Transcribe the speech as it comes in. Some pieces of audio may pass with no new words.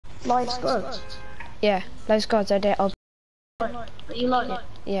Live squads. Yeah, live squads. I did. You like it?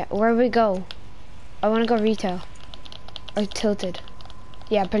 Yeah, where we go? I want to go retail. Or tilted.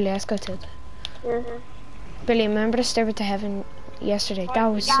 Yeah, Billy, let's go tilted. Billy, remember the Stairway to Heaven yesterday? That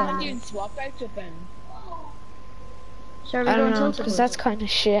was so nice. Swap out with Ben. I don't know, because that's kind of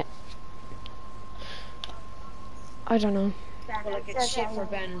shit. I don't know. Well, like it's shit for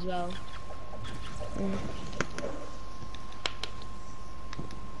Ben as well.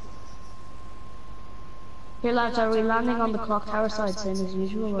 Here lads, are we landing on the clock tower side same as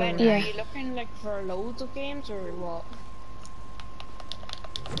usual? Ben, Yeah. are you looking like for loads of games or what?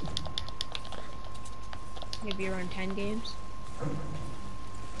 Maybe around 10 games?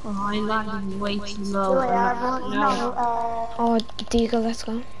 Oh, I landed way too low. Oh, Deagle, let's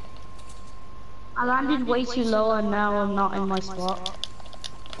go. I landed way too low and now I'm not in my spot.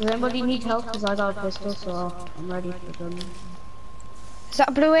 Does anybody need help? Because I got a pistol, so I'm ready for them. Is that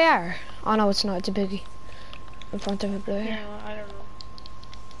a blue AR? Oh no, it's not, it's a boogie. In front of a blue AR. Yeah, I don't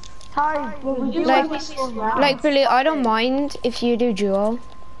know. Like Billy, I don't mind if you do duo,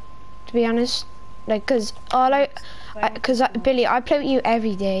 to be honest. Like, cause Billy, I play with you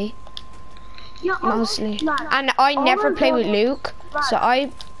every day, mostly, and I never play with Luke, so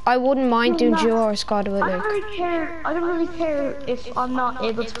I wouldn't mind doing duo or squad with Luke. I don't really care if I'm not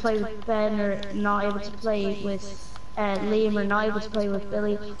able to play with Ben or not able to play with Liam or not able to play with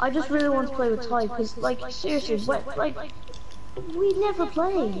Billy. I just really want to play with Tadhg because, like, seriously, we never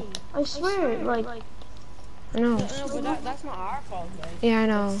play. I swear, like. I know. No, but that's not our fault, like. Yeah, I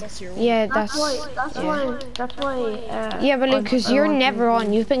know. That's your Yeah, That's why. Yeah, but Luke, cause you're never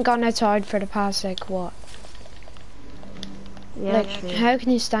on. You've been gone outside for the past like what? Yeah, Like, true. how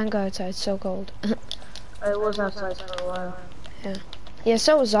can you stand go outside? It's so cold. I was outside for a while. Yeah,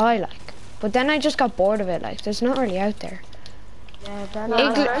 so was I. Like, but then I just got bored of it. Like, there's not really out there. Yeah, then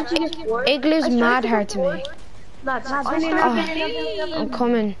Igloo's mad hard to me. I'm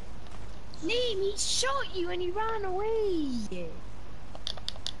coming. Liam, he shot you and he ran away.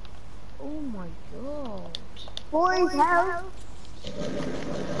 Oh my god. Boys, help!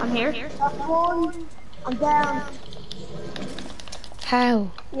 I'm here. I'm down.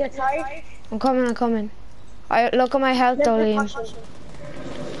 How? You're tired? I'm coming. I look at my health though, Liam.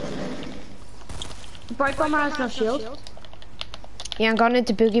 Bright bomber has no shield. Yeah, I'm going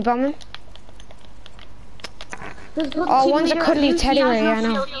into boogie bombing. Oh, one's a cuddly teddy bear, yeah, I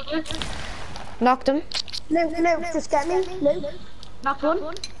know. Knocked him. Luke, just get me. Luke. Knocked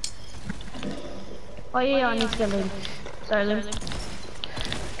one. Oh yeah, I need to get Liam. Sorry, Liam.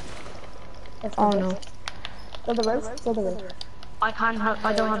 Oh no. Go the roof.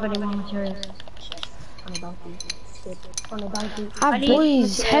 I don't have any more materials. Ah,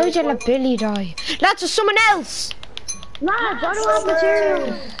 boys, how did you let Billy die? Lads, there's someone else! Lads, I don't have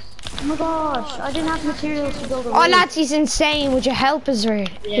materials! Oh my gosh, I didn't have materials to build a Oh, roof. lads, he's insane. Would you help us right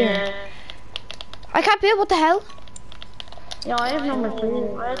here? I can't build, what the hell? Yeah, I have no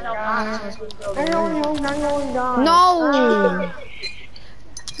materials. I have no access. No!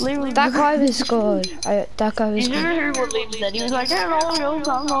 That guy was good. That guy was You good. never heard what Liam said? He was like,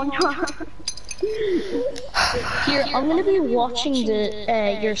 Here, I'm gonna be watching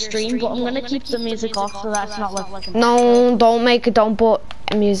your stream, but I'm gonna keep the music off so that's not like. No, don't put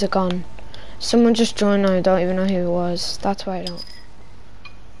music on. Someone just joined now, I don't even know who it was. That's why I don't.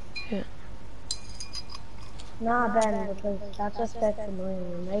 Yeah. Nah, Ben, because that just gets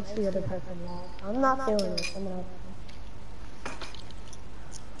annoying. It makes the other person laugh. I'm not doing it. Someone else.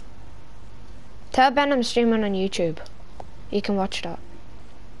 Tell Ben I'm streaming on YouTube. You can watch that.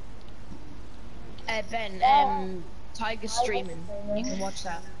 Ben, Tadhg is streaming. You can watch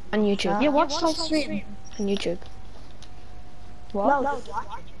that. On YouTube. Yeah, watch my stream. On YouTube. What? No,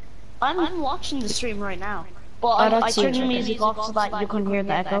 I'm watching the stream right now. But I that's turned the YouTube. music off so that you can hear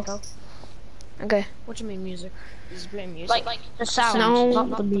the echo. Okay. What do you mean music? Is he playing music? Like the sound, No.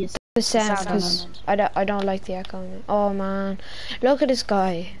 not the music. The sound, because I don't like the echo in it. Oh man. Look at this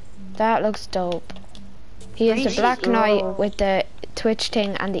guy. That looks dope. He is the Black Knight with the Twitch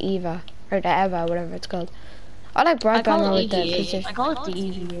thing and the Eva. Or the Eva, whatever it's called. I like Bright Bomber with the position. I call it the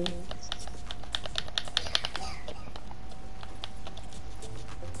EVA.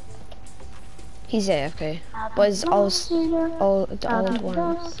 He's AFK. But it's the old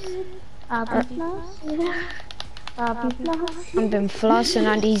one. I've been flossing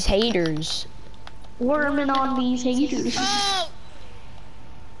on these haters. Worming on these haters.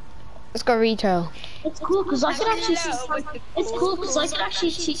 Let's go retail. It's cool because I can actually see. It's cool because I can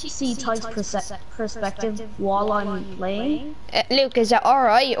actually see Tadhg's perspective while I'm playing. Luke, is it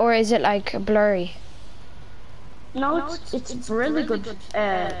alright or is it like blurry? No, it's really good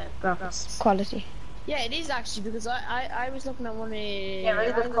graphics. Quality. Yeah, it is actually because I was looking at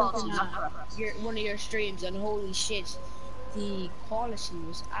Really good quality. one of your streams and holy shit, the quality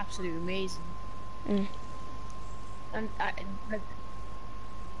was absolutely amazing. Mm. And like,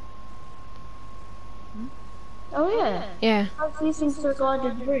 Oh yeah. Yeah. How's these things to go to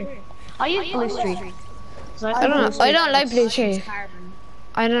degree? I use blue streak. I don't know. I don't like blue tree. carbon.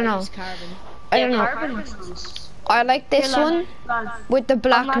 I don't know. Carbon. I don't know. Carbon looks nice. I like this one with the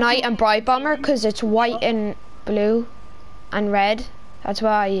Black Knight and Bright Bomber because it's white and blue and red. That's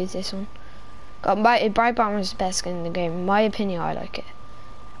why I use this one. Bright Bomber is the best skin in the game. In my opinion, I like it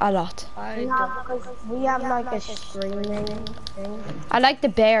a lot. We have like a streaming thing. I like the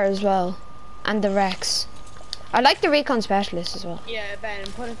bear as well and the Rex. I like the Recon Specialist as well. Yeah, Ben,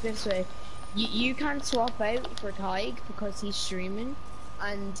 put it this way. You can't swap out for Tadhg because he's streaming,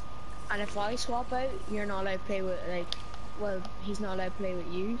 and if I swap out, you're not allowed to play with, like, well, he's not allowed to play with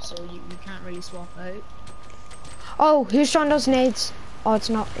you, so you can't really swap out. Oh, who's throwing those nades? Oh, it's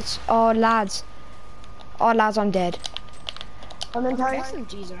not. It's lads. Oh, lads, I'm dead. I'm in Tadhg.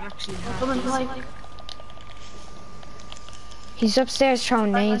 SMGs are actually He's upstairs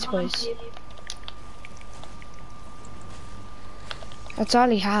throwing nades, boys. That's all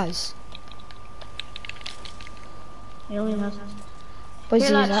he has. He only has. Boys,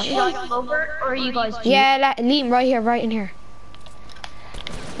 Here, use lads, should that. I come over or are you guys? Yeah, Liam, right here, right in here.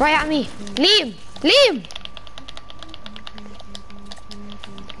 Right at me. Liam! Liam!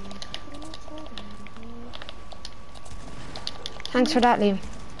 Thanks for that, Liam.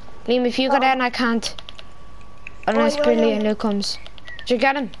 Liam, if you go down, I can't. Unless Billy and Luke comes. Did you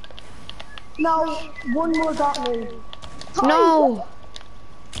get him? No, one more got me. No!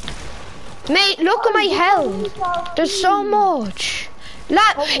 Mate, look at my health. There's so much.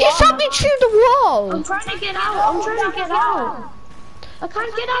 Lad, you shot me through the wall. I'm trying to get out. I'm trying to get out. I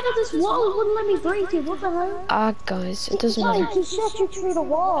can't get out of this wall. It wouldn't let me break it. What the hell? Ah, guys, it doesn't matter. He shot you through the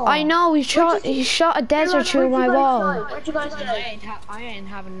wall. I know, he shot a desert through my wall. Where'd you guys go? I ain't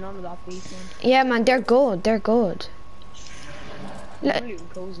having none of that beef, man. Yeah, man, they're good. They're good. Really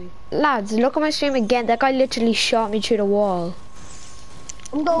cozy. Lads, look at my stream again. That guy literally shot me through the wall.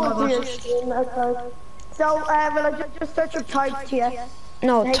 I'm going to your stream outside. So, will I just search up Tadhg TS?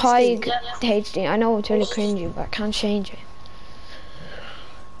 No, Tadhg HD. I know it's really cringy, but I can't change it.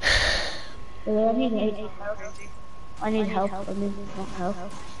 I need help. I need help. I need help.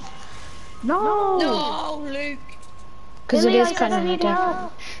 No! No, Luke! Because it is kind of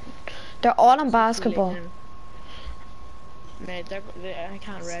different. They're all on basketball. Mate, I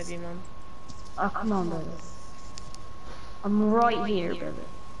can't rev you, man. Oh, come on, brother. I'm right here, brother.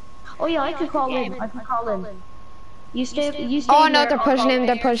 Oh yeah, I can call in. I can call in. You stay. Oh no, they're pushing him.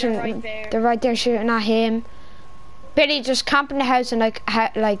 They're pushing him. They're right there shooting at him. Billy, just camp in the house and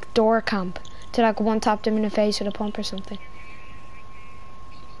like door camp to like one tap them in the face with a pump or something.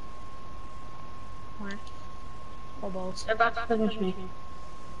 Where? Oh balls. They're about to finish me.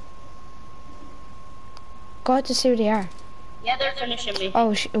 Go out to see who they are. Yeah, they're finishing me.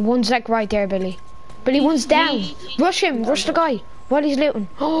 Oh, one's like right there, Billy. Billy, one's down. Rush him. Rush the guy while he's looting.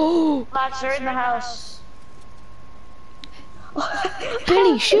 Oh, Lads, they're in the house.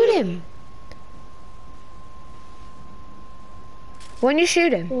 Billy, shoot him. When you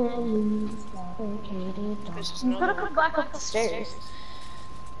shoot him. I'm gonna come back up the stairs.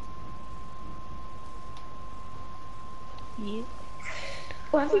 Yeah.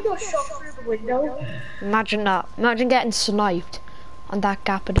 Well, have you got shot through the window? Imagine that. Imagine getting sniped on that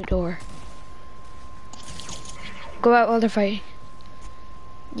gap of the door. Go out while they're fighting.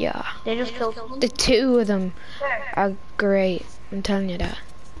 Yeah. They just killed someone. The two of them are great. I'm telling you that.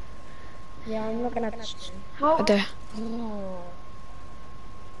 Yeah, I'm looking at that. At the,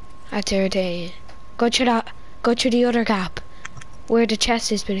 at there, they go through that. Go through the other gap, where the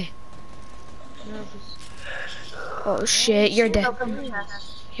chest is, Billy. Oh shit! You're dead.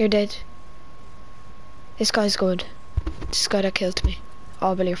 You're dead. This guy's good. This guy that killed me.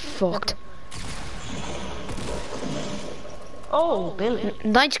 Oh, Billy, you're fucked. Oh, Billy.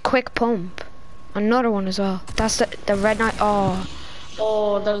 Nice quick pump. Another one as well. That's the red knight. Oh.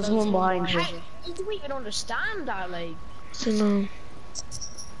 Oh, there's one behind you. How do we even understand that, like? No.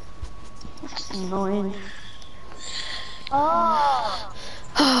 Annoying. Oh!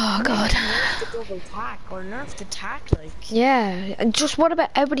 Oh god. Nerf the double tack or nerf the tack, like. Yeah. And just what about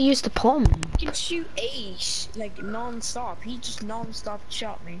everybody used the pump? You can shoot ace like non-stop. He just non-stop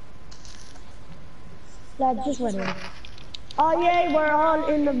shot me. Lad, just went in. Oh yeah, we're all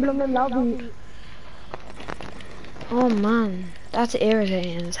in the blooming lobby. Oh man, that's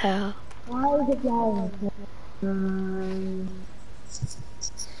irritating as hell. Why is it loud? How?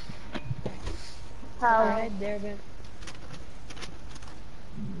 Alright, there then.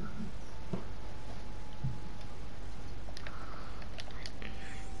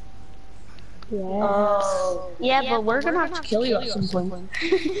 Oh. Yeah, but we're gonna have to kill you at some point.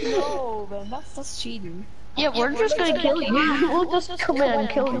 No, man, that's cheating. Yeah, we're just gonna kill you. We'll just come in and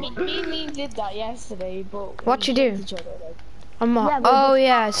kill you. Me and me did that yesterday, but What you do? each other, like. I'm not. Yeah, Oh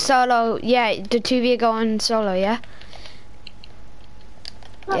yeah, solo. Yeah, the two of you going solo. Yeah.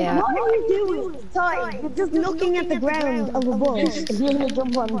 Yeah. What are you doing? Sorry, you're just looking at the ground of a bush and you're gonna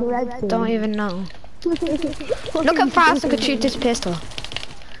jump on the red thing. Don't even know. Look how fast I could shoot this pistol.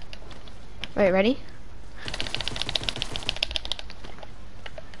 Wait, ready?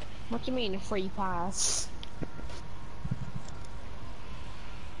 What do you mean a free pass?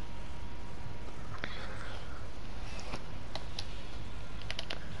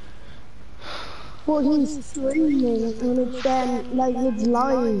 Well, he's streaming and it's then, like, it's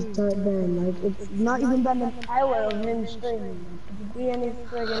live then, like, it's not even been an hour of him streaming. It could be any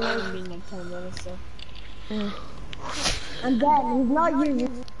friggin' I mean like 10 minutes so. And then he's not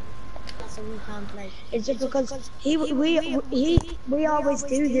using so we can't play. It's just because we always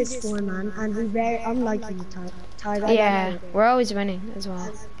do this for man, and we very unlike the Tadhg. Yeah, we're always winning as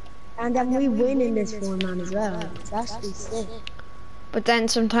well. And then we win in this format as well. It's actually sick. But then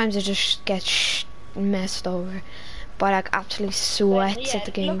sometimes it just gets messed over by like absolutely sweats at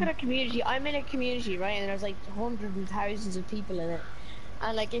the game. Look at a community. I'm in a community, right? And there's like hundreds and thousands of people in it.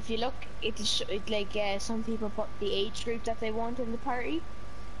 And like if you look, it's like some people put the age group that they want in the party.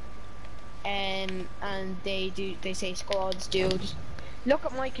 And they say squads, dudes. Look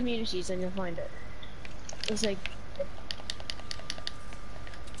at my communities and you'll find it. It's like.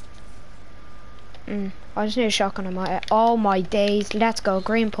 I just need a shotgun on my. Oh my days! Let's go,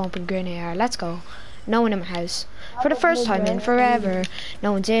 green pump and green AR. Let's go. No one in my house. For the first time in forever,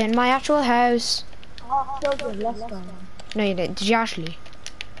 no one's in my actual house. Oh, children, let's go. No, you didn't. Did you actually?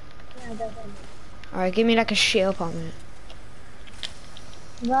 Yeah, definitely. Alright, give me like a shield pump.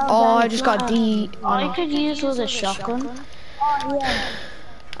 Well, Oh, then I just got D. I could use with a shotgun. Oh, yeah.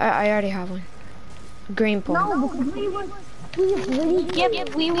 I already have one. Green pump. No, because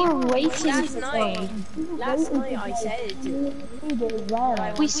we were waiting Last night I said it to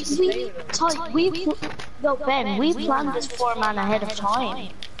No, Ben, we planned this 4-man ahead of time.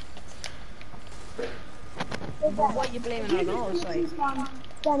 what are you blaming on us, like?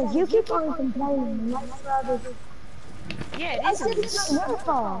 Then if you keep on complaining, let's rather. Yeah, I it said it's is. not your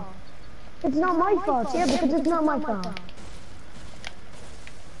fault. It's not my fault, yeah, because it's not my fault.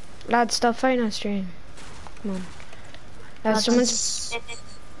 Lads, stop fighting on stream. Come on. Lads, someone's.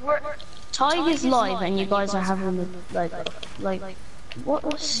 Tadhg is live and you guys are having like what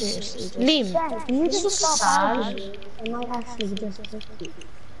was seriously? Liam. Ben, can you just stop arguing? I might actually just fix you.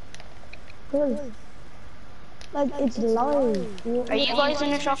 Please. Like, it's live. Are you guys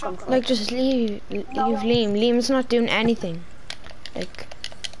in a shotgun? Like, just leave Liam. Liam's not doing anything. Like.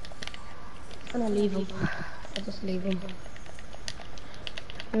 I'm gonna leave him. I'll just leave him.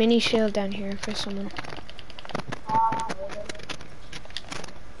 Mini shield down here for someone.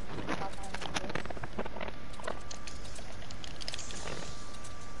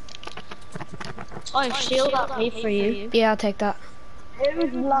 Oh, shield up me for you. Yeah, I'll take that.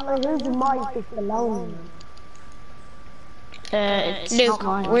 Who's mic is the lonely? It's Luke,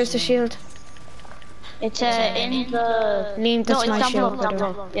 not mine. where's the shield? It's in the. Liam, that's no, my it's shield. down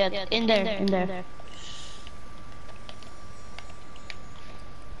below. Yeah, in there.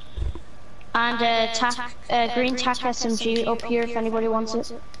 And green tack SMG up here if anybody wants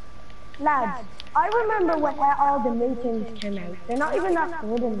it. Lads, I remember when all the new things came out. They're not even that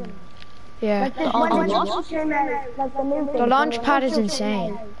good anymore. Yeah. Like when the came out, like the new things. The launch pad is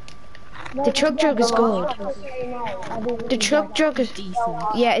insane. The truck drug is good. The truck drug is decent.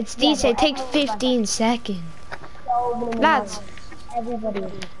 Yeah, it's decent. It takes 15 seconds. Lads. Everybody.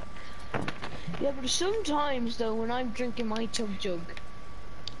 Yeah, but sometimes though, when I'm drinking my Tadhg,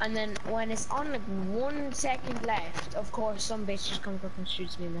 and then when it's on like 1 second left, of course some bitch just comes up and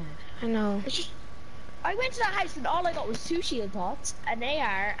shoots me in the head. I know. It's just, I went to that house and all I got was 2 shield pots, an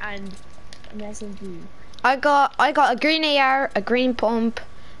AR, and an SMG. I got a green AR, a green pump,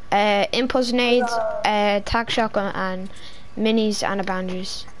 impulse nades, tac shotgun, and minis and a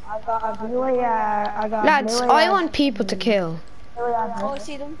bandages. I got a blue AR. I got Lads, a blue I AR. want people to kill. Oh, I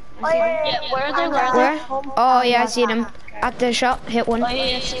see them. Yeah, where are they? Where? Oh yeah, I see them. At the shop, hit one. Oh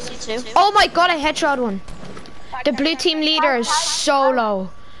yeah, I see two. Oh my god, I headshot one. The blue team leader is so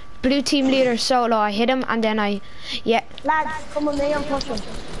low. Blue team leader is so low. I hit him and then yeah. Lads, come on, me, I'm pushing.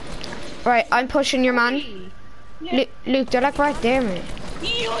 Right, I'm pushing your man. Luke, they're like right there, mate.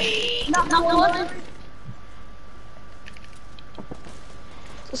 Not one.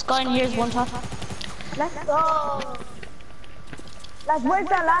 This guy in here is one top. Let's go. Like, where's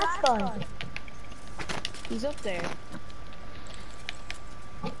that last guy? He's up there.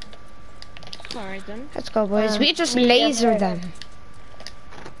 Alright then. Let's go, boys. We just laser them.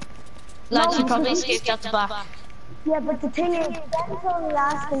 Lads, you probably escaped out the back. Yeah, but the thing is, that's only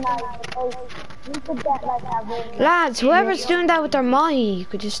lasting like, because we could get like that win. Lads, whoever's doing that with their mic,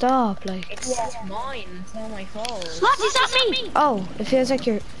 could you stop? Like, It's mine. It's not my fault. Lads, he's at me! oh, it feels like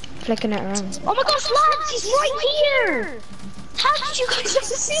you're flicking it around. Oh my gosh, lads, he's right here! How did you guys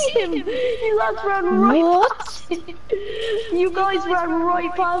just see him? You lads ran right past him. You guys ran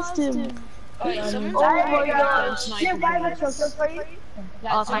right past him. Oh my gosh.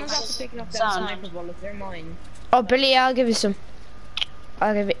 Oh, thanks. someone's picking up that sniper bullets. They're mine. Oh, Billy, I'll give you some.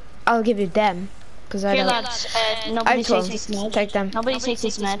 I'll give you them, because I Here, don't. lads, nobody takes this med. Take them. Nobody takes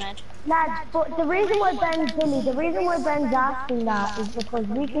this med. Lads, but the reason why Ben's asking that is because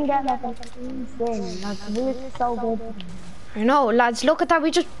we can get like a free thing. Like, we're so good. I know, lads. Look at that.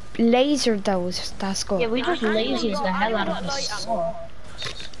 We just lasered those. That's good. Yeah, we just lasered the hell out of this.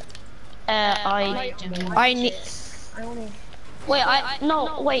 I need. Wait,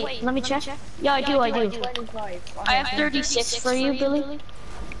 wait, let me check. Yeah, I do. I have 36 for you, Billy.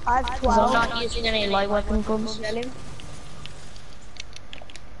 I have I'm 12. not using any light weapon guns.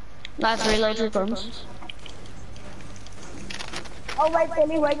 Lads, reload your guns. Oh wait,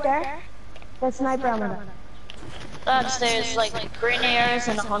 Billy, right there. The sniper ammo. Lads, there's like grenades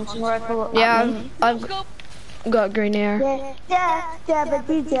and a hunting rifle. Yeah, I've got green air. Yeah, lads,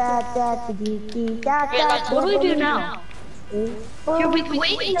 what do we do now? Here, we can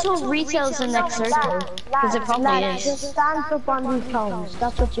wait until retail's the next circle, because it probably is. Just stand up on these cones,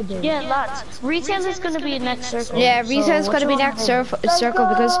 that's what you do. Yeah, lads, retail is going to be next circle. Yeah, retail's gonna be next circle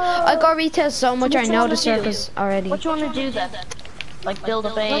because I got retail so much I know the circles already. What you want to do then? Like build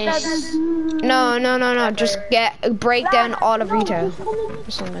a base? No. Just break down all of retail.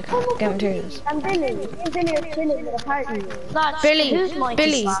 Or something like that. Get materials. And Billy are chilling with a party. Lads, whose mic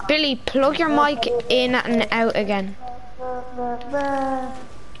is that? Billy, plug your mic in and out again.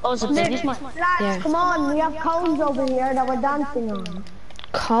 Oh, is it Billy's mic? Lads, Yeah. come on, we have cones over here that we're dancing on.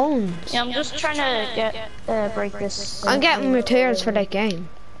 Cones. Yeah, I'm just trying to break this. I'm getting materials for that game.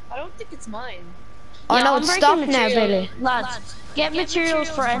 I don't think it's mine. Oh Yeah, no, I'm it's breaking stopped now, material. Billy. Lads, get materials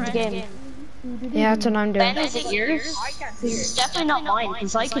for end game. Yeah, that's what I'm doing. Ben, is it yours? It's definitely not mine,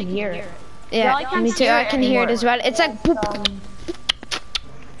 because I can hear it. Yeah, I can't me too. hear I it can hear it anymore. as well. It's like boop.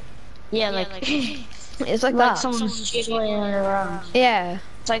 Yeah, like It's like like that. someone's jiggling around. Yeah,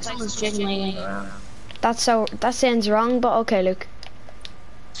 It's like someone's jiggling around. that sounds wrong, but okay, Luke.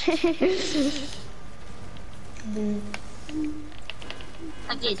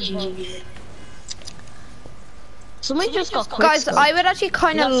 Somebody just got quick Guys, scope. I would actually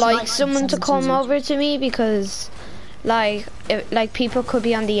kind of That's like nice. someone to come over to me because, like, people could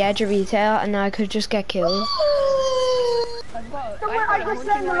be on the edge of retail and I could just get killed. I just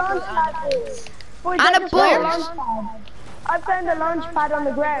found the launch pad. Boys, And I a just found boat. launch pad. I found a launch pad on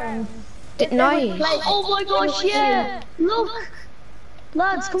the ground. Nice. Oh my gosh, yeah! Look!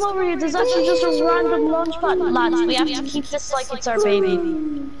 Lads, come over here. There's actually just a random launch pad. Lads, we have to keep this like it's our baby.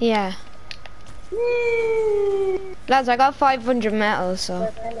 Yeah. Lads, I got 500 metal, so.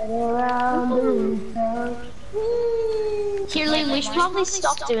 Here, Liam, we should probably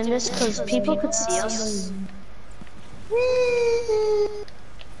stop doing this because people could see us.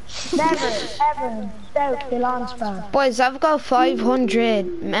 Never doubt the launch pad. Boys, I've got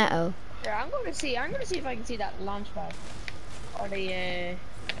 500 metal. Here, I'm gonna see if I can see that launch pad. Or the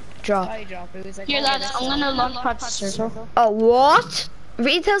Drop. sky drop. It was like Here, lads, I'm gonna launch pad to circle. Oh, what?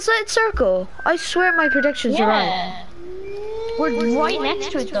 Retail side circle? I swear my predictions are right. Yeah. We're right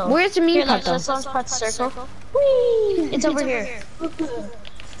next to it though. Where's the Here, meme pad lads, though? let's launch pad to circle. Whee! It's over here.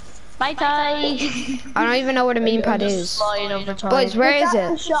 Bye, bye. I don't even know where the meme pad is. Flying over time. Boys, where is It's at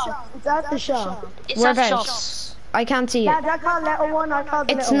the it? shop. It's at the shop. It's Where at about? shops. I can't see it. Lads, I call little one, I call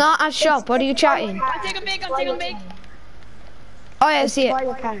the It's little not a shop. What are you chatting? I'm taking big. Oh yeah, I see Buy it.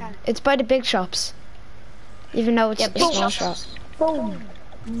 your car. It's by the big shops. Even though it's a big small shops. shop. Boom.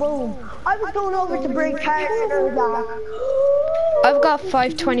 Boom. I was going over to bring cars and all that. I've got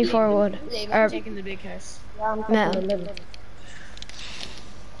 524 wood. I'm taking the big house. Yeah, I'm Metal. taking the little.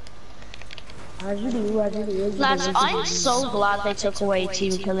 Lads, I'm so glad they took away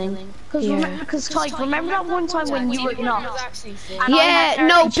team killing. Because Tyke, remember that one time when you were knocked? Yeah,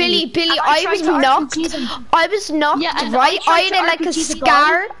 no, Billy, I was knocked. I was knocked, right? I had like a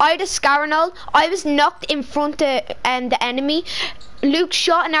scar. I had a scar and all. I was knocked in front of the enemy. Luke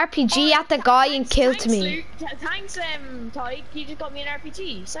shot an RPG at the guy and killed me. Thanks, Tyke. You just got me an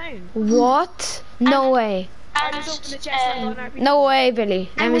RPG. Sound. What? No way. No way, Billy.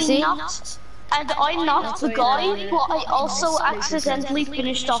 Let me see. And I knocked the guy, but I also accidentally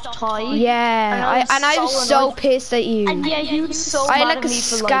finished off Tadhg. Yeah, I was so pissed at you. And yeah, you were so I had mad like at a me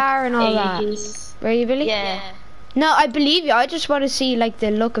for scar and all ages. that. Were you really? Yeah. No, I believe you. I just want to see like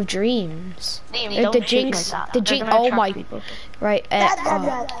the look of dreams. The jinx. Like the jinx. Oh my. People. Right.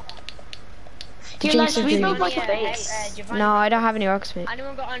 Here, lads, we build like a base. No, I don't have any rockets, mate.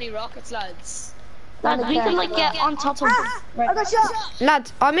 Anyone got any rockets, lads? Lads, we can like get on top of. I got shot.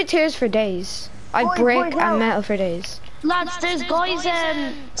 Lads, I'm in tears for days. I break and metal for days. Lads, there's guys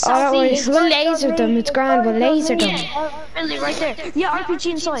southeast. We'll laser them. It's grand. We'll laser them. Really, right there. Yeah,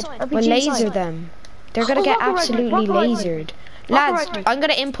 RPG inside. We'll laser them. They're gonna get absolutely lasered. Lads, I'm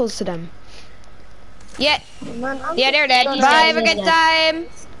gonna impulse to them. Yeah. Yeah, they're dead. Bye, have a good time.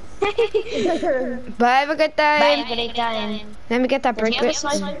 Bye, have a good time. Let me get that brick bit.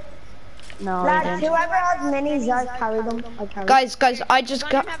 No, lads, whoever has minis, I carry them. Guys, I just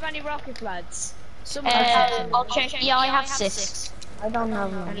got. I don't have any rockets, lads. I'll check. Yeah, I have 6. I don't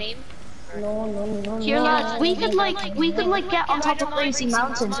have one. No. Here, lads, we could like get on top of Crazy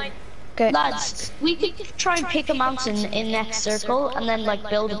Mountain. Okay. Lads, we could try and pick a mountain in next circle and then like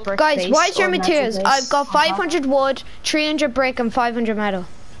build a brick base. Guys, what is your or materials? base. I've got 500 wood, 300 brick, and 500 metal.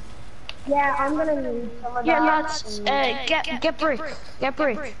 Yeah, I'm gonna need some of that. Yeah, lads, get brick. Get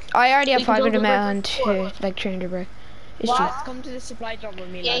brick. I already have 500 metal and like 300 brick. It's true. Come to the supply drop with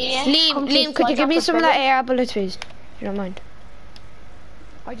me, yeah. Liam, could you give me some of that AR bullets, please? If you don't mind.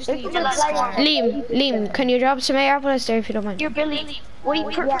 I just need Liam, can you drop some AR bullets there if you don't mind? Here, Billy.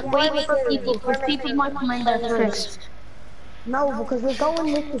 Wait for people, because people might come in there first. No, because we're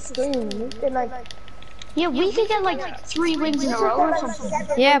going with the stream. We could like. Yeah, we could get like 3 wins in a row or something.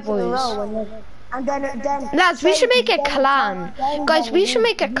 Yeah, boys. And then lads, we should make a clan. Guys, we should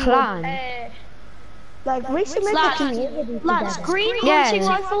make a clan. Like, we should make a community. Lads, green hunting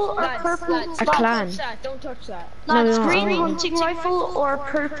rifle or purple? A clan. Don't touch that. Lads, green hunting rifle or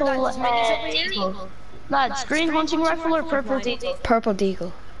purple deagle? Lads, green hunting rifle or purple deagle? Purple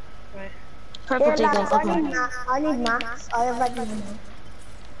deagle. Purple deagle. I need max. I have like.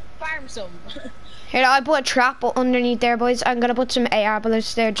 Farm some. Here, I put a trap underneath there, boys. I'm gonna put some AR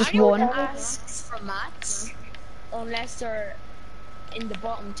bullets there, just one. Asks for mats, unless they're in the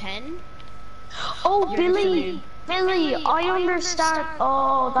bottom 10. Oh, Billy, I understand.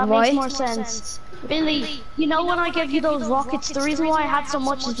 Oh, that makes more sense. Billy, you know when I gave you those rockets, the reason why I had so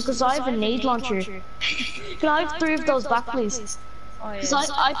much is because I have a nade launcher. Can I have 3 of those back, please? Because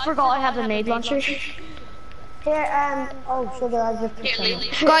I forgot I have a nade launcher. Here, oh, sugar, I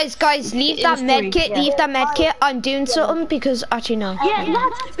just Guys, leave that medkit, leave that medkit. I'm doing something because, actually, no. Yeah,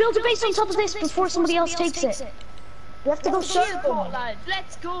 lads, build a base on top of this before somebody else takes it. We have to go circle.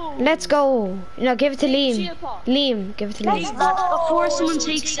 Let's go. No, give it to Liam. Liam, give it to Liam. Before someone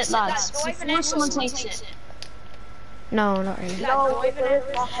takes it, lads. Before someone takes it. No, not really.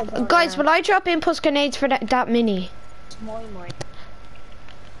 Guys, will I drop impulse grenades for that mini?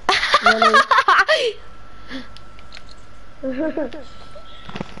 Really?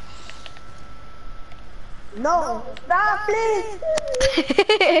 No, stop, please.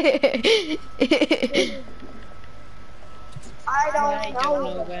 I don't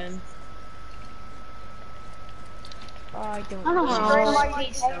know. I don't know.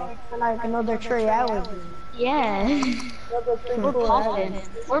 For like another 3 hours. Yeah. We're popping.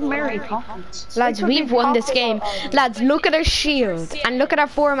 We're Mary Poppins. Lads, we've won this game. Lads, look at our shield and look at our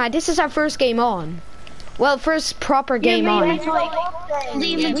format. This is our first game on. Well, first proper game on. Ben,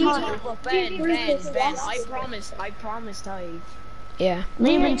 I promised, Tadhg. Yeah.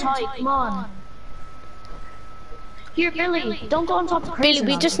 Liam and Tadhg, come on. Here, Billy, don't go on top of Crazy.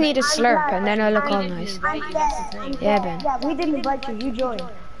 Billy, we just need a slurp and then it'll look all nice. Yeah, Ben. Yeah, we didn't invite you, you joined.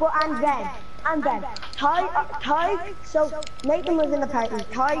 But, and then, Tadhg, so Nathan was in the party.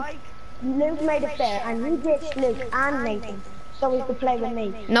 Tadhg, Luke made it fair, and you ditched Luke and Nathan, so he could play with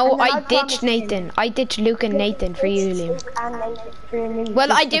me. No, I ditched Nathan. I ditched Luke and Nathan for you, Liam.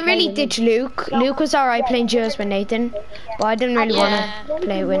 Well, I didn't really ditch Luke. Luke was alright playing duos with Nathan, but I didn't really want to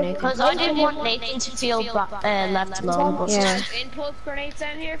play with Nathan. Because I didn't want Nathan to feel left alone. Yeah. Impulse grenades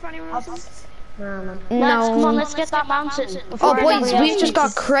down here if anyone else wants. Lads, come on, let's get that mountain. Oh boys, we've just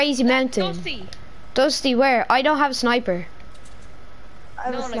got crazy mountain. Dusty, where? I don't have a sniper.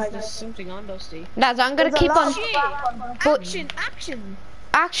 No, like there's something on Dusty. Lads, I'm gonna keep on.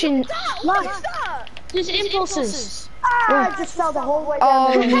 Action! What is that? There's impulses. I just fell the whole way down.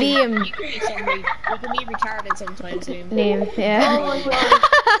 Oh, Liam. You can be retarded sometimes, Liam. Yeah.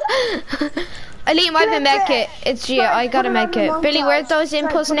 Liam, I have a med kit. It's you. I got a med kit. Billy, where's those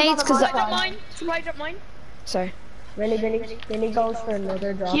impulse nades? Cause I dropped mine. Sorry. Really, Billy goes for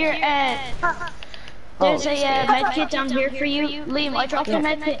another drop. Here, there's a med kit down here for you. Liam, I dropped a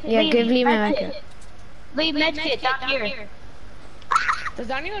med kit. Yeah, give Liam a med kit. Liam, med kit down here. Does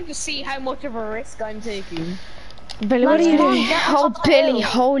anyone just see how much of a risk I'm taking? Billy, what are you doing? Oh, Billy,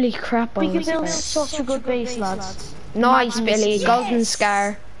 holy crap. We can build such a good base, lads. Nice, Billy. Golden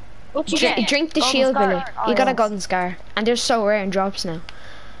scar. What you get? Drink the shield, Billy. You got a golden scar. And they're so rare in drops now.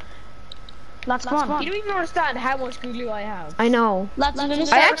 Lads, come on. You don't even understand how much glue I have. I know. Lads, I'm gonna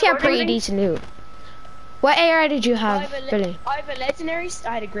I actually have pretty decent loot. What AR did you have, Billy? I have a legendary,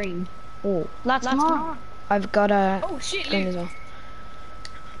 I had a green. Oh. Lads, come on. I've got a green as well.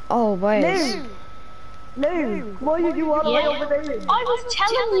 Oh, boys. Lou, why did you all the way over there? I was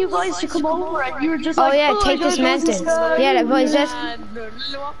telling you guys to come over and you were just like, yeah, take this mountain. Yeah, boys, let's...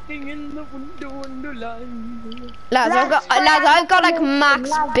 Lads, I've got like max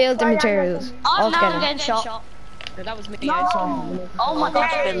building materials. I'm now getting shot. No, that was me. Oh my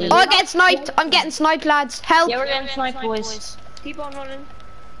gosh, Billy. Oh, I get sniped. I'm getting sniped, lads. Help. Yeah, we're getting sniped, boys. Keep on running.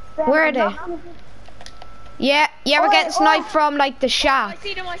 Where are they? Yeah, we're getting sniped from like the shack.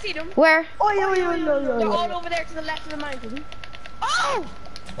 I see them. Where? They're all over there to the left of the mountain. Oh!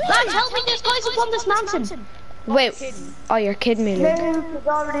 Lads, help me, there's guys up on this mountain. Wait, oh, you're kidding me, Luke. Luke is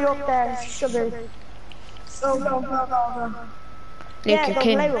already up there, sugar. Go. Luke, you're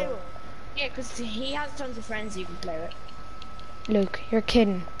kidding. Yeah, because he has tons of friends you can play with. Luke, you're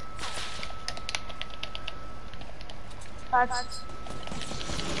kidding.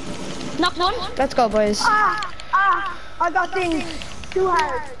 Knocked one. Let's go, boys. I got things. Too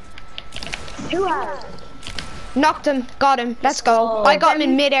hard. Knocked him, got him. Let's go. I got him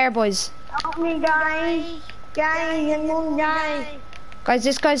in mid-air, boys. Help me, guys. Guys,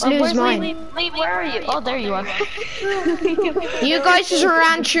 this guy's losing mine. Liam, where are you? Oh, there you are. You guys just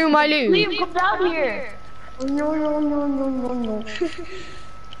ran through my loot. Liam, come down here. No.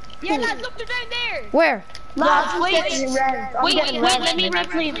 Yeah, lads, look, they're down there. Where? Lads, wait, let me rep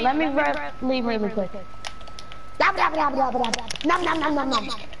Liam really quick. Nom.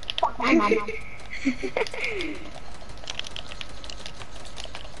 Fuck my mom.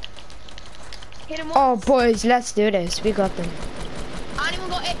 Hit him Oh, boys, let's do this. We got them. Anyone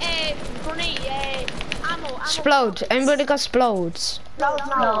got grenade, ammo? Explode. Anybody got explodes? No.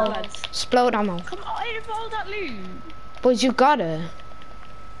 Explode ammo. Come on, out of all that loot. Boys, you got it.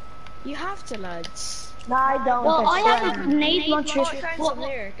 You have to, lads. No, I don't. Well, I have a grenade launcher.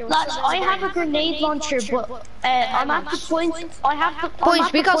 Lads, I have a grenade launcher, but I'm at the point.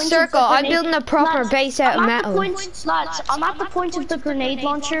 Boys, we got circle. I'm building a proper base out of metal. Lads, I'm at the point of the grenade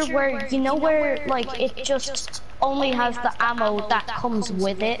launcher where you know where like it just only has the ammo that comes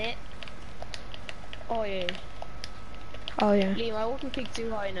with it. Oh yeah. Liam, I wouldn't pick too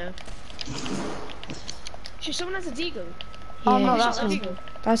high now. Sure, someone has a deagle. Oh no, that's me.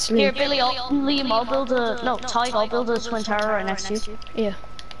 That's Here, Luke. Billy, Liam, I'll build a Tadhg, I'll build a twin tower right next to you. Yeah.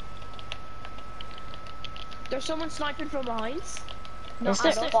 There's someone sniping from behind. No,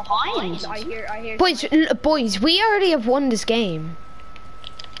 they're behind. I hear. Boys, we already have won this game.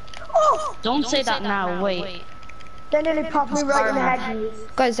 Don't say that now. Wait. They nearly popped me right in the head.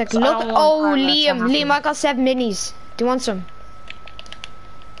 Guys, like, look. Oh, Liam, I got 7 minis. Do you want some?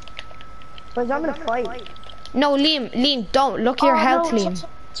 Boys, I'm gonna fight. No, Liam, don't. Look at your health, Liam.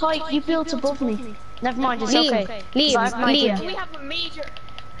 Tadhg, you built above me. Never mind, it's okay. Liam. We have a major.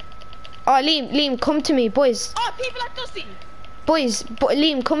 Oh, Liam, come to me, boys. Oh, people at Dusty. Boys,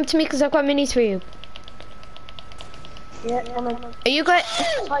 Liam, come to me because I've got minis for you. Yeah, come on. Are you guys?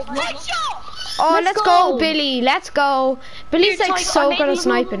 Oh, let's go, Billy. Let's go. Billy's like so good at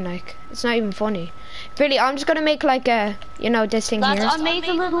sniping. Like, it's not even funny. Billy, I'm just gonna make like a, this thing here. I made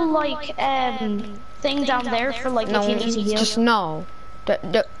a little like thing down there for like if you need to heal. Just no.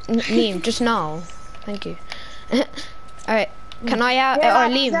 Liam, just no. Thank you. Alright, can I or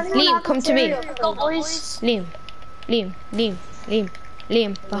Liam, come to me. Go, boys. Liam,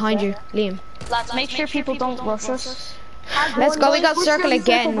 behind you, Liam. Lads, make sure people don't rush us. Let's go, we got circle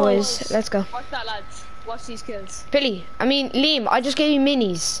again, boys. Let's go. Watch that, lads. Watch these kills. Liam, I just gave you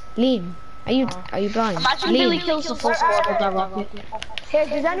minis. Liam. Are you blind? Imagine Billy kills the full squad with that rocket. Here,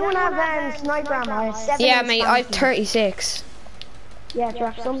 does anyone have sniper ammo? I have 7 Yeah, mate, I have 36. Yeah,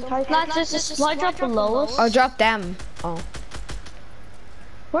 drop some type. Lads, there's a supply drop below us. I'll drop them. Oh.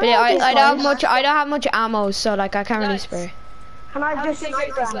 Where But yeah, are these I don't guys? have much ammo, so like I can't really spray. Can I just take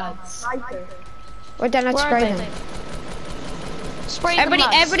sniper these ammo? lads? Sniper. Well then let's Where are spray they? them. Spray them, lads.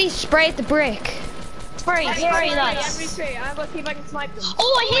 Everybody spray at the brick. Spray, lads. Every spray. I'm gonna see if I can snipe them.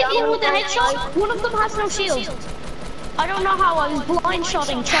 Oh, I hit him with a headshot. One of them has no shield. I don't know how. I was blind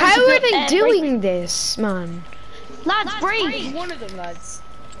shotting. How are they doing this, man? Lads, breathe. One of them, lads.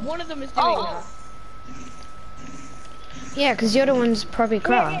 One of them is doing that. Yeah, because the other one's probably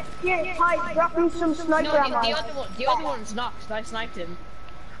crap. Here, Ty, drop me some sniper No, ammo. the other one's knocked. I sniped him.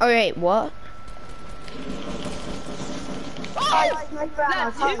 Alright, what? Ty, sniper ammo.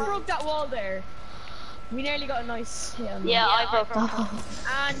 Lads, who broke that wall there? We nearly got a nice hit on them. Yeah, I broke that.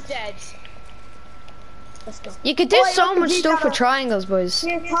 And dead. Let's go. You could do so much stuff with triangles, boys.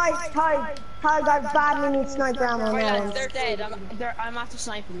 Here, Ty, I badly need sniper ammo Right, now. lads, they're dead. I'm after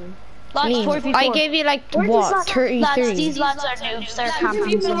sniping them. Lads, Me. 4v4. I gave you like, what, Lads, 33? these lads are noobs. They're Lads, camping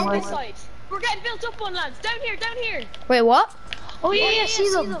people on somewhere. this side. We're getting built up on, lads. Down here. Wait, what? Oh yeah, see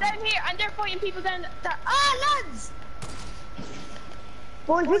them. Down here, and they're fighting people down there. Ah, lads!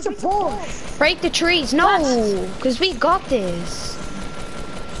 Boys, we should push. Break the trees. No, because we got this.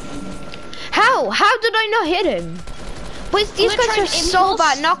 How? How did I not hit him? Boys, these guys are so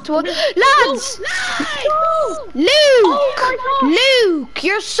bad. Knocked one. Lads! Luke,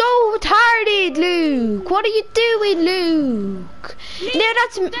 you're so retarded, Luke. What are you doing, Luke? No,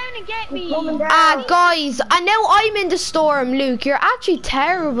 that's Down and get me. guys. And now I'm in the storm, Luke. You're actually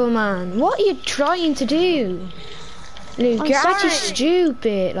terrible, man. What are you trying to do, Luke? You're actually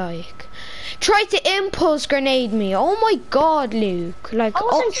stupid. Like, tried to impulse grenade me. Oh my God, Luke. Like, I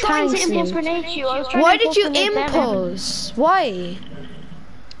wasn't trying thanks, to impulse Luke. grenade you. I was trying Why to did you grenade them. impulse? Why?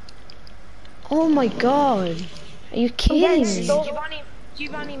 Oh my God. Are you kidding me? Do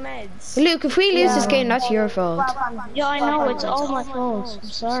you have any meds? Luke, if we lose this game, that's your fault. Yeah, I know. It's all my fault. I'm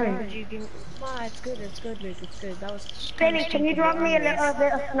sorry. Nah, it's good, Luke, it's good. That was... Benny, can you drop me a little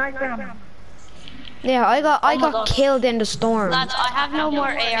bit of sniper ammo? Yeah, I got killed in the storm. Lads, I have no more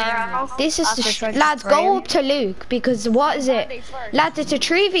AR ammo. This is After trying to lads, spray go him. up to Luke because what is it? Lads, it's a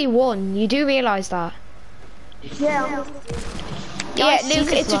 3v1. You do realise that? Yeah, Yeah, I see Luke,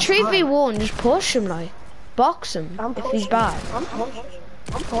 this it's a last 3v1. Just push him, like, box him if he's bad. I'm pushing.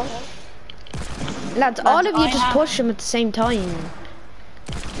 Lads, all of you just push him at the same time.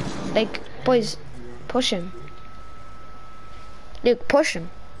 Like, boys, push him. Luke, push him.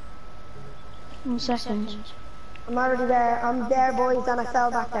 1 second. I'm already there. I'm there, boys, and I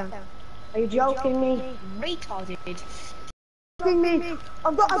fell back down. Are you joking me? Retarded. Joking me?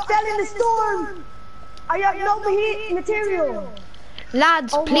 I fell in the storm. I have no heat material.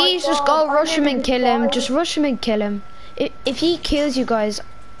 Lads, Oh my please just God, go rush him and kill him. fire. Just rush him and kill him. If he kills you guys,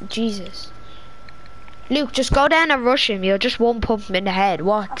 Jesus. Luke, just go down and rush him. You'll just one pump him in the head.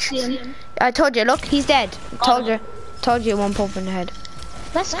 Watch. I told you, look, he's dead. Told you one pump in the head.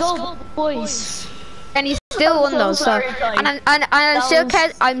 Let's go, boys. And he's still won though, so sorry,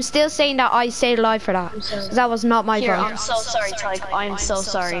 guys. I'm still saying that I stayed alive for that. 'Cause that was not my Here, fault. I'm so sorry, Tadhg. I'm so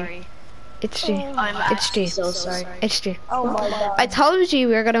sorry. It's G. I'm It's G. actually so sorry. It's G. Oh my God. I told you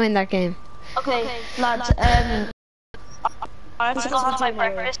we were gonna win that game. Okay, lads, I have to go have my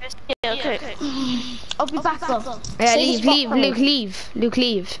breakfast. Yeah, okay. I'll be back though. Yeah, Save the spot for me. Luke,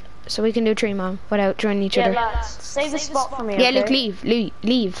 leave. So we can do 3 man without joining each Yeah, other. lads, save the spot for me. Yeah, okay? Luke,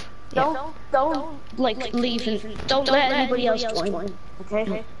 leave. Yeah. Don't like leave and don't let anybody else join.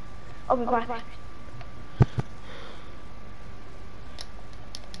 Okay. I'll be back.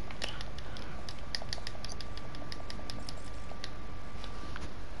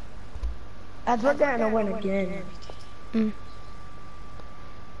 Lads, we're gonna win again. Mm.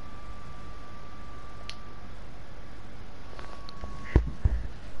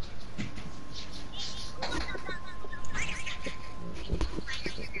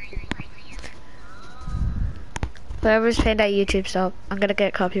 Whoever's paying that YouTube stop, I'm gonna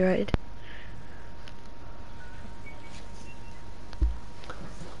get copyrighted.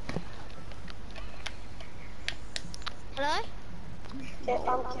 Hello?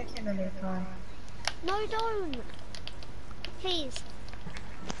 I'm kicking another car. No, don't. Please.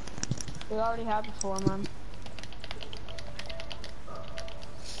 We already have before, man.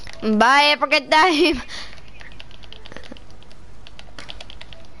 Bye, have a good time.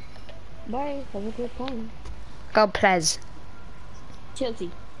 Bye, have a good time. Go Plez.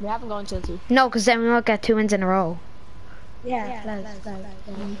 Tilty. We haven't gone Tilty. No, because then we won't get 2 wins in a row. Yeah, let's.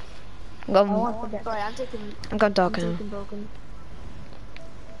 I'm going. Sorry, I'm going dark I'm now. taking broken.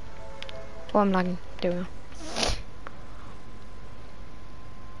 Oh, I'm lagging. There we go.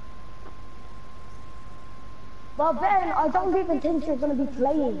 Well, Ben, I don't even think you're gonna be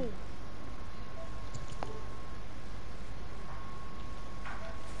playing.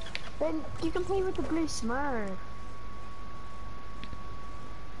 Ben, you can play with the blue smurf.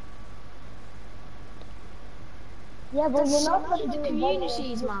 Yeah, but you're not gonna the do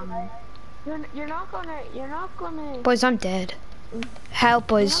communities, man. You're not gonna. Boys, I'm dead. Help,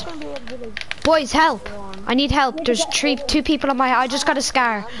 boys. You're not gonna be able to like, Boys, help. go on. I need help. There's two people on my. I just got a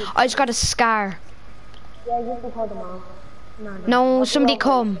scar. I just got a scar. Yeah, you can call them out. No, somebody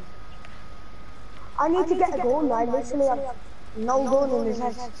come. I need to get a gun. I literally have no gun in this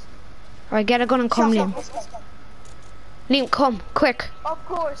house. Alright, get a gun and come, Liam. Liam, come, quick. Of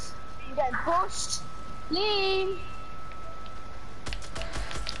course. You're getting pushed. Liam.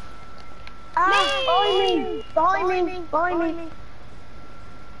 Behind me.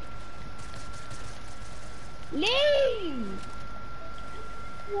 Liam.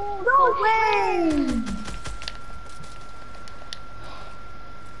 No way!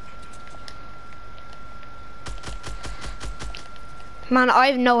 Man, I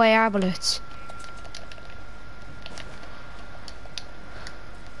have no AR bullets.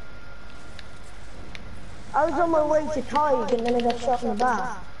 I was on my way to Tadhg and then I got shot in the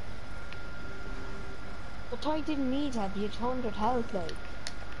back. But Tadhg didn't need help. He had 100 health, like.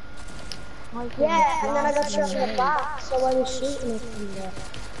 Yeah, and then I got shot in the back, so I was shooting it from there.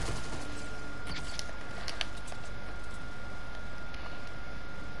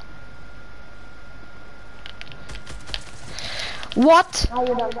 What? Now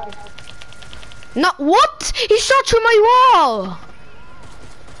you don't know. Not what? He shot through my wall.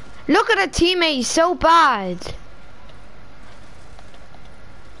 Look at a teammate, he's so bad.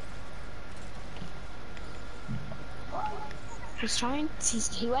 He's trying.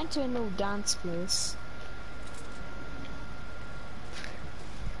 He went to a no dance place.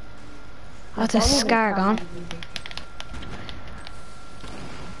 That's a scar gone.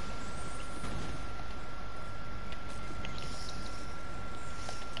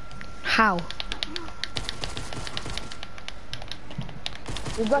 How?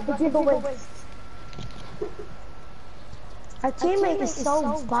 We got the giveaway. Our teammate is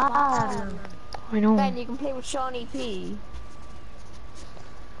so bad. I know. Ben, you can play with Shawnee P.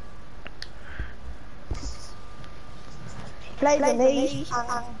 Play with me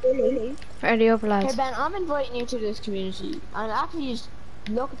and Billy. Ready up, Hey lads. Ben, I'm inviting you to this community, and after you just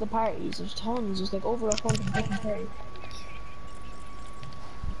look at the parties, there's tons. There's like over 100 different parties.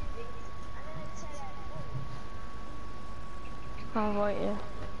 I'll invite you.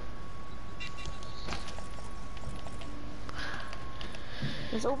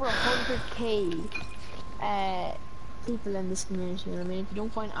 There's over 100k people in this community, and I mean, if you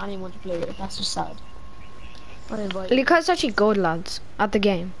don't find anyone to play with, that's just sad. I invite you. You guys actually good, lads, at the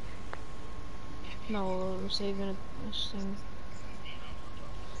game. No, we're saving it.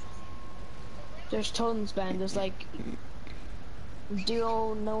 There's tons, Ben. There's like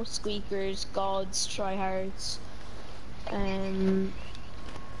duo, no squeakers, gods, tryhards, and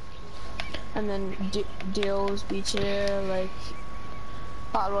then duos, be chill, like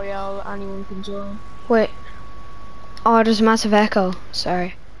battle royale. Anyone can join. Wait. Oh, there's a massive echo.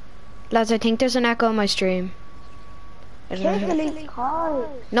 Sorry. Lads, I think there's an echo on my stream. I don't know Take who- the lead card.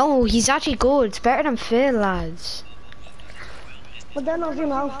 No, he's actually good. It's better than Phil, lads. But then I'll do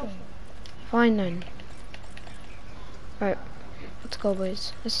my Fine then. Right, let's go,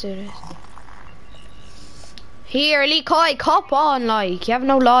 boys. Let's do this. Here, Lee Kai, cop on, like. You have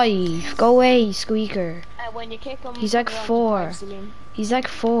no life. Go away, squeaker. When you kick him, He's like 4. He's like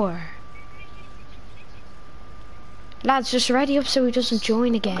 4. Lads, just ready up so he doesn't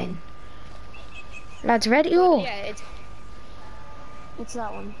join again. Lads, ready up. Yeah, it's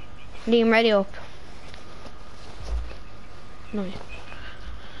that one. Liam, ready up. Nice.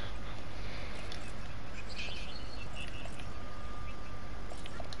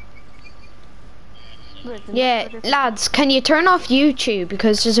 Yeah, lads, can you turn off YouTube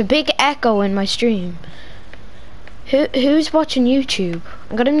because there's a big echo in my stream. Who's watching YouTube?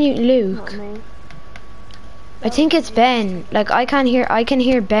 I'm gonna mute Luke. Not me. I think it's Ben. Like I can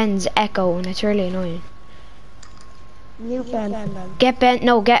hear Ben's echo and it's really annoying. Mute Ben. Get Ben.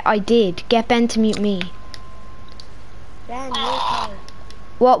 No, get Ben to mute me. Ben, mute Ben.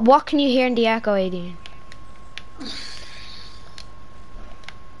 What can you hear in the echo, Adrian?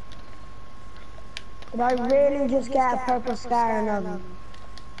 Did I really just get a purple scar and nothing?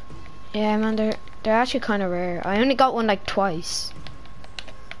 Yeah, man, they're actually kind of rare. I only got one like twice.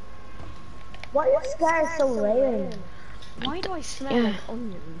 Why are scars so rare? Why do I smell like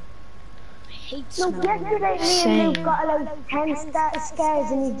onion? I hate No, smelling yesterday me and Luke got like 10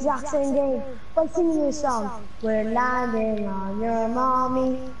 scares in the exact same game by singing your song. We're landing on your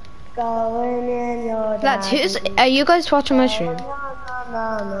mommy, going in your Lads, daddy. are you guys watching my stream?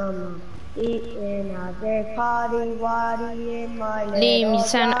 No. Eating a big party, waddy in my Liam, you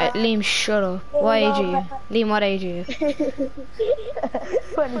sound, little Liam, shut up. What age are you? Liam, what age are you?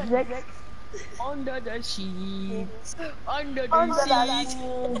 26. Under the sheets. Under Under the the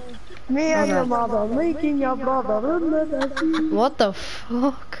sheets. Me and your mother making your brother under the sheets. What the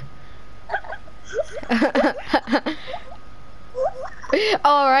fuck?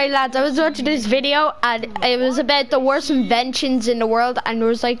 Alright lads, I was watching this video and it was about the worst inventions in the world and there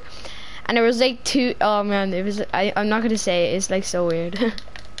was like two, oh man, it was, I'm not gonna say it, it's like so weird.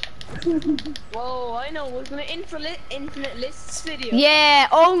 Whoa, I know, we're gonna infinite lists video. Yeah,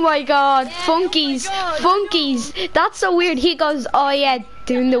 oh my god, Yeah, funkies, oh my god, funkies, that's so weird. He goes, oh yeah,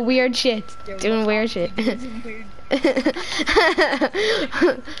 doing the weird shit, doing weird shit.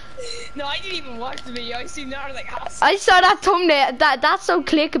 No, I didn't even watch the video, I seen that, I was like, oh, I saw that thumbnail, that's so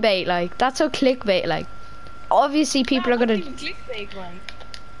clickbait, like, that's so clickbait, like. Obviously people are gonna... clickbait, man.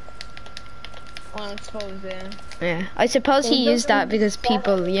 Well, I suppose, yeah. Yeah, I suppose he used that because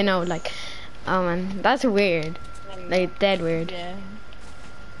people, you know, like, oh man, that's weird. Like, dead weird. Yeah.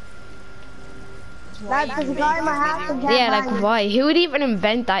 That's the guy in my house and Yeah, like, why? Who would even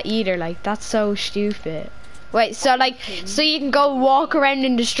invent that either? Like, that's so stupid. Wait, so like, so you can go walk around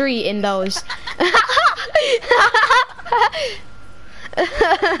in the street in those.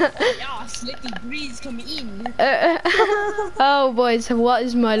 Yeah, slicky breeze coming in. Oh boys, what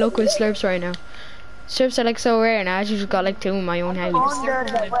is my luck with slurps right now? Slurps are like so rare and I actually just got like 2 in my own house.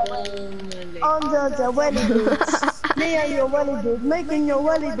 Under the welly boots. Me and your welly boots, making your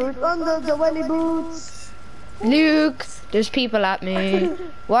welly boots under the welly boots. Luke, there's people at me.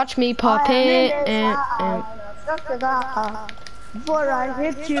 Watch me pop in and before I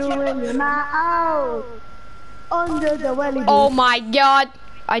hit you in your mouth. Under the welly boots. oh my god.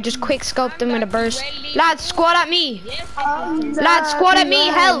 I just quick scoped him with a burst. Lads, squad at me. Lads, squad at me,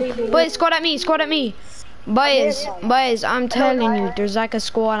 help. Boys, squad at me, squad at me. Boys, I'm telling you, there's like a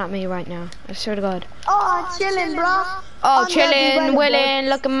squad at me right now. I swear to God. Oh, chilling, bro. Oh, chilling, willing,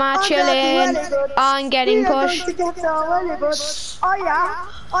 look at my chilling. I'm getting pushed. Oh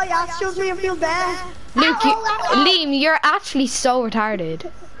yeah, shoot me if you're there. Luke, Liam, you're actually so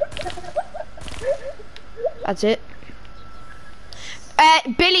retarded. That's it.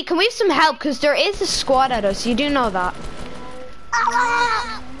 Billy, can we have some help? Because there is a squad at us. You do know that.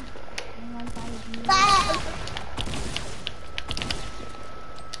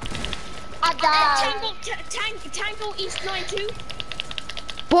 Tango East 92.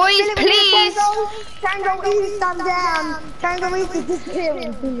 Boys, please. Tango East, I'm down. Tango East is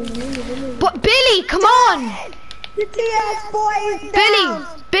disappearing. But Billy, come on. The TS boy is down.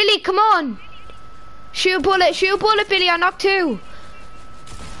 Billy, come on. Shoot a bullet, Billy. I knocked 2.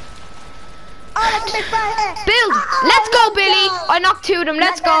 Build! Let's go, Billy! I knocked 2 of them.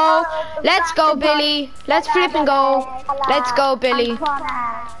 Let's go. Let's go, Billy. Let's flip and go. Let's go, Billy.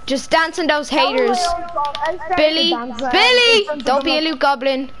 Just dancing those haters. Billy! Don't be a loot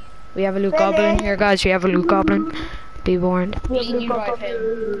goblin. We have a loot goblin here, guys. We have a loot goblin. Be warned. Yeah.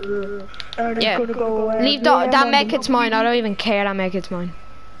 Leave that medkit's mine. I don't even care. That medkit's mine.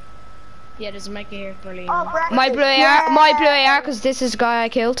 Yeah, there's a mech here for Liam. My blue AR, because this is the guy I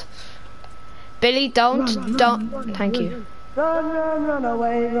killed. Billy, don't. Thank you. Run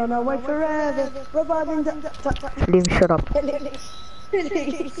away forever. Liam, shut up.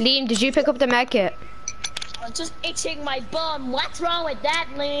 Liam, did you pick up the med kit? I'm just itching my bum. What's wrong with that,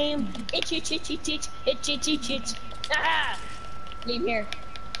 Liam? Itch. Liam, here.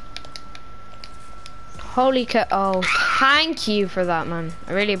 Holy cow. Oh, thank you for that, man.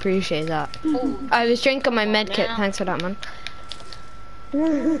 I really appreciate that. Oh. I was drinking my med kit. Thanks for that, man.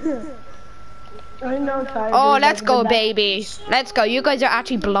 I know. Oh, let's go, baby. Let's go. You guys are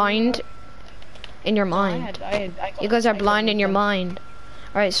actually blind in your mind. You guys are blind in your mind.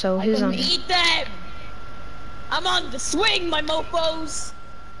 Alright, so who's on? Eat them! I'm on the swing, my mofos!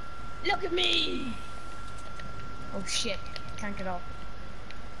 Look at me! Oh shit, can't get off.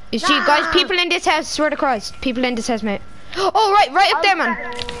 You see, guys, people in this house, swear to Christ. People in this house, mate. Oh, right up there, man.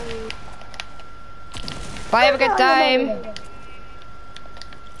 Bye, have a good time.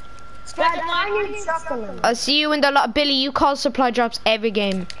 I'll see you in the lot. Billy, you call supply drops every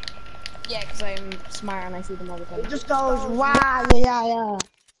game. Yeah, because I'm smart and I see them all the time. It just goes, wow, yeah.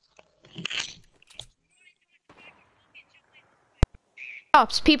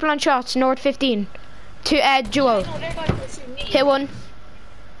 shops. People on shops. North 15. To duo. Hit one.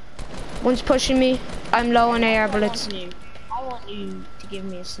 One's pushing me. I'm low on AR bullets. I want you to give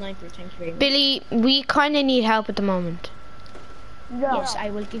me a sniper. Thank you very much. Billy, we kind of need help at the moment. Yeah. Yes, I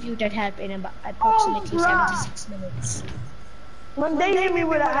will give you that help in approximately 76 minutes. When they hit me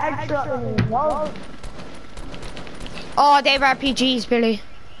with a headshot, wow. Oh, they have RPGs, Billy.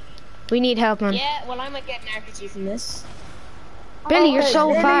 We need help, man. Yeah, well, I might get an RPG from this. Billy, you're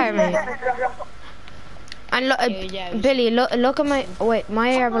so far, man. And look, Billy, look at my. Wait,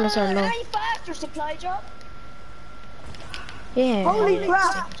 my air bullets are low. Any faster supply drop? Yeah. Holy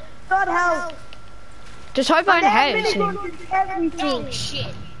crap! God help! Just hide behind the house. Oh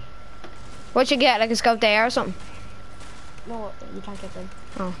shit! What you get? Like a scope there or something? No, you can't get them.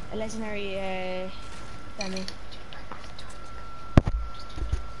 Oh. A legendary dummy.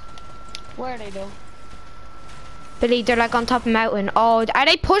 Where are they though? Billy, they're like on top of a mountain. Oh, are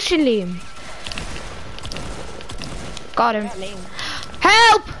they pushing Liam? Got him.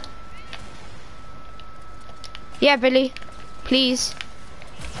 Help! Yeah, Billy. Please.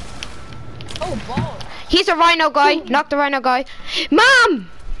 Oh, ball. He's a rhino guy. Knock the rhino guy. Mom!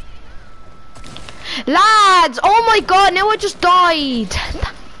 Lads! Oh my god, now I just died.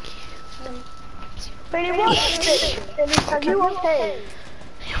 Billy, what is it? Are you okay?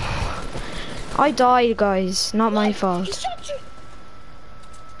 I died, guys. Not my fault.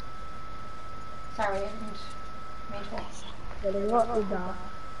 Sorry, I didn't mean to. Billy, what was that?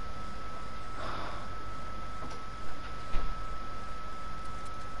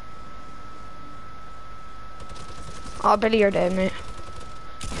 Oh, Billy, you're dead, mate.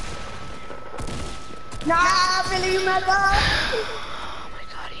 Nah, Billy, you messed up! Oh my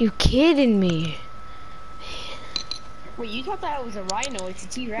god, are you kidding me? Wait, you thought that was a rhino? It's a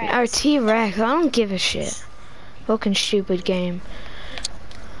T-Rex. Our T-Rex, I don't give a shit. Fucking stupid game.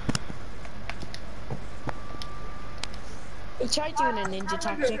 I tried doing a ninja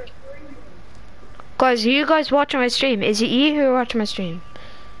tactic. Guys, are you guys watching my stream? Is it you who are watching my stream?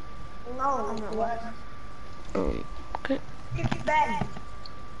 No, I'm not watching. Okay. Ben.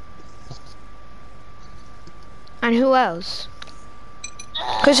 And who else?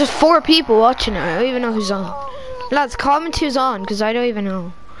 Because there's 4 people watching it. I don't even know who's on. Lads, comment who's on, because I don't even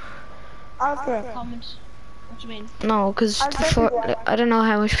know. Okay. Comment. What do you mean? No, because I don't know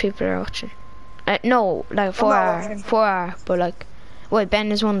how much people are watching. No, like 4 hour, but like, wait,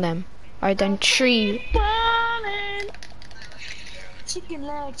 Ben is one of them. Alright, then 3. Chicken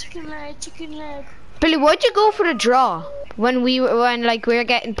leg, chicken leg, chicken leg. Billy, why'd you go for the draw when we were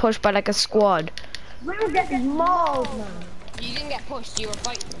getting pushed by like a squad? We were getting mauled, man. You didn't get pushed, you were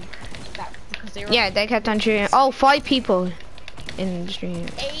fighting them. Because they were Yeah, they kept on shooting. Oh, 5 people in the stream.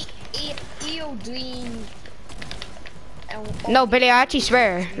 No, Billy, I actually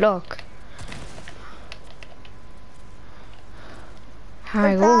swear. Look.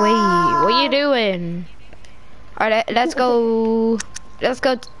 Alright, go away. What are you doing? Alright, let's go. Let's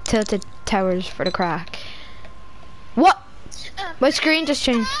go tilted towers for the crack. What? My screen just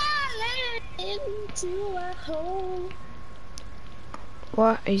changed.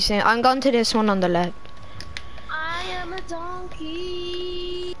 What are you saying? I'm going to this one on the left. I am a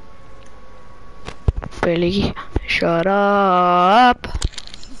donkey. Billy, shut up.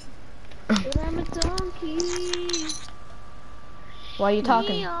 But I'm a donkey. Why are you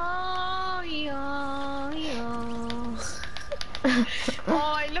talking?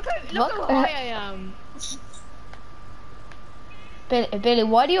 Oh, look how high I am. Billy,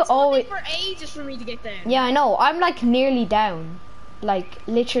 why do you always... It took for ages for me to get down. Yeah, I know. I'm like nearly down. Like,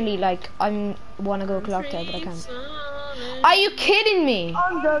 literally, like, I want to go clock tower, but I can't. Are you kidding me?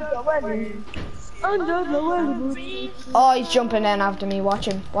 Under the wedding. Under the wedding. Oh, he's jumping down after me. Watch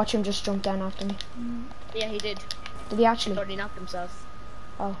him. Watch him just jump down after me. Yeah, he did. Did he actually? Thought he knocked himself.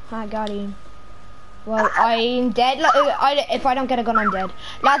 Oh, I got him. Well, I'm dead. If I don't get a gun, I'm dead.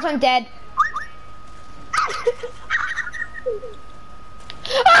 Lads, I'm dead.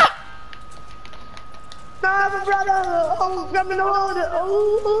 Ah! No, my brother! Oh, grab me the water!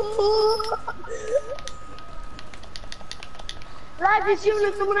 Oh! Lad, you're shooting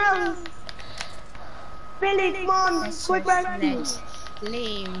at someone else! Billy, come on! Quick rescue!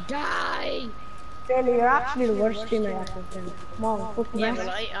 Lame, die! Billy, you're actually the worst teammate I've ever been. Come on, fucking Yeah, well,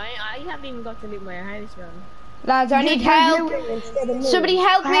 I haven't even got to leave my house, man. Lads, I need help. Somebody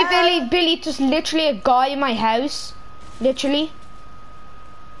help me, Billy. Billy, just literally a guy in my house. Literally.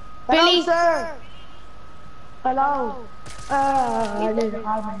 Hello, Billy. sir! Hello. I didn't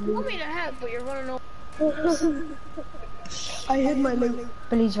You want me to help, but you're running over. I hid my loot.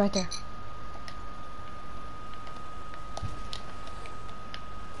 Billy's right there.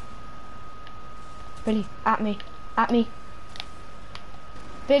 Billy, at me. At me.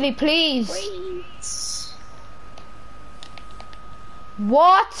 Billy, please. Wait.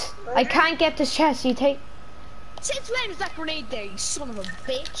 What? I can't get this chest. You take... Since when is that grenade there, you son of a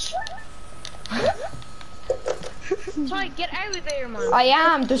bitch? Try get out of there, man. I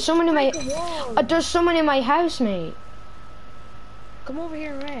am. There's someone in my... there's someone in my house, mate. Come over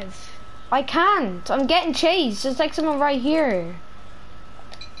here and rev. I can't. I'm getting chased. There's like someone right here.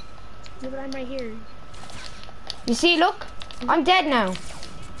 Yeah, but I'm right here. You see, look. I'm dead now.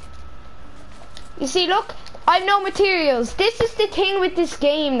 You see, look. I've no materials. This is the thing with this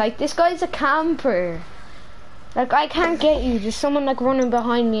game. Like, this guy's a camper. Like, I can't get you. There's someone, like, running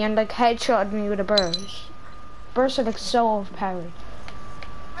behind me and, like, headshotted me with a burst. Bursts are, like, so overpowered.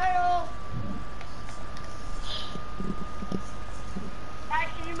 Hello. Dad,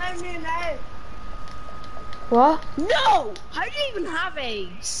 can you remember me now? What? No! How do you even have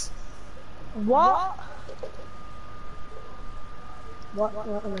eggs? What? What?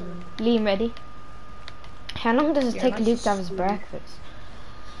 Liam, ready? How long does it take Luke to have his breakfast?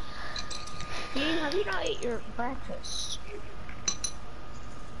 Liam, have you not ate your breakfast?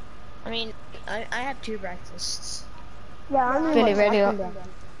 I mean, I have 2 breakfasts. Yeah, I'm Billy, ready up.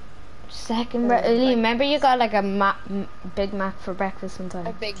 Second Liam, remember you got like a Big Mac for breakfast one time?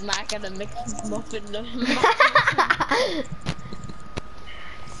 A Big Mac and a McMuffin.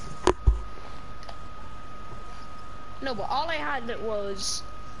 No, but all I had was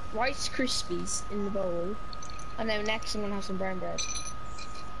Rice Krispies in the bowl, and then next I'm gonna have some brown bread.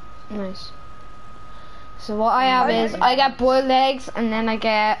 Nice. So what I have is I get boiled eggs, and then I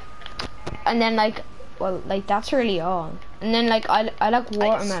get, and then like, well, like that's really all. And then like I like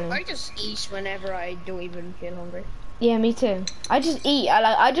watermelon. I just eat whenever I don't even feel hungry. Yeah, me too. I just eat.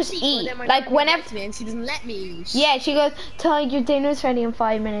 I just eat. Like whenever. Me and she doesn't let me eat. Yeah, she goes, Tadhg, your dinner's ready in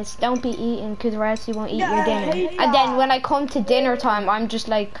 5 minutes. Don't be eating, because or else you won't eat your dinner. And then when I come to dinner time, I'm just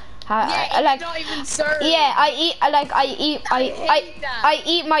like, I like. Not even served. Yeah, I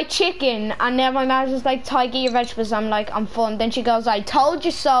eat my chicken, and then my mom's just like, Tadhg, eat your vegetables. I'm like, I'm full. Then she goes, I told you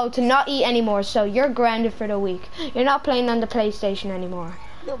so to not eat anymore, so you're grounded for the week. You're not playing on the PlayStation anymore.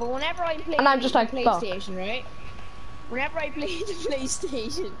 No, but whenever I play and I'm just like, PlayStation, right? Whenever I play the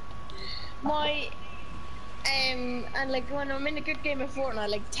PlayStation, my and like when I'm in a good game of Fortnite,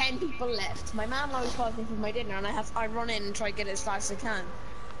 like 10 people left. My mom always calls me for my dinner, and I run in and try to get it as fast as I can.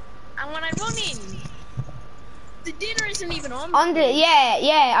 And when I run in, the dinner isn't even on.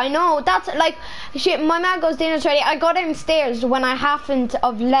 Yeah, I know. That's like shit. My man goes, dinner's ready. I go downstairs when I happened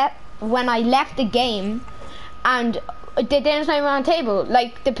of when I left the game, and the dinner's not even on the table.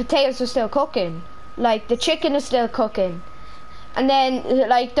 Like the potatoes are still cooking. Like the chicken is still cooking, and then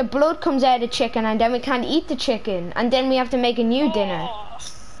like the blood comes out of the chicken, and then we can't eat the chicken, and then we have to make a new dinner.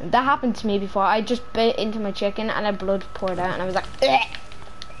 That happened to me before. I just bit into my chicken and the blood poured out, and I was like, ugh.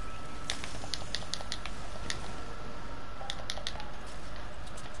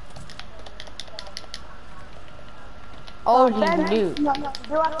 Oh, loot. No, you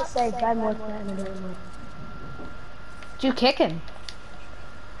do have to say Ben was playing. Did you kick him?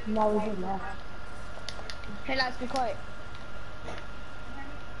 No, we didn't left. Hey lads, be quiet.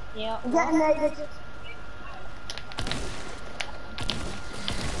 Yeah. Detonated.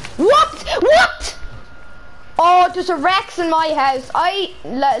 What? Oh, there's a Rex in my house.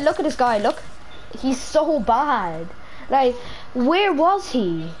 Look at this guy. Look, he's so bad. Like, where was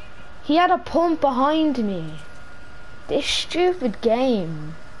he? He had a pump behind me. This stupid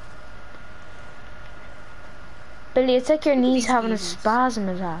game. Billy, it's like your knees having a spasm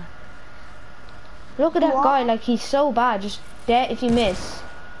attack. Look at that guy, like he's so bad. Just dead if you miss.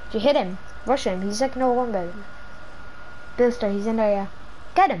 If you hit him, rush him. He's like no one better. Billster, he's in there, yeah.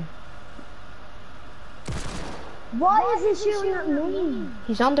 Get him. Why is he shooting at me?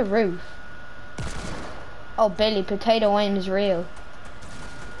 He's on the roof. Oh, Billy, potato aim is real.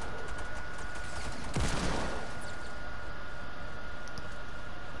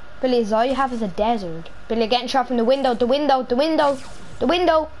 Billy, all you have is a desert. Billy, getting shot from the window, the window.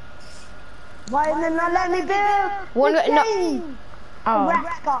 Why did they not let me build? One, no. Oh.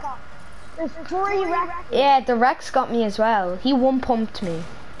 Rex got. There's 3 Rex. Yeah, the Rex got me as well. He one pumped me,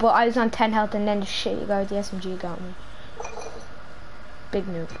 but I was on 10 health, and then the shit guy with the SMG got me. Big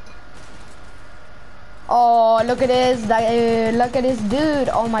noob. Oh, look at this! Look at this dude!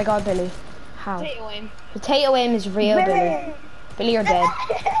 Oh my God, Billy. How? Potato aim. Potato aim is real, Billy. Billy, you're dead.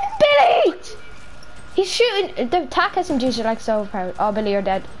 Billy! He's shooting. The attack SMGs are like so overpowered. Oh, Billy, you're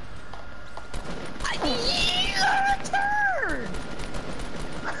dead.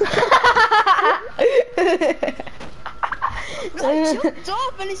 I jumped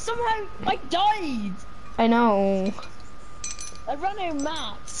up and it somehow like died. I know. I ran out of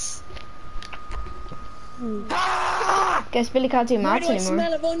mats. Guess Billy can't do Why maths do I anymore.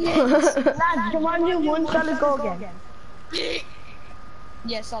 smell of onions? Lads, come on, you one solid go again.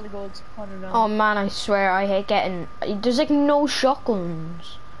 Yeah, solid gold. I don't know. Oh man, I swear I hate getting. There's like no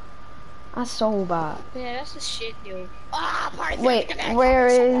shotguns. That's so bad. Yeah, that's the shit, dude. Ah, party. Wait, where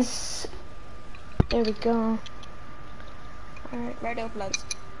is? There we go. Alright, right up, lads.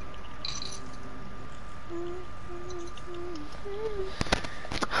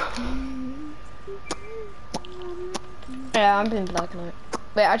 Yeah, I'm being black now.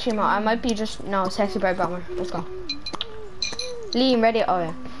 Wait, actually, I might be just no sexy bright bomber. Let's go. Liam, ready? Oh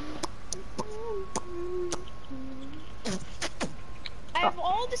yeah. Out of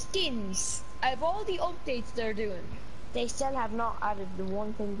all the skins, out of all the updates they're doing, they still have not added the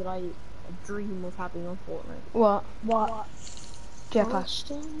one thing that I dream of having on Fortnite. What? What?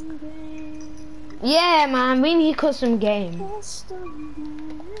 Jetpack. Yeah, man, we need custom game.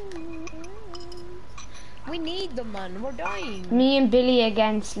 We need them, man. We're dying. Me and Billy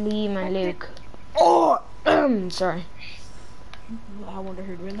against Liam and Luke. Oh, sorry. I wonder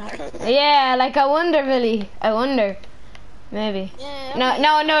who'd win that. Yeah, like I wonder, Billy. I wonder. Maybe. Yeah, No.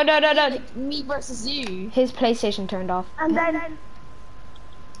 like me versus you. His PlayStation turned off. And then,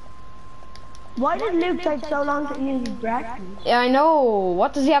 why did Luke take so long to use his breakfast? Yeah, I know.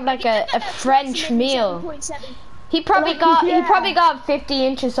 What does he have? Like a French meal? 7.7. He probably got 50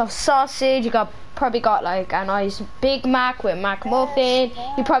 inches of sausage. He probably got like a nice Big Mac with McMuffin.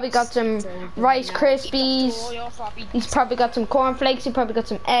 He probably got some Rice Krispies. He's probably got some cornflakes. He probably got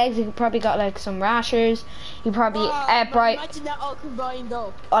some eggs. He probably got like some rashers. He probably Imagine that all combined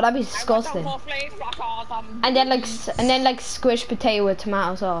up. Oh, that'd be disgusting. And then like squished potato with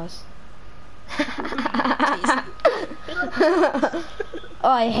tomato sauce. Oh,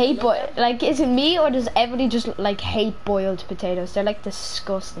 I hate like, is it me or does everybody just like hate boiled potatoes? They're like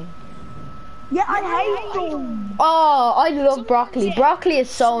disgusting. Yeah, I hate them. Oh, I love broccoli. Broccoli is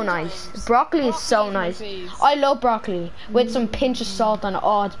so nice. Broccoli is so nice. I love broccoli with some pinch of salt on it.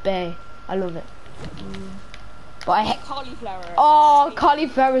 Oh, it's bae. I love it. But I hate cauliflower. Oh,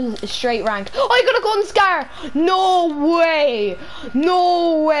 cauliflower is straight rank. Oh, I got a golden scar. No way.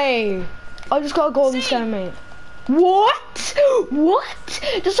 No way. I just got a golden scar, mate. What? What?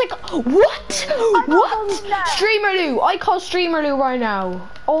 Just like, what? What? Streamer Lou. I call Streamer Lou right now.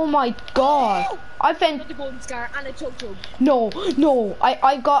 Oh my god. I found the golden scar and a chug chug. No.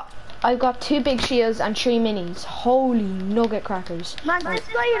 I got 2 big shields and 3 minis. Holy nugget crackers. Man, this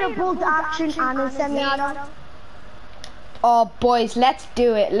guy had a bolt action and a semi-auto. Oh boys, let's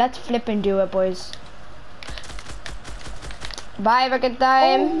do it. Let's flip and do it, boys. Bye, have a good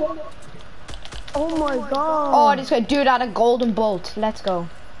time. Oh my god. Oh, this guy, dude, had a golden bolt. Let's go.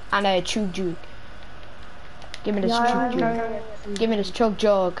 And a chug jug. Give me this chug jug. Give me this chug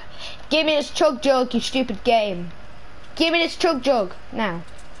jug. Give me this chug jug, you stupid game. Give me this chug jug. Now.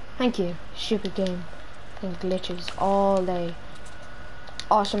 Thank you, stupid game. And glitches all day.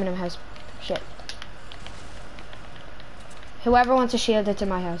 Oh, someone in my house. Shit. Whoever wants a shield, it's in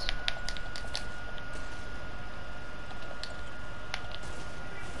my house.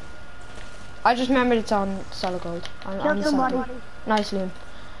 I just remembered it's on solid gold. On the solid. Nice, Liam.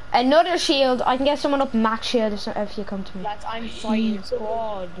 Another shield. I can get someone up max shield if you come to me. Lads, I'm fighting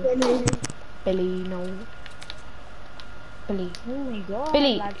squad. Billy, no. Billy. Oh my god.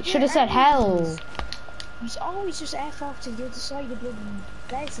 Billy, should have said hell. He's always just F off to the other side of the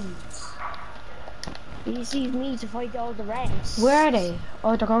peasants. He sees me to fight all the rest. Where are they?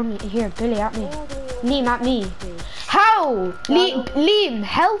 Oh, they're going here. Billy, at me. Liam, at me. How? Liam,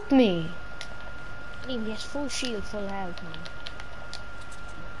 help me. Liam, he has full shield, full health, man.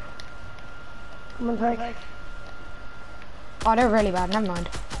 Come on, Tadhg. Oh, they're really bad. Never mind.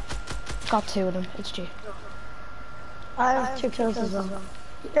 Got 2 of them. It's G. I have 2 kills as well.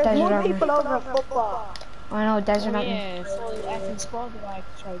 There's more people over at football. I know, desert at me. Yeah, so effing squad that I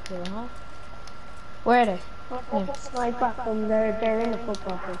try to kill, huh? Where are they? Sniper from there, they're in the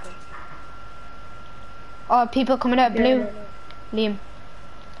football field. Oh, people coming out blue. Liam.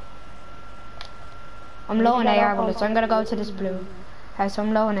 I'm low on AR bullets. I'm gonna go to this blue house.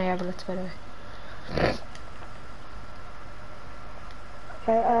 I'm low on AR bullets, by the way.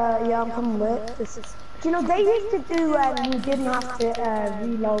 Okay, yeah, I'm coming with. You know, they used to do, you didn't have to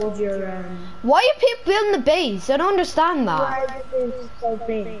reload your, Why are people building the base? I don't understand that. why is it so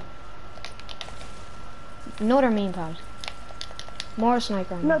big? Another meme pad. More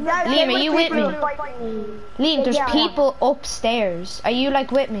sniper. No, Liam, are you with me? Liam, there's Yeah. people upstairs. Are you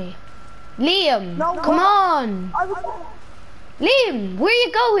like with me? Liam, No, come what? on. Liam, where are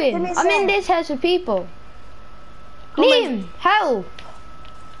you going? I'm in this house with people. Liam, help!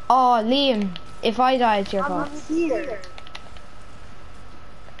 Oh, Liam, if I die, it's your fault. I'm here.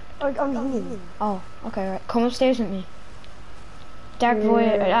 I'm here. Oh, okay, right. Come upstairs with me. Dark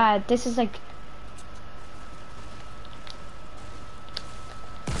void. This is like.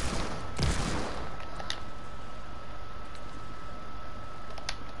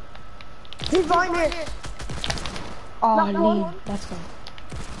 He's behind me. Oh, Liam, let's go.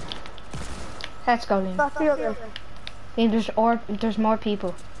 Let's go, Liam. That's the other. Liam, there's more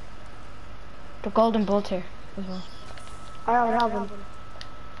people. The golden bolt here as well. I don't have him.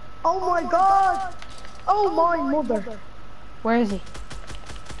 Oh my god! Oh my mother! Where is he?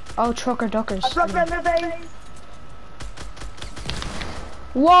 Oh, trucker duckers. I broke down their base.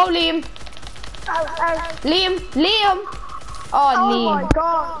 Whoa, Liam! Ow, ow. Liam! Oh, Oh Liam. my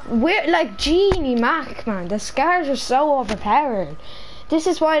god! We're like Genie Mac, man. The scars are so overpowered. This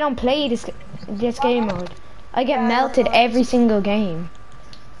is why I don't play this game mode. I get melted every single game.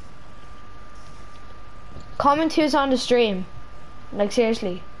 Comment who's on the stream. Like,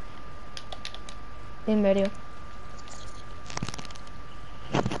 seriously. In video.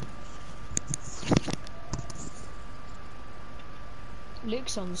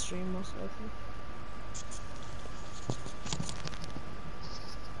 Luke's on the stream most likely.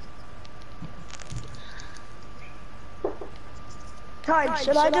 Tadhg,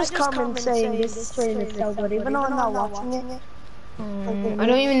 should I just comment saying this stream is so good even though I'm not watching it? I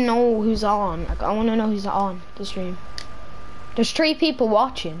don't even know who's on. Like, I want to know who's on the stream. There's 3 people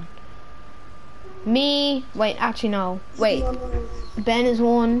watching. Me. Wait, actually no. Wait. Ben is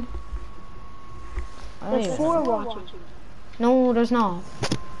 1. There's 4 watching. No, there's not.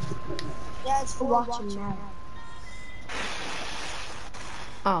 Yeah, it's for watching now.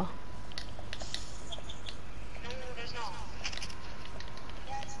 Oh.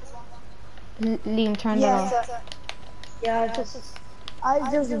 Liam, turn that off.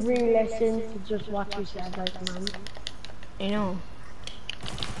 I just re-listened to just what you said, like, man. You know.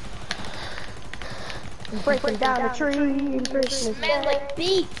 Breaking down a tree and Christmas. Man, like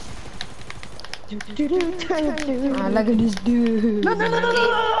beef. Look at this dude. No.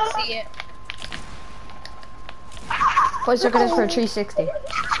 See it. Let's look at this for a 360.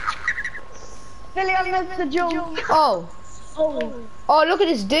 Billy, I missed the jump. Oh, look at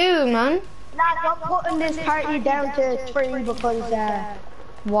this dude, man. Lad, I'm putting this party down to 3 because,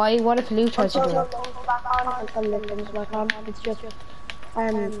 Why? What if Luke tries to do it? It's just,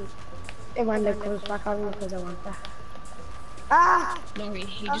 it when Luke comes back on because I want that. Ah! No,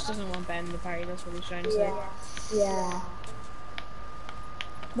 he just doesn't want Ben in the party, that's what he's trying to say. Yeah.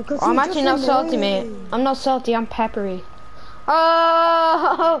 Because I'm actually not salty, mate. I'm not salty, I'm peppery.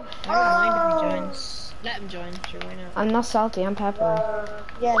 Oh! I don't mind if he joins. Let him join, sure, why not? I'm not salty, I'm peppery.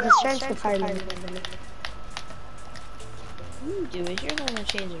 Yeah, just change the party. What you do is you're gonna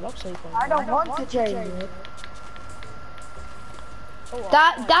change it up so you can. I don't want to change it.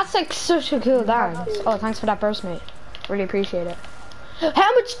 That's like such a cool dance. Oh, thanks for that burst, mate. Really appreciate it.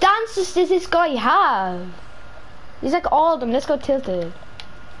 How much dances does this guy have? He's like all of them. Let's go tilted.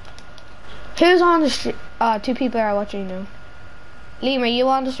 Who's on the stream? 2 people are watching now. Liam, are you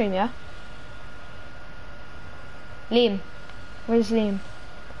on the stream? Yeah. Liam, where's Liam?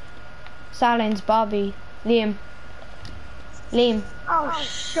 Silence, Bobby, Liam. Oh,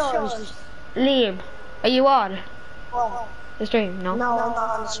 shush. Liam, are you on What? the stream? No. No, I'm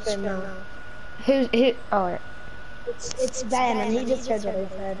not on the stream now. Who? Oh, right. It's Ben, and he just heard what I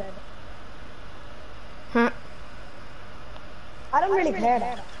said. Huh? I don't really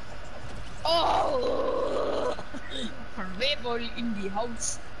care. Oh! Rebel in the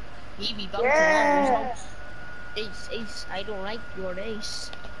house. He be bouncing Yeah. around his house. Ace, I don't like your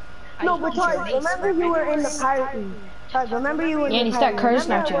ace. No, but Tadhg, remember you were in the party. Tadhg, remember you were in Yeah, and the he party. started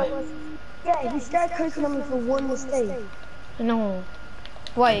cursing at Remember you. what was- Yeah, he started cursing at me for one mistake. No.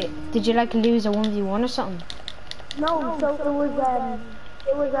 Wait, did you like lose a 1v1 or something? No, so it was a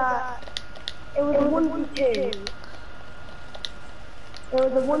 1v2. It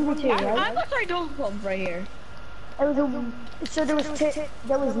was a 1v2, right? I got my dog pump right here. It was so there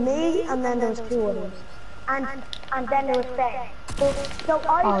was me and then there was 2 others. And then there was Ben. So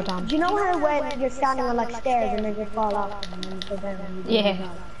Oh, damn. do you know how when you're standing on like stairs and they just fall off and then you go down and you Yeah.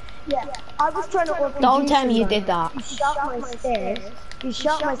 Yeah, I was trying to RPG Don't tell me you someone. did that. He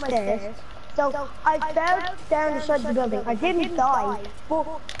shot my stairs. So I fell down the side of the building. I didn't die, but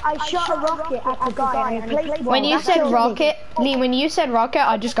I shot a rocket at the guy and he placed the ball. When you That said killed me. rocket, Lee, when you said rocket,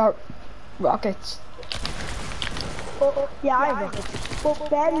 I just got rockets. Yeah, I rocket. But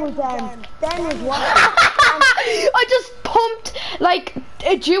Ben was watching. I just pumped like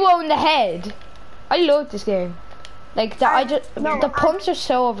a duo in the head. I love this game. Like the pumps are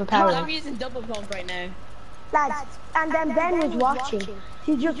so overpowered. I'm using double pump right now. Lads, and then Ben was watching.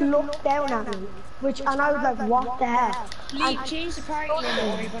 He just looked down at me, and I was like, what the hell? Lee, change the party limit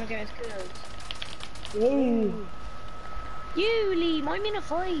or you're gonna get us killed. You, Lee, I'm in a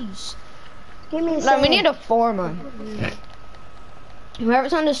fight. Give me a No, we need a 4, man.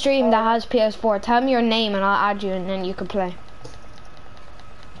 Whoever's on the stream that has PS4, tell me your name and I'll add you and then you can play.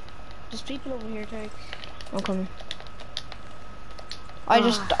 There's people over here, Tadhg. I'm coming.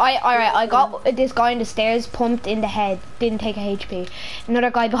 Alright, I got this guy in the stairs, pumped in the head, didn't take a HP. Another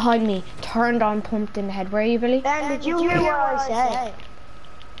guy behind me, turned on, pumped in the head. Where are you, Billy? Ben, did you hear what I said?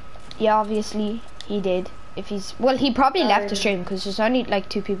 Yeah, obviously, he did. If he's, well, he probably left the stream because there's only like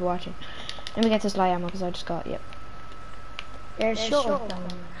 2 people watching. Let me get this light ammo because I just got, yep. There's short.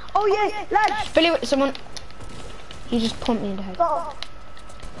 Oh yeah, lads! Billy, someone, he just pumped me in the head. Oh.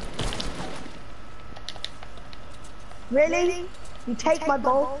 Really? You take my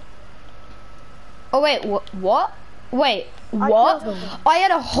bow? Oh wait, what? Wait, what? I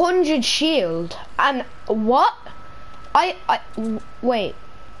had 100 shield, and what? Wait,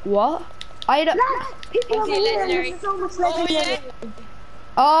 what? I had people over here, there's so much legendary.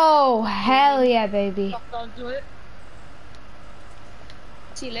 Oh, hell yeah, baby. Don't do it.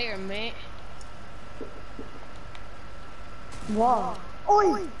 See you later, mate. Wow.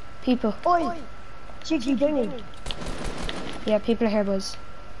 Oi! People. Oi! Cheeky dingy. Yeah, people are here, boys.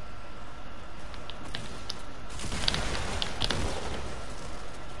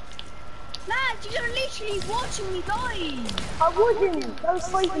 Lads, you're literally watching me die. I wasn't. I was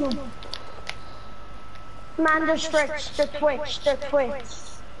fighting them. Man, they're stretched. They're twitched. They're twitched.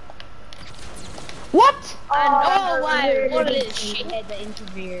 What? Oh wow, what a little shithead that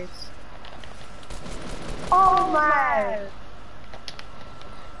interferes. Oh man.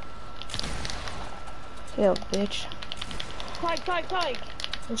 Little bitch. Tadhg.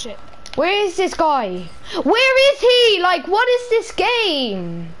 Oh shit. Where is this guy? Where is he? Like, what is this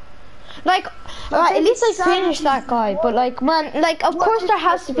game? Like, at least I finished that guy, but like, man, like, of course there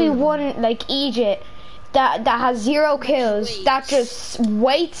has to be one, like, Egypt that has 0 kills, that just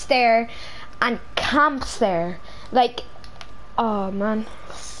waits there and camps there. Like, oh, man.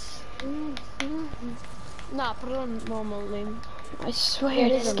 Nah, put it on normal, Liam. I swear,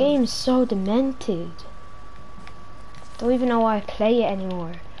 this game's so demented. Don't even know why I play it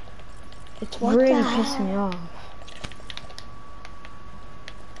anymore. It's really pissing me off.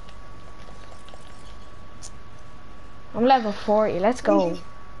 I'm level 40, let's go.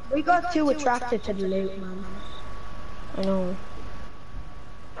 We got too attracted to the loot, man. I know.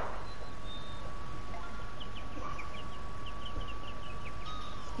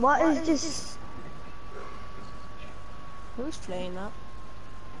 What is this? Who's playing that?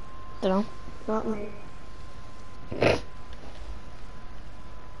 Dunno. Not me.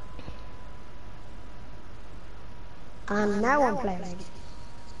 And now I'm playing.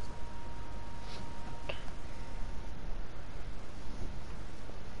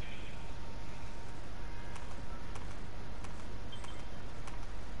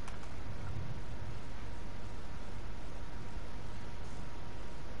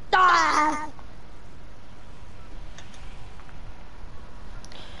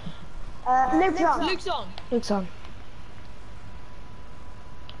 Luke's on.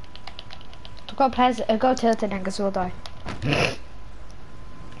 Go tilted and we'll die.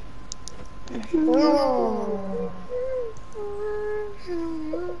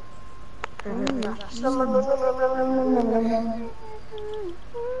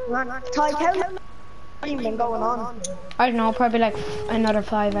 Tadhg, how long have you been going on? I don't know, probably like another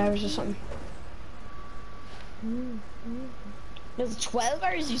 5 hours or something. There's 12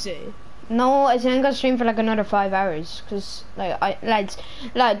 hours, you say? No, I think I'm gonna stream for like another 5 hours, cause like lads,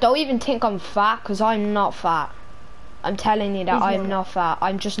 don't even think I'm fat, cause I'm not fat. I'm telling you that I'm not fat.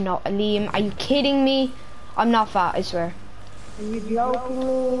 I'm just not. Liam, are you kidding me? I'm not fat, I swear. Are you joking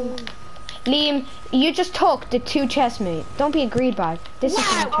me? Liam, you just took the 2 chests, mate. Don't be a greed bag. This is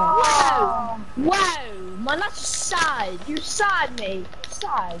my chest. Wow, man, that's sad. You're sad, mate.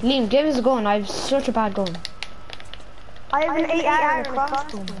 Sad. Liam, give us a gun. I have such a bad gun. I have an 8-hour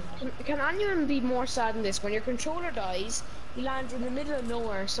crossbow. Can anyone be more sad than this? When your controller dies, you land in the middle of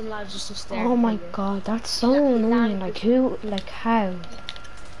nowhere, some lads just stare. Oh my god, that's so annoying. Like who, like how?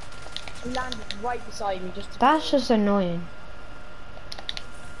 He landed right beside me just to That's just annoying.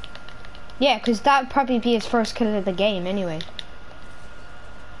 Yeah, because that would probably be his first kill of the game anyway.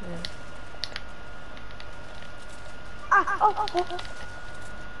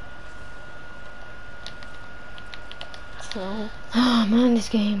 No. Oh man, this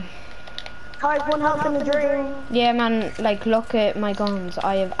game. Type 1 health in the dream. Yeah, man. Like, look at my guns.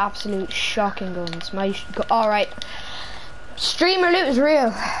 I have absolute shocking guns. All right. Streamer loot is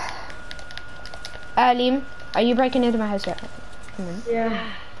real. Liam, are you breaking into my house yet? Yeah.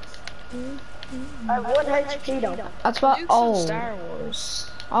 I have 1 HP though. That's what. Luke's Oh. on Star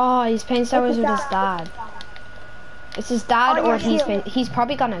Wars. Oh, he's playing Star Wars with his dad. It's his dad, Oh, or yeah, he's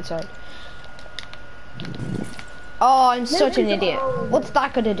probably gone outside. Oh, I'm such an idiot. What's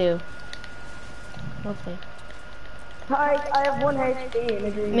that gonna do? Nothing. I have 1 HP in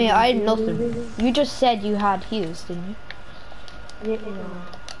the dream. Me, I had nothing. You just said you had heals, didn't you? Yeah.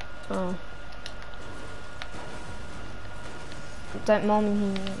 Oh. That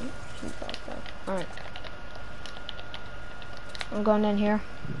moment he alright. I'm going in here.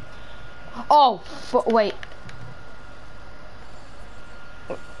 Oh, wait.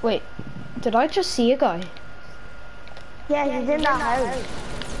 Wait. Did I just see a guy? Yeah, he's in that house.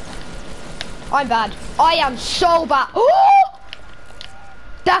 I'm bad. I am so bad. Oh!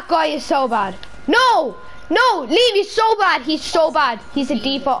 That guy is so bad. No! No! Liam, he's so bad. He's so bad. He's a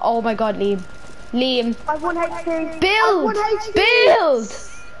default. Oh my god, Liam. Liam. I have 1 HP. Build! Build!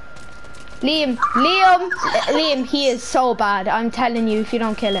 Liam, he is so bad. I'm telling you, if you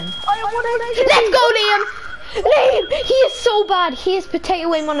don't kill him. I have 1 HP. Let's go, Liam! Liam, he is so bad. He is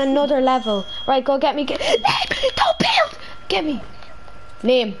potato aim on another level. Right, go get me. Liam, don't build! Get me.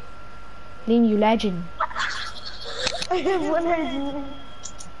 Liam, you legend. I have 1 HP.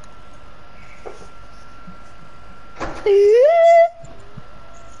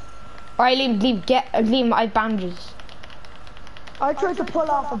 Alright, Liam, I have bandages. I tried to pull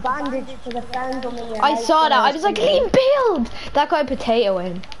off a bandage for the friends on the I saw that. I was like, Liam, build! That guy potato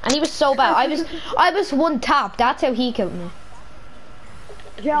in, and he was so bad. I was 1 tap. That's how he killed me.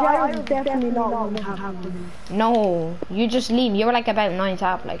 Yeah, I was definitely not 1 tap. No, you just Liam. You were like about 9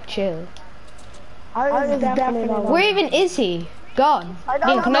 tap. Like, chill. I was definitely not. Where even is he? Gone.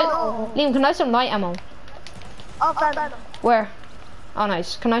 Liam, can I have some light ammo? Oh, found him. Where? Oh,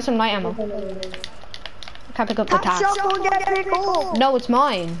 nice. Can I have some light ammo? I can't pick up the task. No, it's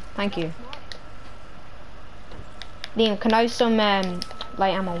mine. Thank you. Liam, can I have some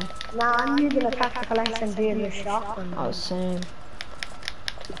light ammo? Nah, I'm using a tactical SMG in the shotgun. Oh, same.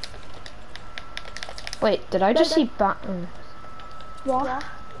 Wait, did I just see What?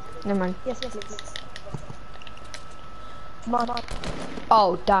 Never mind. Yes, please. Come on.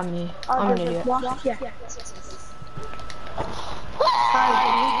 Oh, damn me. I'm an idiot. Yeah.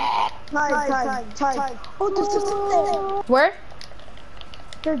 Time. Oh, Where?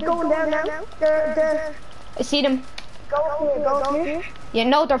 they're going down now. They're I see them. go here. Yeah,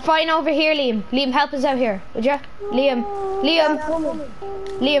 no, they're fighting over here, Liam. Liam, help us out here, would ya? Liam,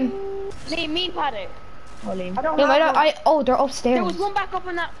 Liam, meat paddock. Oh, Liam. Oh, they're upstairs. There was one back up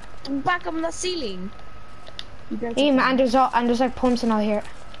on that ceiling. Liam, and there's like pumps and all here.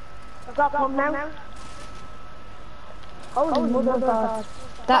 I've got one now. Oh, mother God.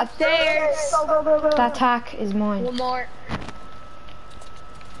 That Go. that attack is mine. One more.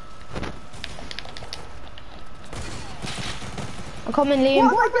 I'm coming, Liam.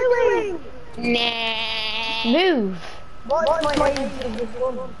 What am I doing? Nah. Move. What's my name?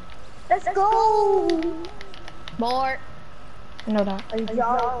 Let's go. More. I know that.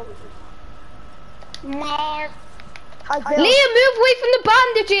 More. Liam, move away from the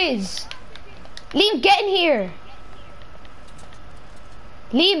bandages. Liam, get in here.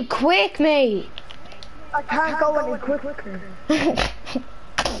 Liam, quick, mate. I can't go any quicker.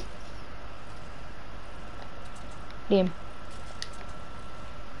 Liam.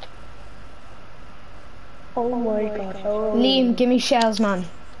 Oh my God. Oh. Liam, give me shells, man.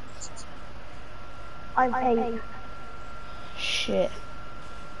 I'm 8. Shit.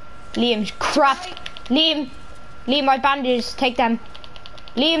 Liam, crap. Liam, my bandages, take them.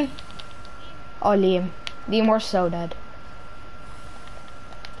 Liam. Oh, Liam, we're so dead.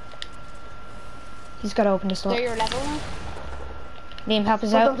 He's got to open this door. They're your level now? Liam, help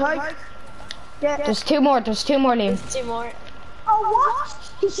us out. Yeah. There's two more, Liam. There's 2 more. Oh,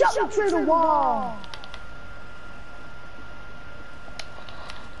 what? He shot me through the wall.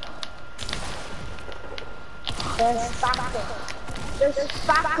 There's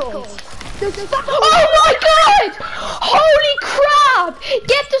spackles. Oh my God! Holy crap!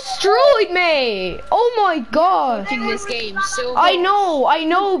 Get destroyed, mate! Oh my God! In this game, so I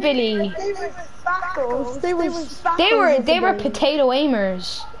know, Billy. They were spackles. They were potato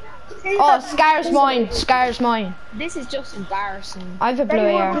aimers. Oh, Scar's mine. This is just embarrassing. I have a blue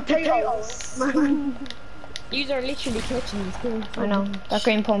air. Potatoes. You are literally clutching these things. I know, that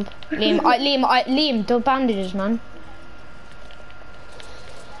green pump. Liam, the bandages, man.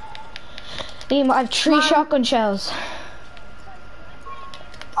 Liam, I have 3 shotgun shells.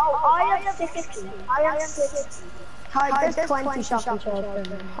 Oh, I have 60. I have 60. Ty, there's 20 shotgun shells.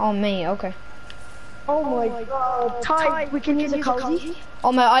 Oh, me, okay. Oh my god. Ty, we can use a cozy.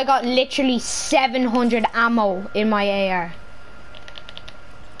 Oh my, I got literally 700 ammo in my AR.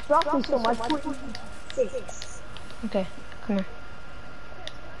 Drop me some, I put 6. Okay, come here.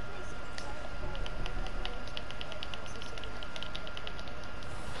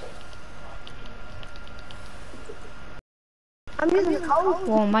 I'm using the cozy.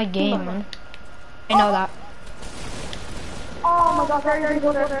 Whoa, my game, man. I know that. Oh my god, very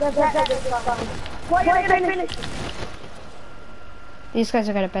good. Why did I finish? These guys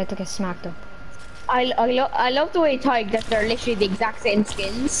are about to get smacked up. I love the way Tadhg that they're literally the exact same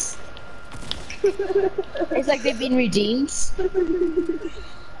skins. It's like they've been redeemed.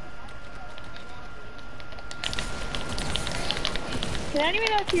 Can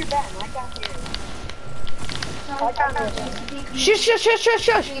anyone else hear Ben? I can't hear it. I can't hear it. Shush, shush, shush, shush,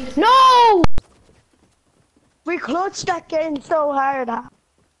 shush! No! We clutched that game so hard.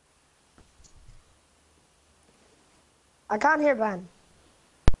 I can't hear Ben.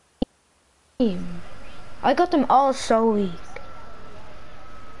 I got them all so weak.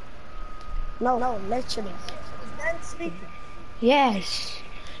 No, literally. Is Ben speaking? Yes.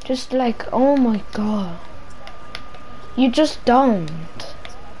 Just like, oh my god. You just don't.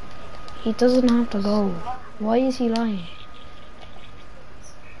 He doesn't have to go. Why is he lying?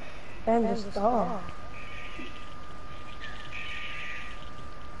 Ben just stop.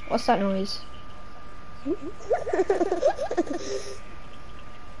 What's that noise?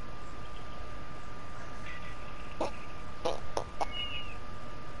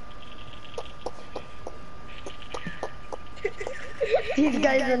 These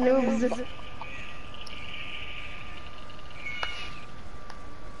guys are noobs.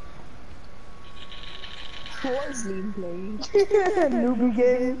 What is Liam playing? Noobie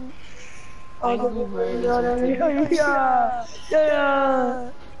game. I know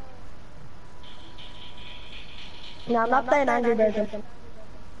Yeah. No, I'm not playing Angry Birds.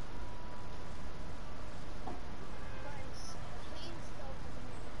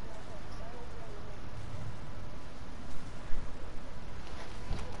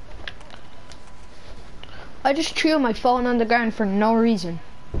 I just threw my phone on the ground for no reason.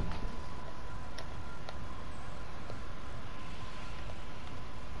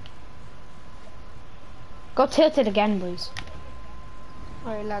 Go tilt it again, boys.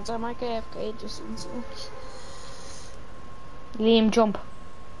 Alright lads, I might get AFK just in so. Liam, jump.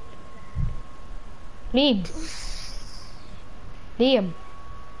 Liam. Liam.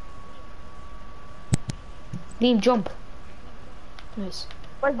 Liam, jump. Nice.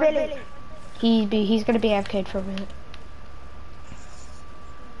 Where's Billy? He's gonna be AFK'd for a minute.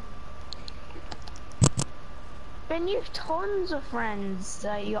 Ben, you have tons of friends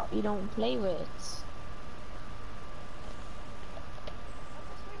that you don't play with.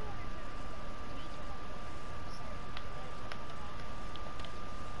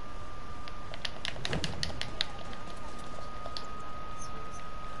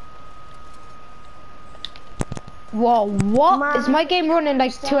 Whoa, what? Is my game running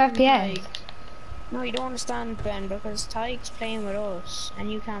like 2 FPS? Like, no, you don't understand, Ben, because Tadhg's playing with us,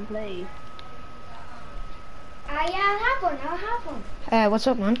 and you can't play. Yeah, I'll have one. What's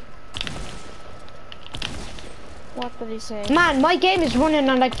up, man? What did he say? Man, my game is running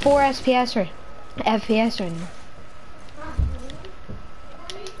on like 4 FPS or FPS right now.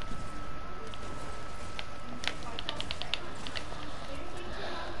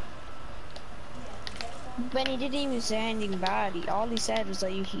 Ben, he didn't even say anything bad. All he said was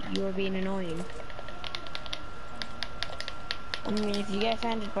that you were being annoying. I mean, if you get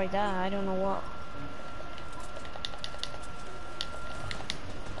offended by that, I don't know what.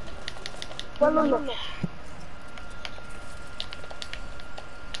 Well, look.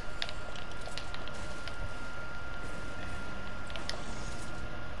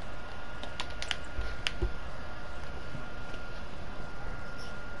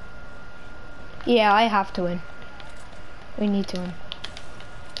 Yeah, I have to win. We need to win.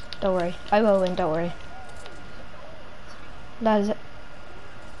 Don't worry. I will win, don't worry. That is it.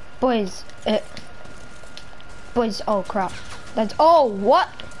 Boys, boys, oh crap. That's, oh, what?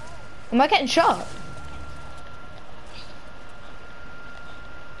 Am I getting shot?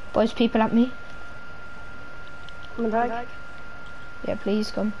 Boys, people at me. Come on, Tadhg. Yeah,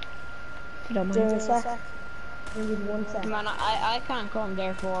 please come. If you don't mind. Maybe 1 sec. Man, I can't come,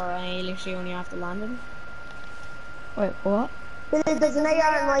 therefore I literally only have to land him. Wait, what? Billy, there's an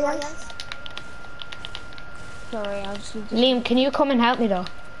AR in my house. Sorry, I'll just leave this. Liam, can you come and help me though?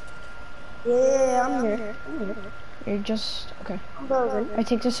 Yeah, I'm here. You're just okay. I'm building. I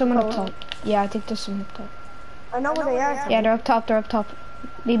think there's someone up top. Yeah, I think there's someone up top. I know where they are. Yeah, they're up top. They're up top.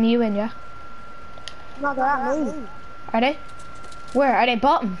 Leave you in, yeah. No, they're at me. Are they? Where are they?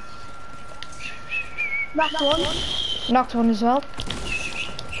 Bottom. Knocked one. Knocked one as well.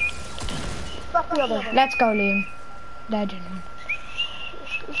 Got the other. Let's go, Liam. Legend one.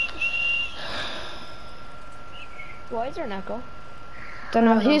 Why is there an echo? Don't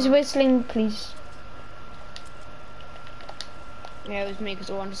know. Who's whistling, please? Yeah, it was me because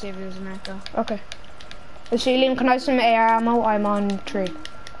I wanted to see if there was an echo. Okay. So, Liam, can I have some AR ammo? I'm on 3.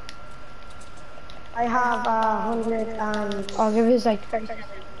 I have 100 and... I'll give his like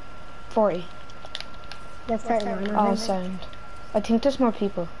 40. That's 39. Oh, sound. I think there's more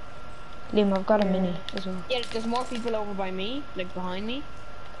people. Liam, I've got a mini as well. Yeah, there's more people over by me, like behind me.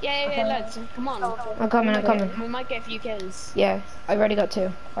 Yeah, lads, come on. I'm coming. We might get a few kills. Yeah, I already got 2.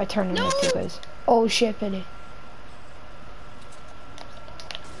 I turned them into 2 guys. Oh shit, Billy.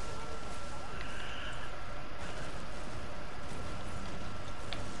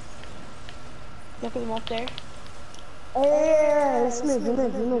 Look at them up there. Yeah, let's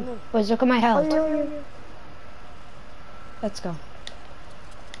move. Boys, look at my health. Let's go.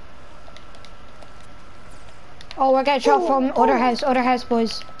 Oh, we're getting shot from other house,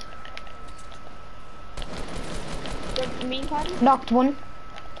 boys. The mean party? Knocked one.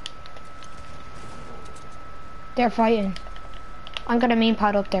 They're fighting. I'm gonna mean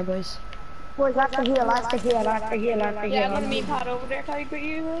pad up there, boys. Boys, after heal. Yeah, I'm gonna mean pad over there. Can I put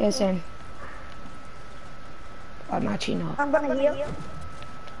you? Yes, same. I'm actually not. I'm gonna heal.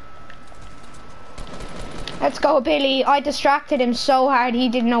 Let's go, Billy. I distracted him so hard he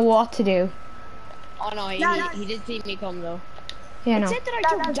didn't know what to do. Oh no, he did see me come though. Yeah, no. It said that I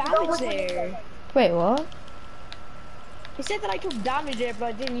took damage there. Wait, what? It said that I took damage there, but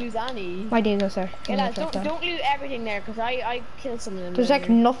I didn't lose any. My day goes there. Yeah, lads, don't loot everything there, because I killed some of them. There's like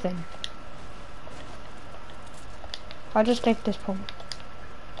nothing. I'll just take this pump.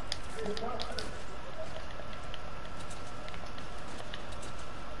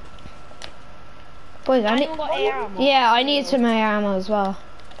 Boys, I need. Yeah, I need some AR ammo as well.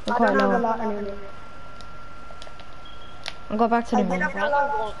 I'm quite low. I'll go back to the main.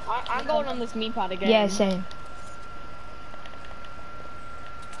 I'm going on this meat pad again. Yeah, same.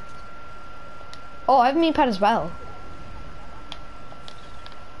 Oh, I have a meat pad as well.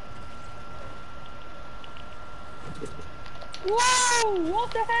 Whoa!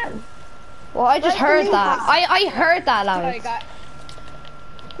 What the hell? Well, I just heard that. I heard that loud.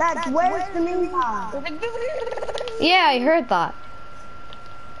 Lads, where's the meat pad? Yeah, I heard that.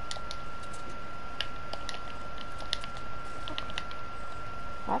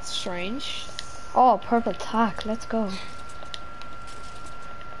 That's strange. Oh, purple tack. Let's go.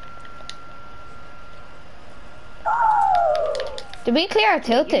 Did we clear our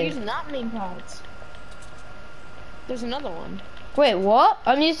tilted? You're using that main pad. There's another one. Wait, what?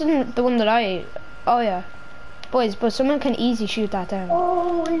 I'm using the one that I... Oh, yeah. Boys, but someone can easy shoot that down.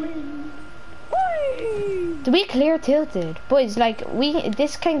 Did we clear tilted? Boys, like,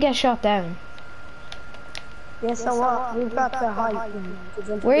 this can get shot down. Yeah, so what? We've got the height.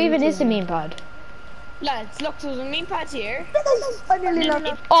 Where even is the mean pad? Lads, look, there's a mean pad here.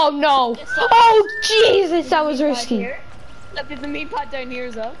 Oh, no. Oh, Jesus, that was risky. Look, there's a mean pad down here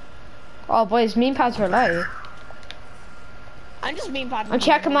as well. Oh, boys, mean pads for life. I'm just mean pad. I'm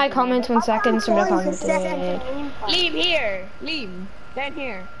checking my comments 1 second. Some comments. Leave here. Leave. Down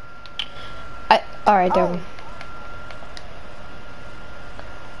here. Alright, down.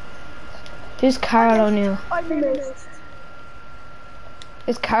 Who's Carol O'Neill?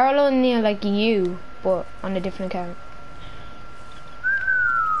 Is Carol O'Neill like you, but on a different account?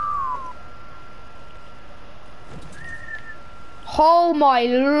 Oh my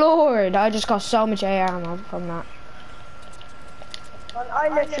lord! I just got so much AR ammo from that. I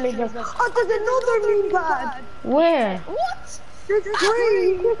literally just... Oh, there's another meat pad! Where? What? There's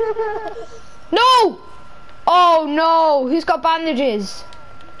 3! No! Oh no! Who's got bandages?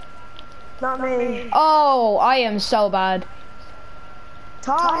 Not me. Oh, I am so bad.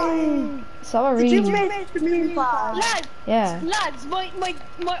 Time! Sorry. Did you miss the meat pad? Lads! Yeah. Lads, my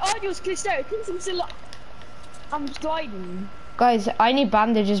audio's glitched out. I think I'm still... I'm sliding. Guys, I need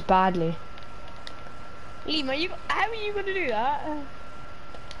bandages badly. Liam, how are you gonna do that?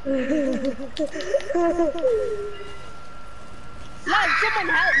 Lads, someone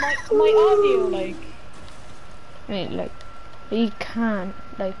help my audio, like. Wait, like, you can't.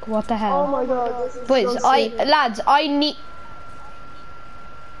 Like, what the hell? Oh my god, this is Boys, so sick. lads, I need.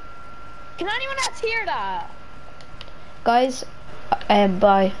 Can anyone else hear that? Guys,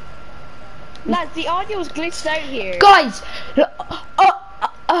 bye. Lads, the audio's glitched out here. Guys!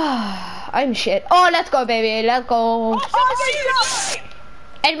 I'm shit. Oh, let's go, baby. Let's go. Oh,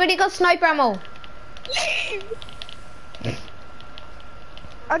 Anybody got sniper ammo? leave!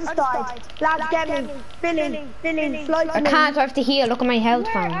 I just died. Lads, get me. Billy, fly to I me. can't. I have to heal. Look at my health,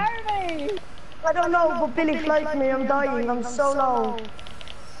 Where man. are they? I don't know, but Billy, fly to me. I'm dying. I'm so low.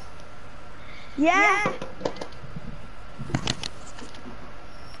 Yeah.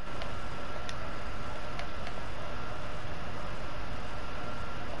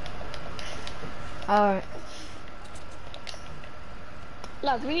 Alright.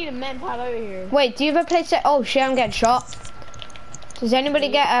 Lads, we need a men pad over here. Wait, do you have a place that... Oh, shit, I'm getting shot. Does anybody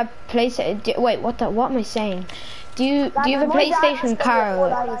get a place that... Wait, what am I saying? Do you have a PlayStation, Carl?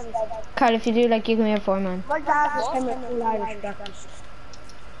 Carl, if you do, like, you can be a foreman. My dad just came with full Irish breakfast.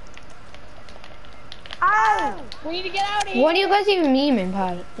 Ow! We need to get out of here. What are you guys even memeing,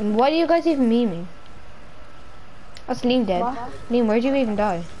 Pat? And what are you guys even memeing? That's Liam dead. What? Liam, where'd you even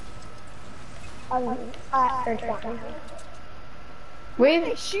die? Where? Why are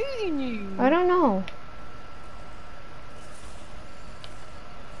they shooting you? I don't know.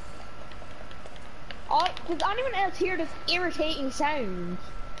 Does anyone else hear this irritating sound?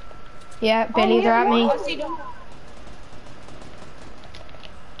 Yeah, Billy, they're at me. I see them.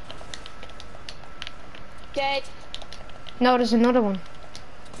 Dead. No, there's another one.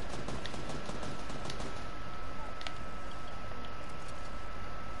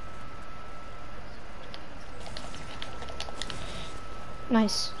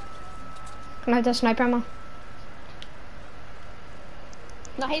 Nice. Can I have the sniper ammo?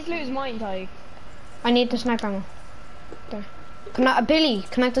 No, his loot is mine, Tadhg. I need the sniper ammo. There. Billy,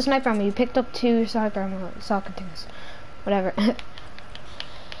 can I have the sniper ammo? You picked up 2 sniper ammo socket things. Whatever.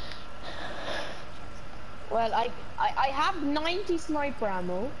 Well, I have 90 sniper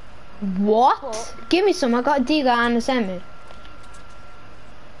ammo. What? Give me some. I got a Tadhg and a semi.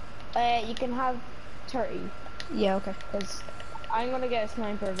 You can have 30. Yeah, okay. Because I'm gonna get a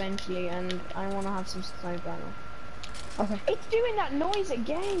sniper eventually, and I want to have some sniper ammo. Okay. It's doing that noise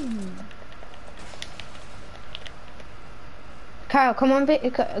again. Carl, come on,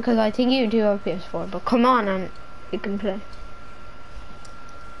 because I think you do have a PS4, but come on and you can play.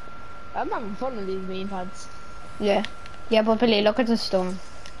 I'm having fun with these main pads. Yeah. Yeah, but Billy, look at the storm.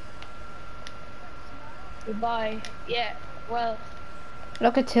 Goodbye. Yeah, well.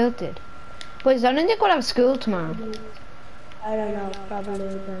 Look at Tilted. Boys, I don't think we'll have school tomorrow. I don't know,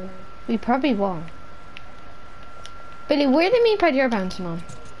 probably. We probably won't. Billy, where do you mean pad you're bouncing on?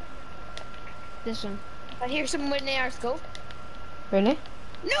 This one. I hear someone with an AR scope. Really?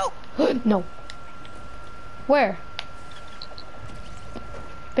 No! No. Where?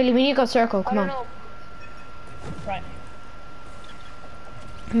 Billy, we need to go circle, come on. Know. Right.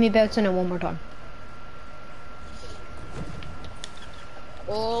 Let me bounce on it one more time.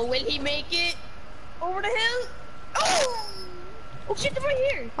 Oh, will he make it? Over the hill? Oh! Oh shit, they're right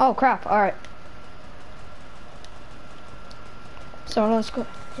here! Oh crap, alright. So let's go.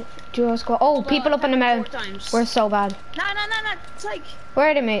 Let's go. Oh, people up in the mountain. We're so bad. No, it's like... Where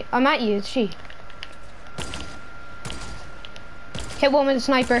are they, mate? I'm at you, it's she. Hit one with a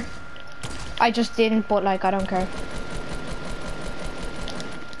sniper. I just didn't, but like, I don't care.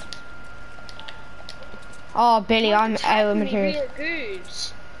 Oh, Billy, I'm out of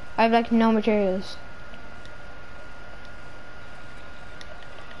materials. I have like no materials.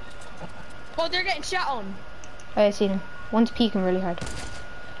 Oh, they're getting shot on. I see them. One's peeking really hard.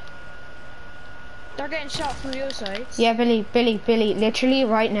 They're getting shot from the other side. Yeah, Billy, literally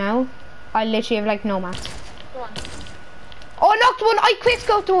right now, I literally have like no mats. Go on. Oh, I knocked one! I quick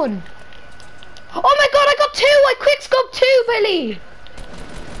scoped one! Oh my god, I got 2! I quick scoped 2, Billy!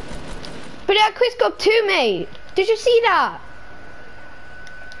 Billy, I quick scoped 2, mate! Did you see that?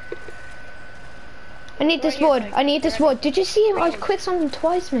 I need this wood. I need this wood. Did you see him? I quick scoped him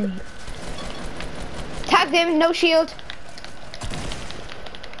twice, mate. Tagged him, no shield.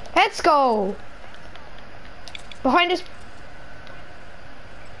 Let's go! Behind us.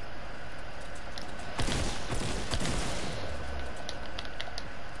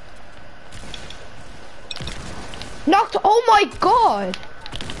 Knocked, oh my god!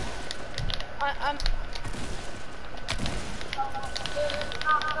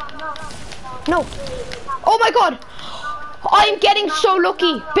 No. Oh my god! I'm getting so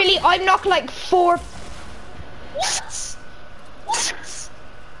lucky. Billy, I'm knocked like 4. What?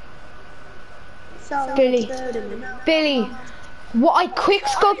 Billy, what I quick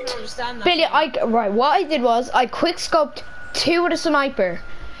scoped, Billy, what I did was, I quick scoped 2 with a sniper,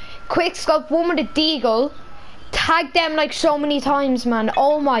 quick scoped 1 with a deagle, tagged them like so many times, man.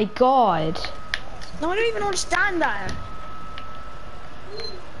 Oh my god. No, I don't even understand that.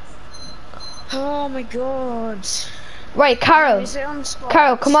 Oh my god. Right, Carol. Is it on the spot?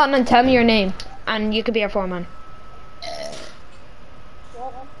 Carol, come on and tell me your name. And you could be our foreman.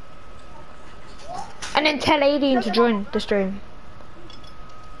 And then tell Aiden to join the stream.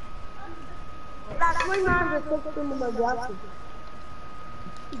 That's my man that took them in my glasses.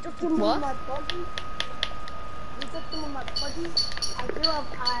 He took them in my body. He took them in my body. I do have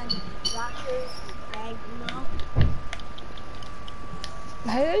glasses, bag, you know.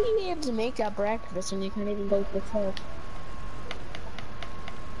 How are you able to make that breakfast when you can't even go to the club?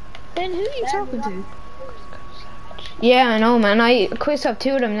 Then who are you talking to? Yeah, I know, man. I quiz up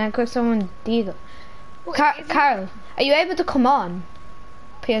two of them, then quiz someone Tadhg. Carl, are you able to come on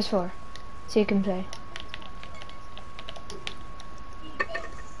PS4 so you can play?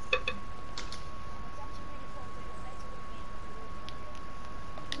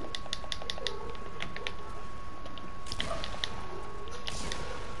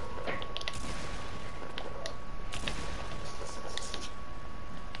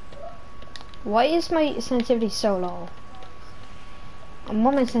 Why is my sensitivity so low? I'm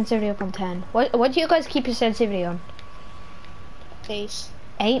on my sensitivity up on 10. What do you guys keep your sensitivity on? 8.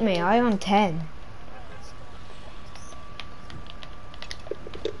 8, mate. I'm on 10.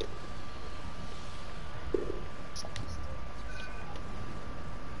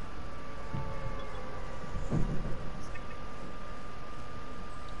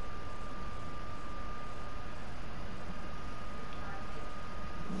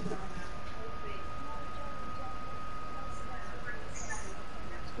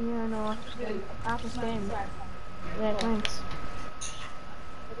 Yeah, no, after this game. Yeah, thanks.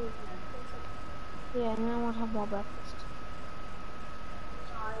 Yeah, now I want to have more breakfast.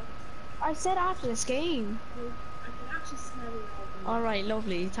 I said after this game. Alright,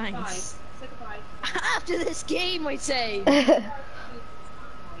 lovely, thanks. After this game, I say.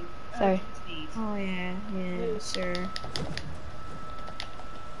 Sorry. Oh yeah, sure.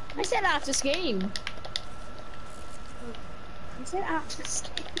 I said after this game. I said after this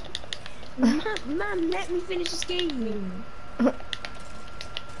game. Man, let me finish this game.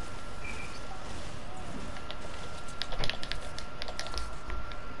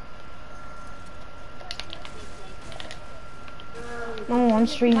 No, I'm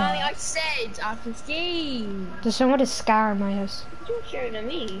streaming. Mommy, I said after this game. There's someone with a scar in my house. You're shooting at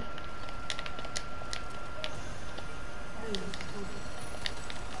me.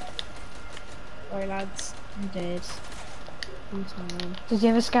 Sorry lads, I'm dead. I'm tired. Does he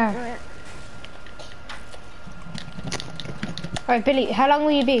have a scar? Alright, Billy, how long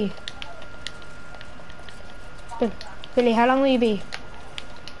will you be? Billy, how long will you be?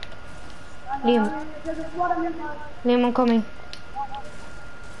 Liam. Liam, I'm coming.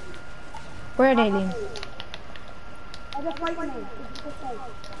 Where are they, Liam?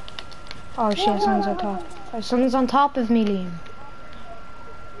 Oh shit, someone's on top. Oh, someone's on top of me, Liam.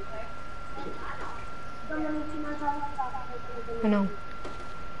 I know.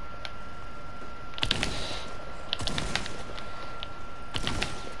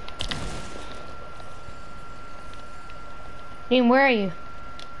 Liam, where are you?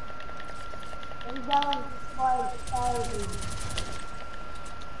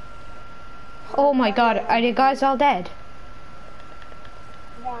 Oh my god, are you guys all dead?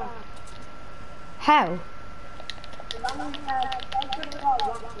 Yeah. How?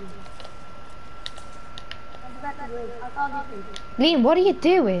 Liam, what are you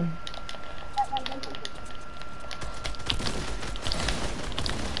doing?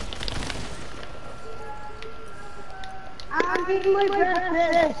 I'm eating my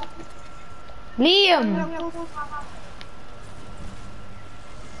breakfast. Liam!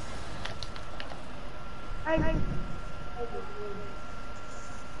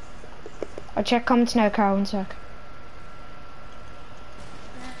 I'll check comments now, Carl, 1 sec.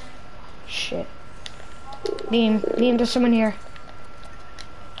 Shit. Liam, there's someone here.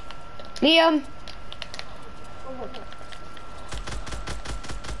 Liam!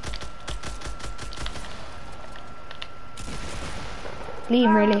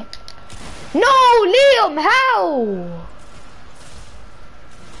 Liam, really? No, Liam, how?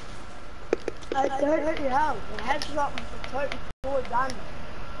 I don't know how. My headshot was 34 damage.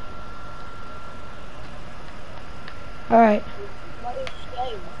 Alright. What is this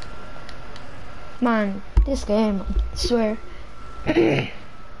game? Man, this game, I swear.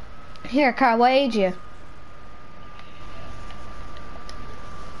 Here, Carl, what age are you?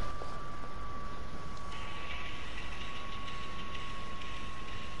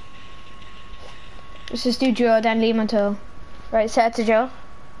 Let's just do Joe, then Liam until. Right, set to Joe.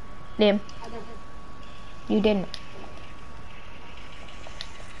 Liam. You didn't.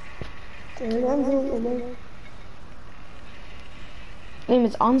 Liam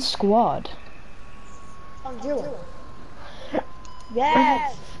is on squad. On duo.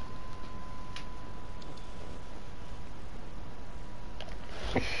 Yes.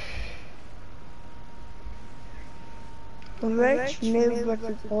 Rich noob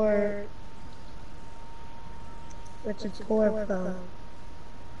versus poor. Versus poor pro.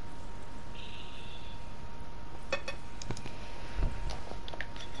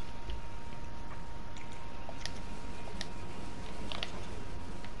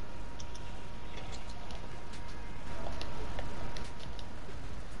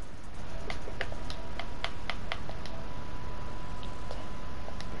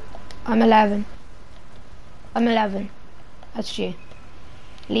 I'm 11. I'm 11. That's you.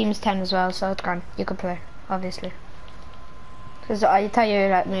 Liam's 10 as well, so it's gone. You can play, obviously. Because I thought you were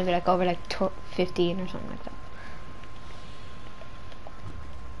like maybe like over like 15 or something like that.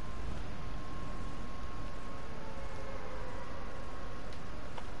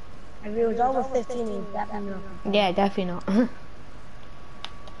 If it was over 15, he's definitely not. Yeah, definitely not.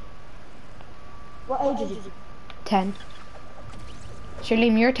 What age is he? 10. Sure,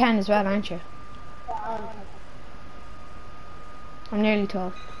 Liam, you're 10 as well, aren't you? I'm nearly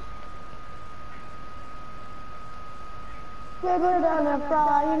 12. Bigger than a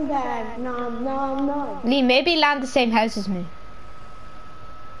frying pan. Nom nom nom. Liam, maybe land the same house as me.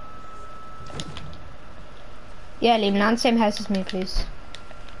 Yeah, Liam, land the same house as me, please.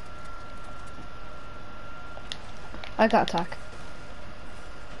 I got attack.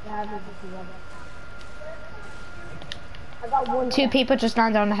 I got one. 2 people just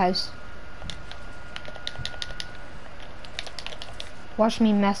landed on the house. Watch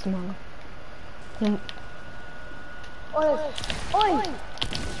me mess them all. Oi! Oi!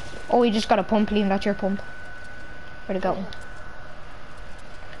 Oh, you just got a pump, Liam. That's your pump. Where'd it go?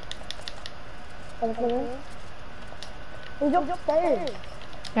 He's upstairs.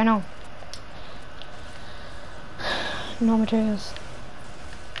 I know. No materials.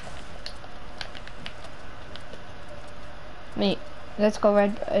 Mate, let's go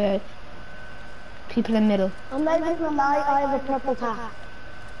red. People in middle. I'm not even gonna lie, I have a purple hat.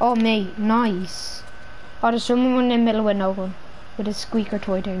 Oh, mate, nice. Oh, there's someone in the middle with no gun. With a squeaker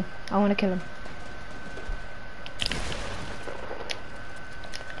toy thing. I want to kill him.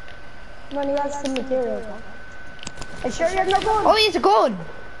 Man, he has some materials. Are you sure he has no gun? Oh, he has a gun!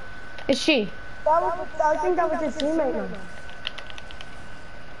 Is she? I think that was his teammate, man.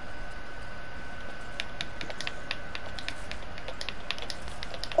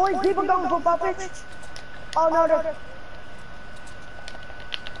 Oi, people going for puppets? Oh no, they're...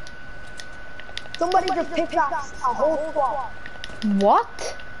 Somebody just picked up a whole squad.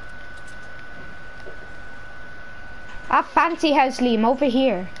 What? At Fancy House, Liam, over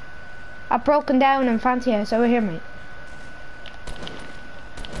here. I've broken down in Fancy House, over here, mate.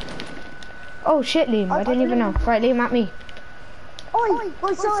 Oh shit, Liam, I didn't even know. Right, Liam, at me. Oi,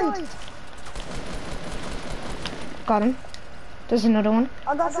 my side. Got him. There's another one.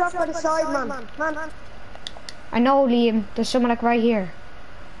 I got shot by the side, man. Man. I know, Liam. There's someone like right here.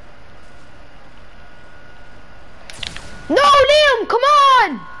 No, Liam, come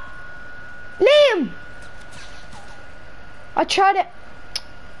on! Liam! I tried it.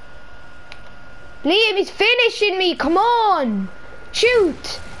 Liam, he's finishing me, come on!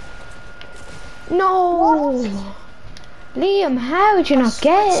 Shoot! No! What? Liam, how did you not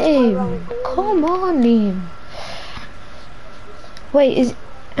get him? Come on, Liam. Wait, is...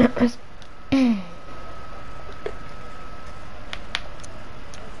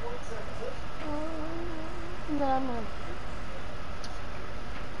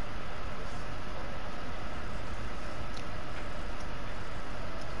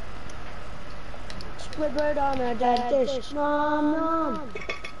 Squidward on a dead dish. Nom nom.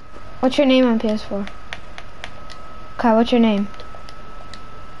 What's your name on PS4? Okay, what's your name?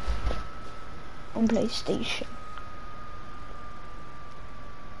 On PlayStation.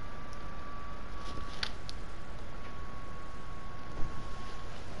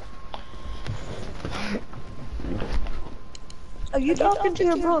 Are you talking to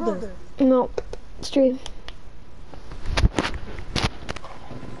your brother? No, stream.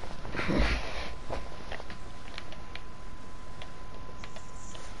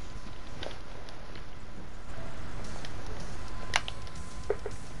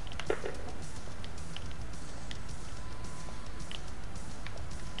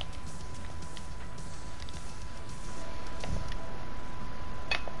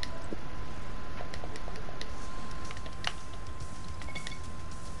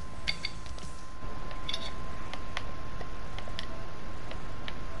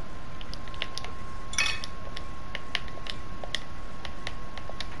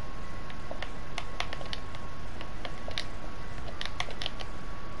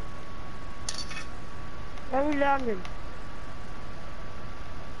 Where are we landing?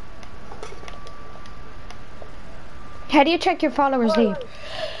 How do you check your followers, Lee?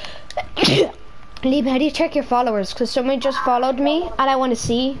 Lee, how do you check your followers? Because somebody just followed me and I want to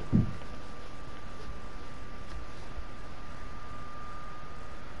see.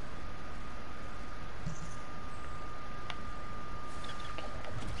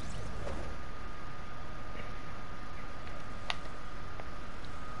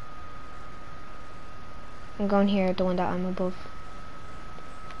 I'm going here, the one that I'm above.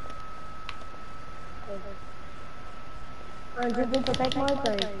 Did people take my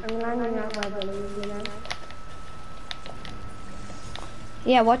place? I'm landing out my balloon, you know?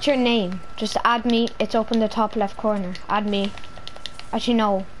 Yeah, what's your name? Just add me. It's up in the top left corner. Add me. Actually,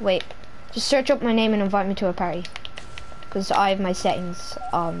 no. Wait. Just search up my name and invite me to a party. Because I have my settings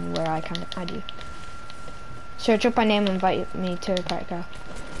on where I can add you. Search up my name and invite me to a party, girl.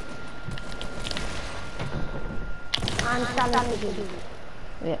 I'm standing.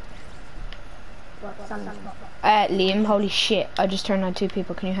 Yeah. What, Liam, holy shit. I just turned on 2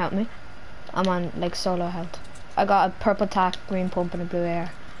 people. Can you help me? I'm on, like, solo health. I got a purple tack, green pump, and a blue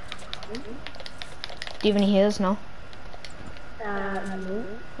air. Do you have any heals? No? No.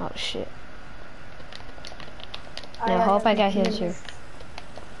 Oh, shit. I hope I get heals here.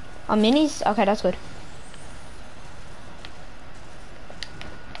 Oh, minis? Okay, that's good.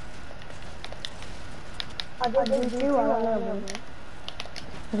 I did do 2, I don't know.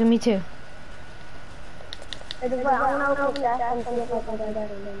 Look at me too. It is what I want to open that and see if I can get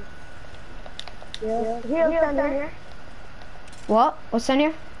that in. Here's down here. What? What's down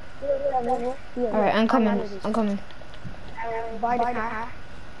here? Here. Alright, I'm coming. I'm coming. By the car.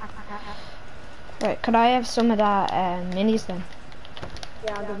 Right, could I have some of that minis then?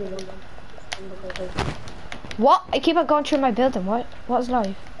 Yeah, I'll give you one. What? I keep on going through my building. What? What's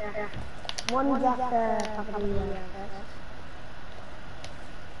live? Yeah. One's at the top of the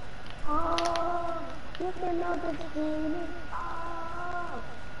Oh, you can know the feeling. Oh.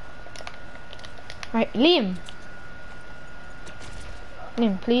 Right, Liam.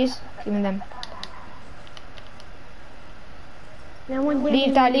 Liam, please give me them.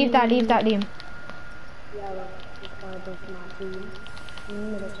 Leave that, Liam.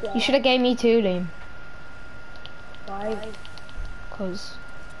 You should have gave me 2, Liam. Why? Cause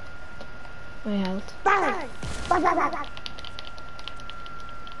my health.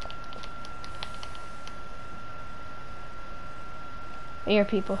 Here,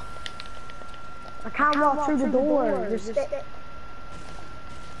 people. I can't walk through the door. You're stuck.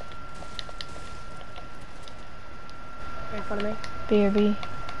 In front of me. BRB.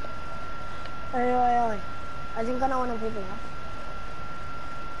 Oi. I think I know one of the people now.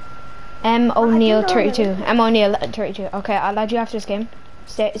 M O'Neil 32. M O'Neil 32. Okay, I'll add you after this game.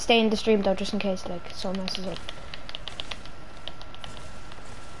 Stay in the stream though, just in case like someone messes up.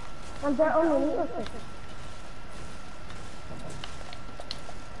 And they're only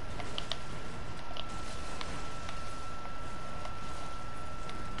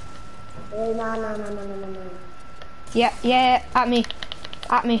No. Yeah, at me.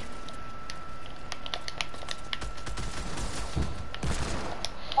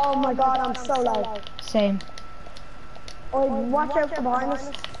 Oh my god, I'm so low. Same. Oh, watch out for behind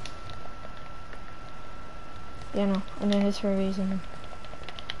us. Yeah, no, I'm doing this for a reason.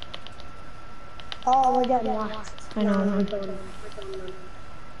 Oh, we're getting lost. I know. We're done.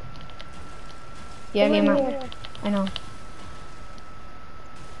 Yeah, Liam, I know.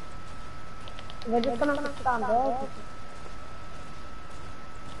 We're just gonna have to stand there.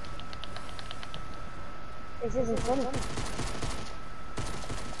 This isn't fun.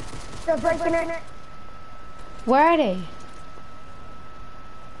 They're breaking it. Where are they?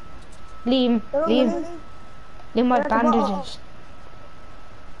 Liam, my bandages.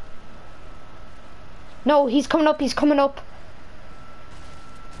 No, he's coming up.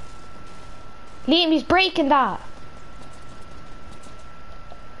 Liam, he's breaking that.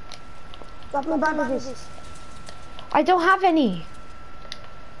 Drop my bandages. I don't have any.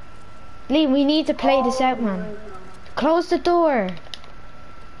 Liam, we need to play this out, man. Close the door.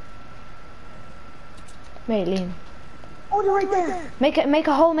 Wait, Liam. Oh, they're right there. Make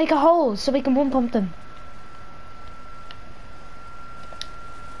a hole, so we can one pump them.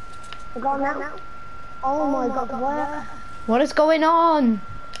 They're gone now. Oh my god, what? What is going on?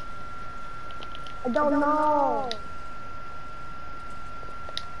 I don't know.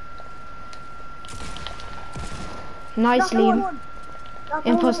 Nice, Liam.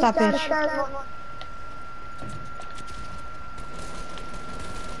 Impulse that bitch.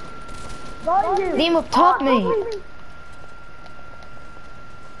 Liam, up top, mate.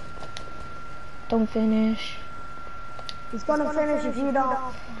 Don't finish. He's gonna finish if you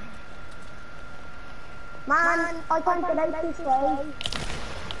don't. Man, I can't get out this way.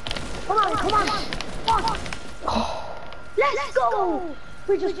 Come on, come on. Let's go!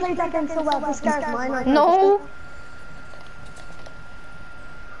 We just played that game so well. This guy's mine. No.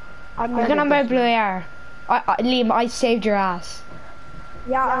 I'm gonna my blue air. Liam, I saved your ass.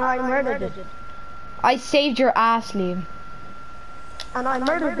 Yeah, and I murdered it. I saved your ass, Liam. And I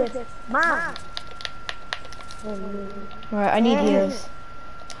murdered it. Man. Right, I need heals.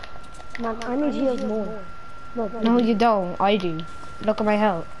 Man, I need heals more. No, you don't. I do. Look at my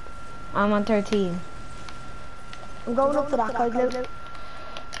health. I'm on 13. I'm going up to that guy, Luke.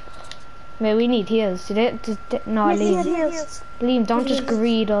 Man, we need heals. No, Liam. Liam, don't just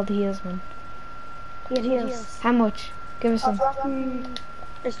greed all the heals, man. Heals. How much? Give us some.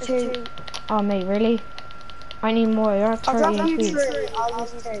 There's 2. Oh, mate, really? I need more. You're at 30 HP. I'll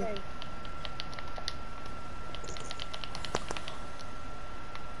use 2.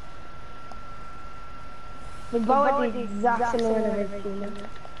 We both at the exact same level.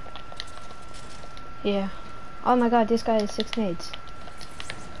 Yeah. Oh my god, this guy has 6 nades.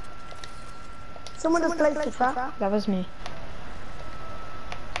 Someone just placed the trap. That was me.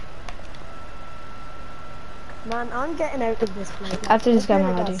 Man, I'm getting out of this place. After this game,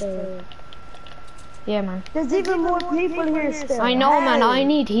 I do. Yeah, man. There's even more people here still. I know, man. I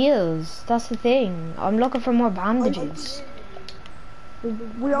need heals. That's the thing. I'm looking for more bandages.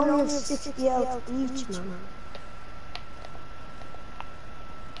 We only have 60 health each, man.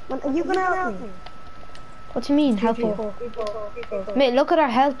 Are you gonna help me? What do you mean, help you? Mate, look at our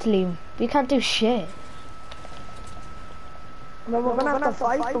health, Liam. We can't do shit. Well, we're gonna have to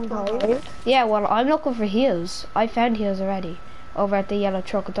fight sometime. Yeah, well, I'm looking for heals. I found heals already. Over at the yellow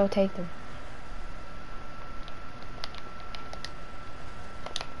truck. Don't take them.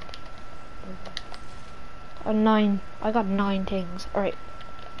 I got 9 things. Alright.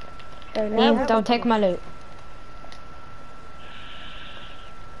 Liam, don't take my loot.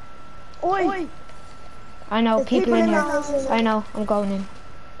 Oi! I know, people in here. I know, I'm going in.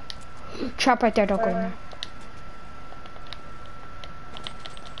 Trap right there, don't go in there.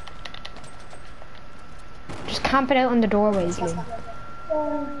 Just camp it out on the doorways, Liam.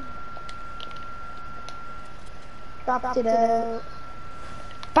 Trapped it out.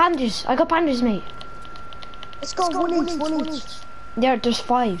 Bandages! I got bandages, mate. Let's go, one each. There's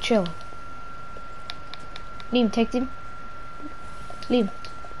 5, chill. Liam, take them. Liam.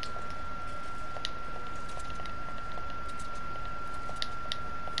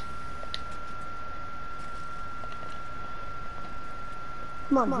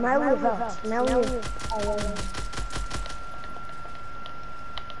 Come on, now we have. Now we have.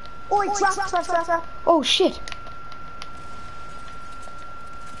 Oi, trap. Oh shit.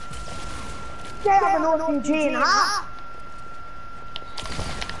 They have an RPG in half.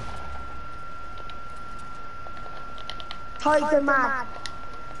 Tiger mad.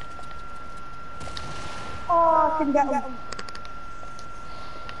 Oh, I can get him.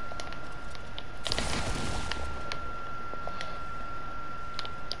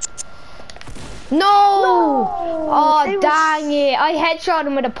 No! Oh, dang it. I headshot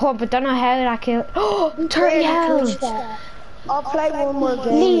him with a pump, but don't know how that killed. Oh, 30 health. I'll play one more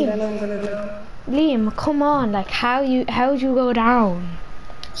game. Liam, come on. Like, how'd you go down?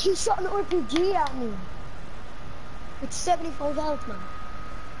 He shot an RPG at me. It's 75 health, man.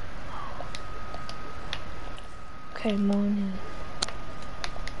 Okay, morning.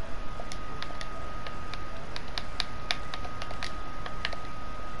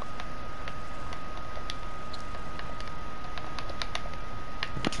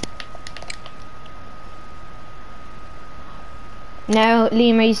 No,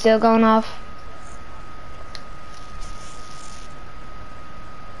 Liam, are you still going off?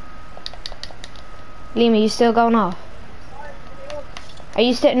 Liam, are you still going off? Are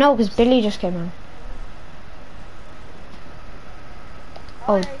you still? No, because Billy just came in.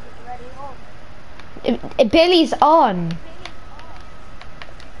 Oh. Billy's on.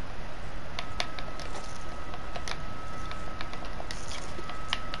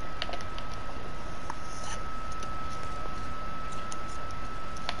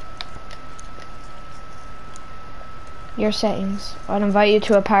 Your settings. I'll invite you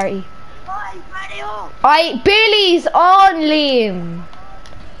to a party. Billy's on, Liam.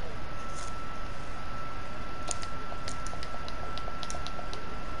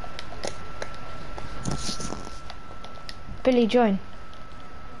 Billy, join.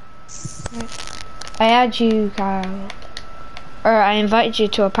 I add you, Carl. Or I invited you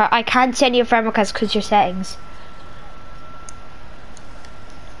to a party. I can't send you a friend request because your settings.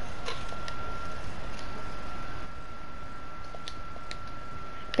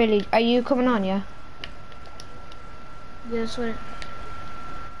 Billy, are you coming on, yeah? Yes, wait.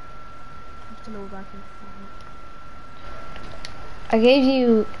 Have to load back in. I gave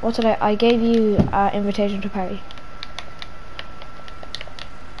you, what did I gave you invitation to party.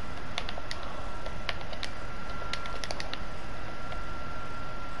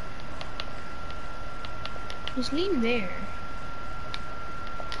 Is Liam there?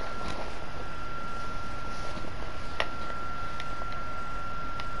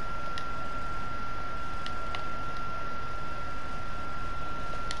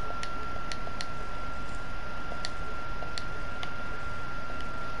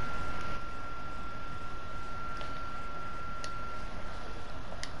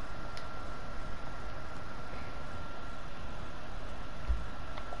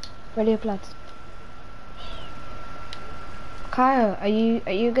 Ready up, lads. Kyle, are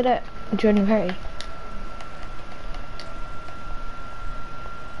you good at joining party?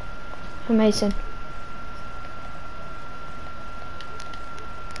 Mason.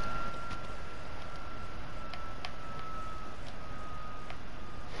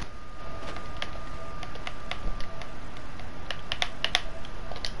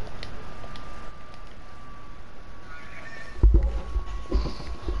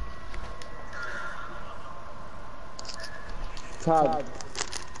 Tadhg.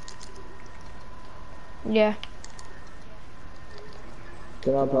 Yeah.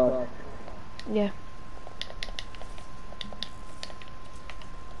 Can I play? Yeah.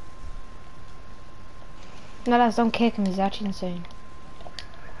 No, lads, don't kick him. He's actually insane.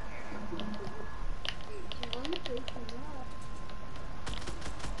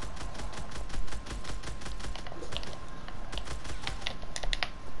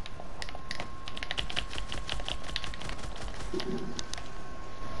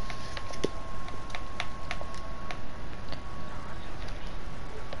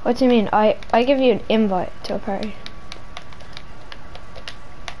 What do you mean? I give you an invite to a party.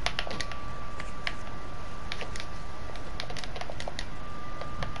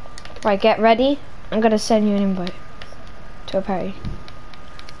 Right, get ready. I'm gonna send you an invite to a party.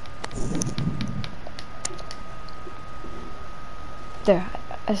 There,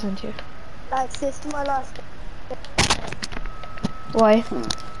 I sent you. Like, this is my last. Why?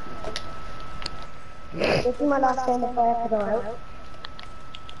 This is my last game before I have to go out.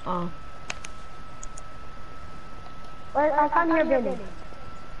 Oh. Well, I can't hear Billy.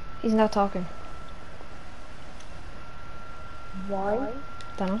 He's not talking. Why?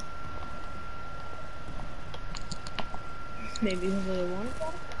 Dunno. Maybe because I don't want it.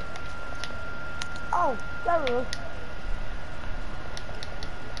 Oh, sorry.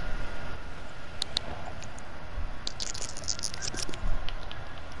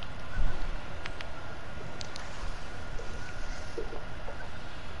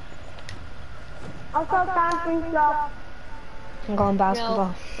 I saw dancing club. I'm going basketball.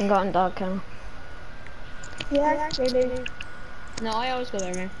 No. I'm going dog kennel. Yes, Billy. No, I always go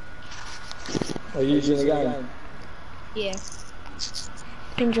there, man. Are you using the game? Yeah.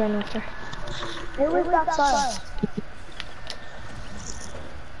 Can join after. Who was that guy?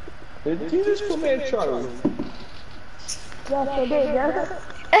 Did you just put me in trouble? Yes, I did, yeah.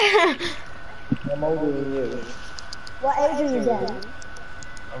 I'm older than you. What age are you then?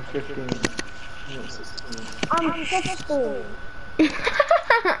 I'm 15. I'm 16. I'm 16.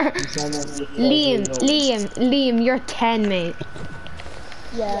 Liam, you're 10, mate.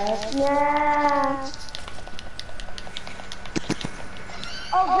 Yes. Yeah.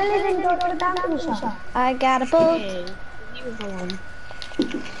 Oh, Billy didn't go to the dancing shop. I got a boat. Hey, you were home.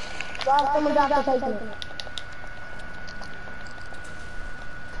 Well, someone's after taking it.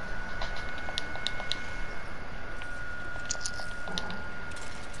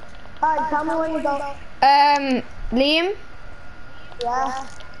 Alright, tell me where you go. Liam? Yeah.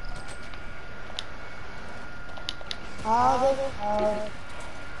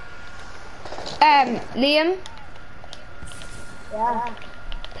 Liam? Yeah.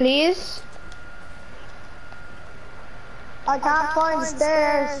 Please? I can't find the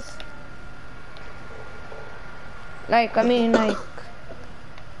stairs. Like, I mean, like,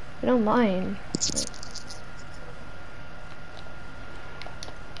 I don't mind.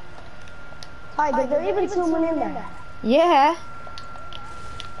 Hi, is there even someone in there? Yeah.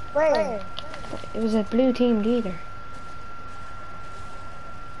 Where? It was a blue team leader.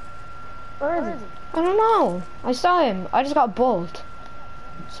 Where is it? I don't know. I saw him. I just got bolt.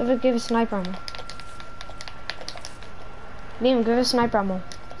 So if I give a sniper ammo. Liam, give a sniper ammo.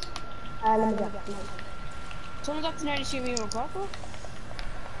 Let me go. Someone's up to nearly shoot me with a purple.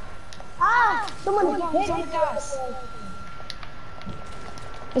 Ah! Someone hit He's on me. gas.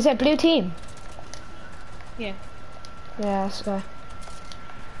 Is it blue team? Yeah. Yeah, let's go.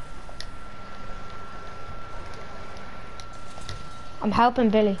 I'm helping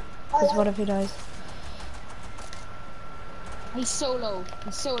Billy. Because what if he dies? He's so low.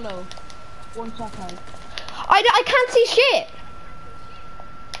 He's so low. One shot high. I can't see shit!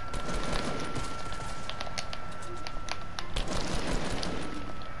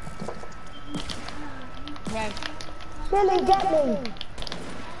 Right. Billy, get me!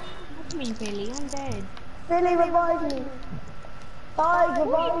 What do you mean, Billy? I'm dead. Billy, revive me! Tadhg,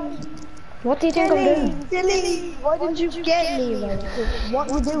 revive me! What do you think I'm doing? Billy, why didn't you get me? Like,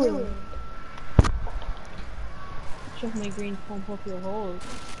 what are you doing? Shove my green pump up your hole.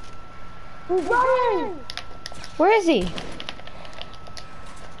 He's running! Where is he?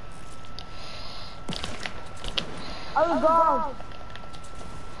 Oh God!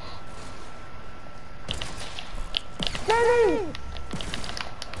 Billy!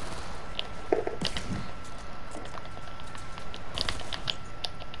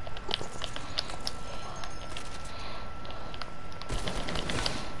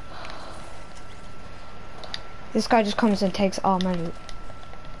 This guy just comes and takes all my loot.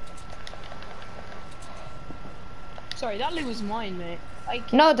 Sorry, that loot was mine, mate.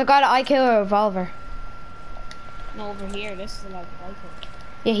 No, the guy that I killed with a revolver. No, over here. This is a lot of rifle.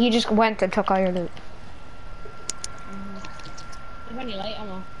 Yeah, he just went and took all your loot. Have any light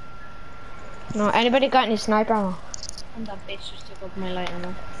ammo? No, anybody got any sniper ammo? And that bitch just took up my light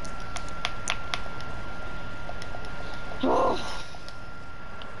ammo.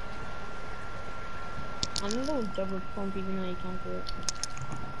 I'm gonna go double pump even though you can't do it.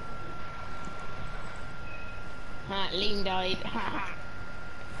 Ha, Liam died.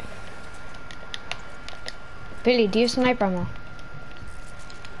 Billy, do you have sniper ammo?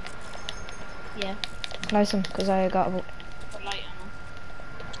 Yeah. Nice one, because I got about... For light ammo.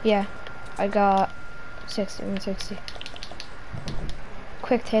 Yeah, I got 160.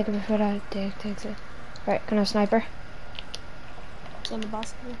 Quick, take it before that Tadhg takes it. Right, can I have sniper? It's on the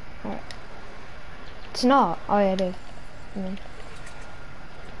basketball. Alright. It's not. Oh yeah, it is.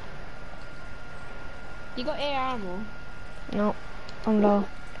 You got AR ammo? No, I'm low.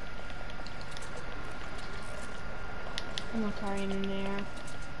 I'm not carrying an AR.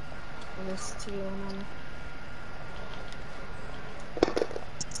 It was too low ammo.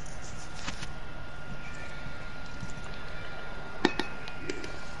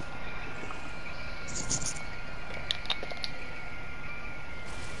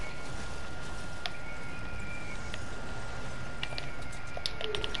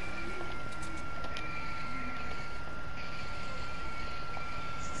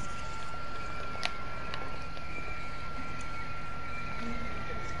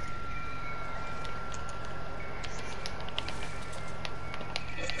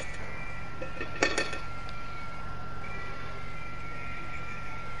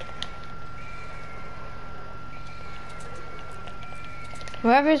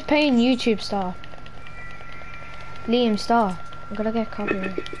 Whoever's paying YouTube, stop. Liam, stop. I'm gonna get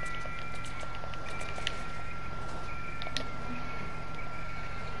copyright.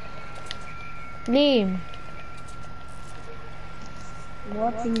 Liam.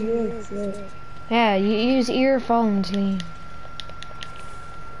 Watching you, Yeah, you use earphones, Liam.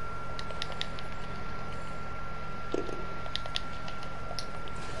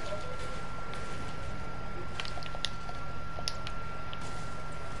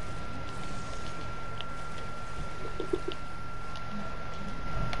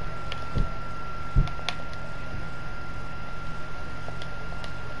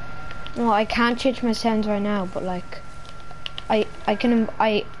 Well, I can't change my sounds right now, but like, I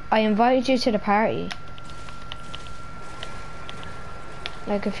invited you to the party,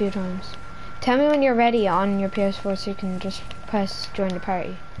 like a few times. Tell me when you're ready on your PS4 so you can just press join the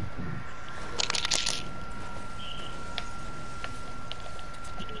party.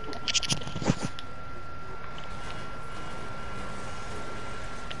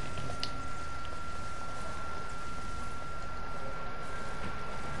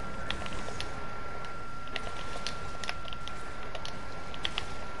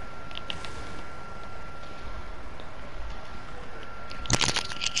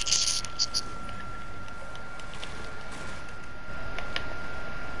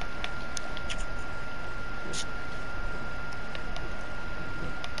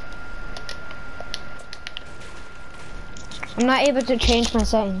 I'm not able to change my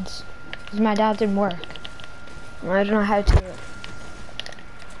settings because my dad didn't work. I don't know how to do it.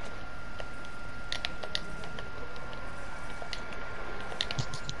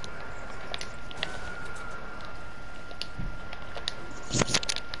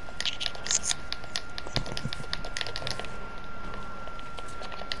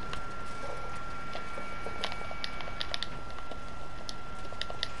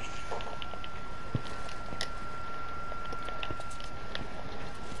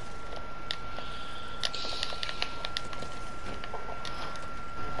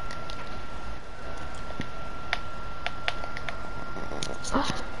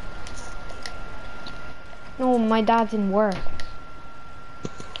 No, my dad didn't work.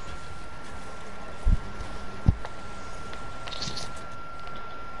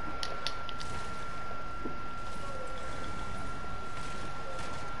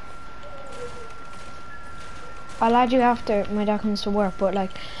 I'll add you after my dad comes to work, but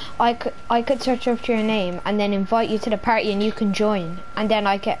like, I could search up your name and then invite you to the party and you can join, and then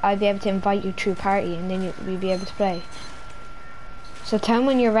I'd be able to invite you through party and then we'd be able to play. So tell me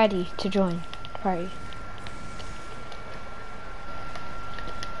when you're ready to join the party.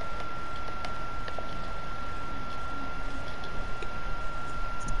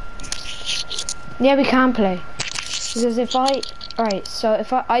 Yeah, we can play. Because alright, so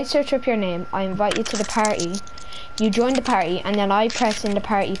if I search up your name, I invite you to the party, you join the party, and then I press in the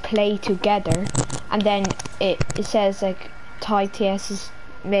party play together, and then it says like Tadhg TS has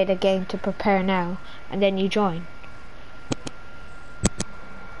made a game to prepare now, and then you join.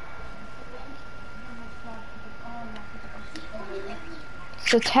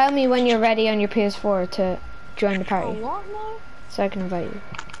 So tell me when you're ready on your PS4 to join the party. What now? So I can invite you.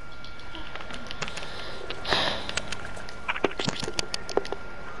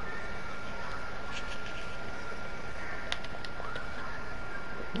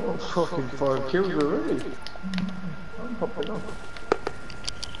 Oh, fucking 5 kills already. I'm popping off.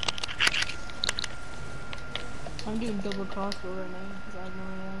 I'm doing double crossbow right now because I have no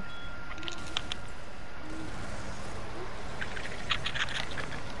idea.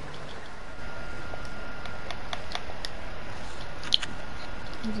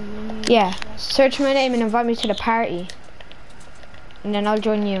 Yeah, search my name and invite me to the party. And then I'll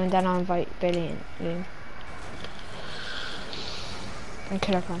join you, and then I'll invite Billy and you. And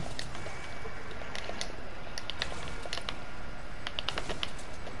Killer Con.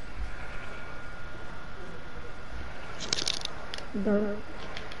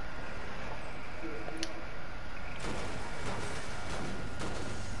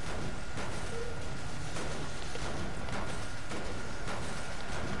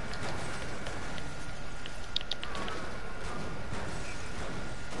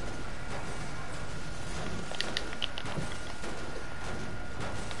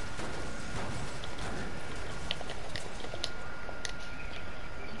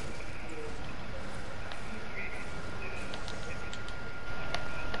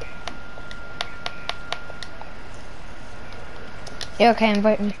 Yeah, okay,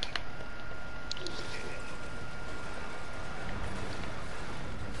 invite me.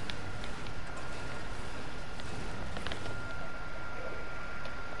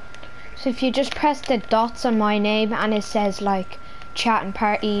 So if you just press the dots on my name and it says like chat and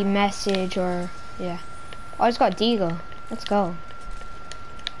party message or yeah. Oh, I just got Deagle. Let's go.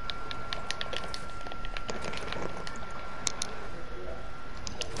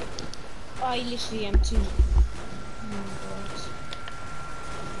 I literally am too.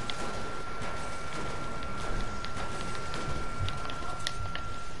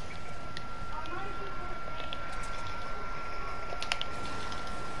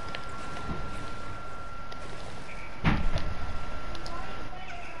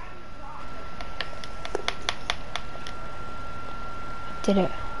 Did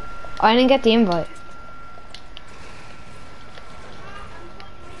it? I didn't get the invite.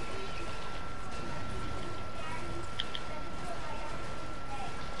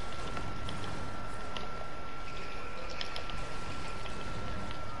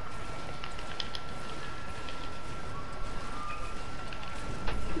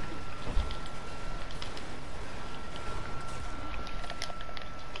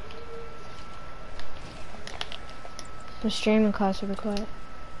 The streaming class will be quiet.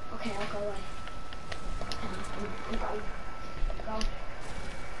 Okay, I'll go away. I'm going. Go.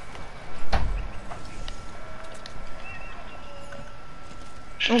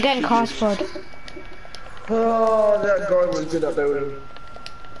 I'm getting crossbowed. Oh, that guy was good at building.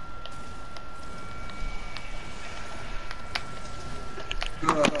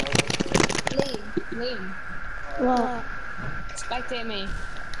 Liam. What? Spectate me.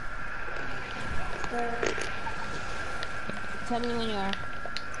 Tell me when you are.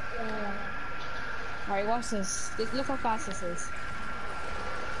 Alright, watch this. Look how fast this is.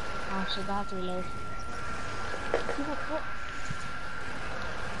 Oh shit, I have to reload.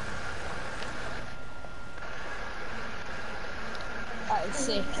 That is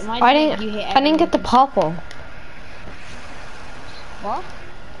sick. I didn't get the purple. What?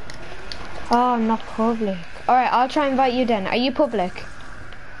 Oh, I'm not public. Alright, I'll try and invite you then. Are you public?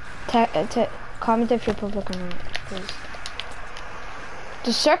 Comment if you're public or not, please.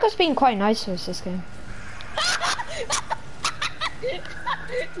 The circle's been quite nice to us this game.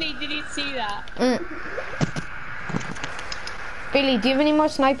 Lee, did you see that? Billy, do you have any more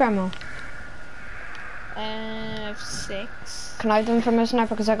sniper ammo? 6. Can I have them for my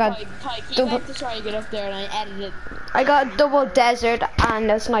sniper? Because I got He went to try to get up there and I edited. I got double desert and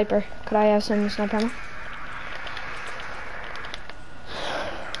a sniper. Could I have some sniper ammo?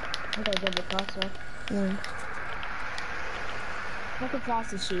 I got double crossbow. Look at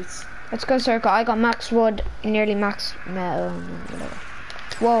fast it shoots. Let's go circle. I got max wood, nearly max metal. Whatever.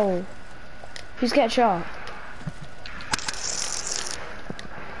 Whoa. Who's getting shot?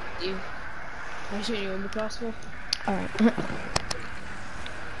 You. I'm shooting you with the crossbow. Alright.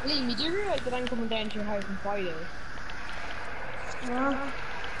 Liam, do you realize that I'm coming down to your house on Friday? Yeah.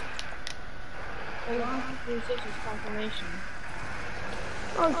 There's just confirmation.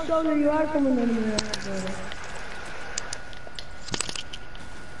 Oh, so you are coming in here.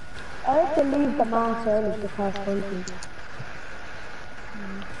 I have to leave the mass early to cross country.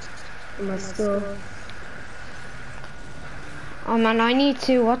 In my school. Oh man, I need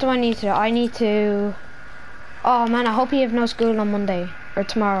to, what do I need to do? I need to, oh man, I hope you have no school on Monday, or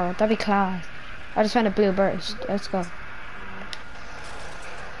tomorrow, that'd be class. I just found a blue burst, let's go.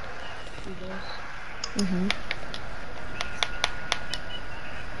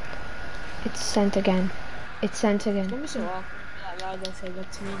 It's sent again. It's sent again. Let me show off that loud they say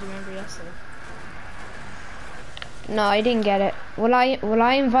that to me, do you remember yesterday? No, I didn't get it. Will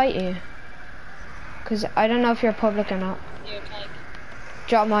I invite you? Cause I don't know if you're public or not. Yeah, okay.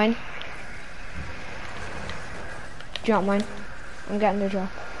 Drop mine. Drop mine. I'm getting the drop.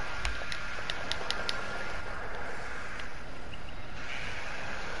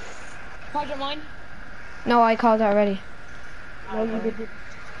 Project mine? No, I called it already. No, you didn't.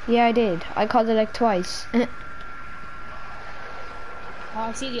 Yeah, I did. I called it like twice. Oh,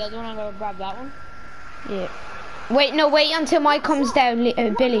 I see the other one, I'm gonna grab that one. Yeah. Wait, no, wait until mine comes down,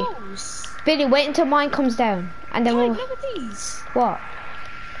 Billy. Billy, wait until mine comes down, and then we'll. Look at these. What?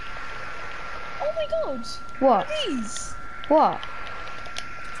 Oh my god. What? Look at these. What?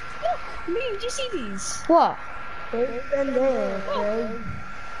 Look, Liam, do you see these? What?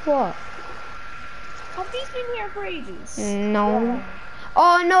 What? Have these been here for ages? No. Yeah.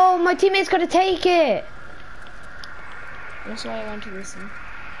 Oh no, my teammate's gonna take it. That's why I went to listen.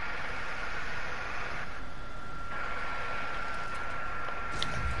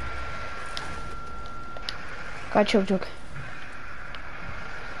 Got Tadhg.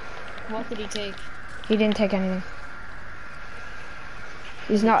 What did he take? He didn't take anything.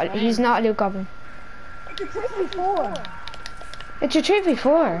 He's not a loot goblin. It's a 3v4. It's a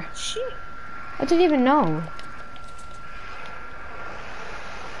 3v4. Shit. I didn't even know.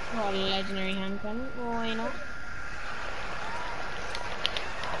 Oh, legendary hand cannon. Why not?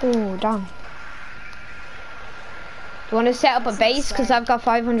 Oh, damn. Do you want to set up a base? Because I've got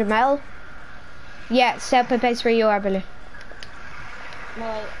 500 metal. Yeah, set up a base where you are, Billy.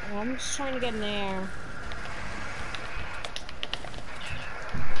 Well, I'm just trying to get an air.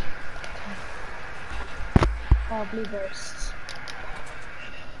 Oh, blue burst.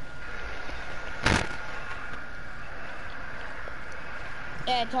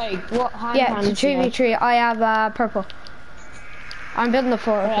 Yeah, Tadhg, what hand Yeah, cannons it's do you a have? 3v3. I have purple. I'm building the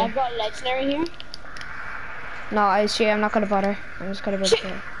fort. Right, Okay. I've got legendary here. No, I'm not gonna bother. I'm just gonna build the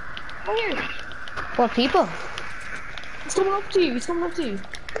fort. Oh, here. What people? It's coming up to you. It's coming up to you.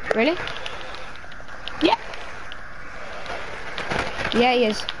 Really? Yeah. Yeah, he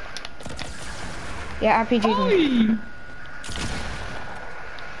is. Yeah, RPG'd me.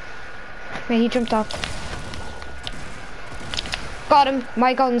 Wait, he jumped off. Got him.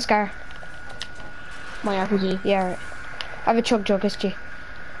 My golden scar. My RPG. Yeah, right. I have a Tadhg, SG.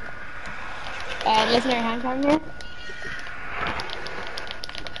 Legendary hand cannon here.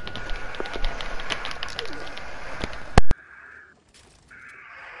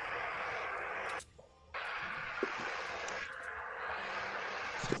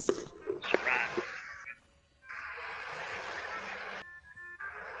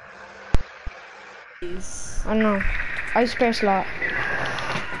 I know. I spare slot.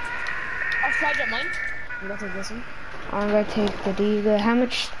 I'll try to get mine. I'm gonna take this one. I'm gonna take the Tadhg. How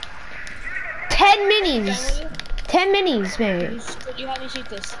much? 10 minis! 10 minis, mate. Could you help me shoot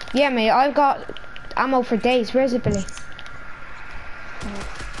this? Yeah, mate, I've got ammo for days. Where is it, Billy?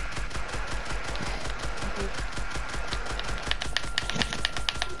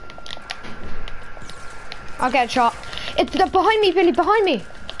 I'll get a shot. It's behind me, Billy, behind me.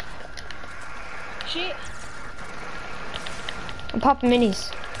 Shit. I'm popping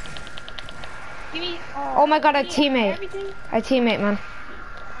minis. Give me. Oh my god, a give me teammate. everything. A teammate, man.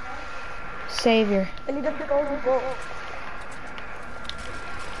 Savior. And you got the golden bolt.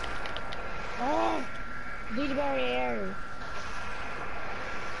 Do the barrier.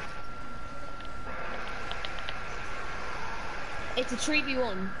 It's a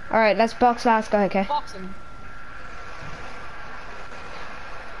 3v1. Alright, let's box last guy, okay? Box him.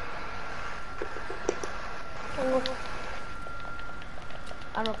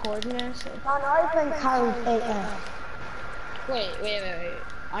 I'm recording now, so... Man, I've been carried Wait.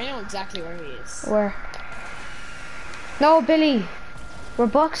 I know exactly where he is. Where? No, Billy. We're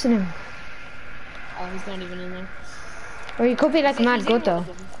boxing him. Oh, he's not even in there. Or he could be like mad good though.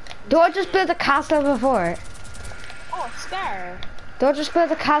 Don't just build a castle of a fort. Oh, Scar. Don't just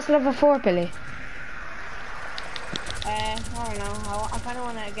build a castle of a fort, Billy. I don't know. I kind of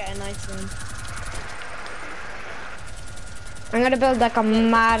want to get a nice one. I'm gonna build like a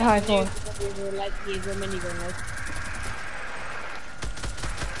mad high fort. Like he's a minigun, like.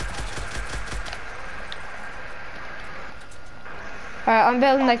 Alright, I'm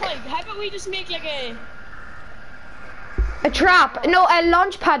building like How about we just make like a trap? No, a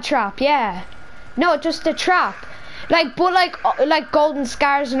launch pad trap. Yeah. No, just a trap. Like, but like golden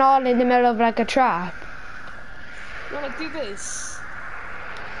scars and all in the middle of like a trap. No, like do this.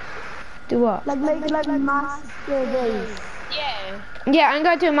 Do what? Like make like a massive base. Yeah. Yeah, I'm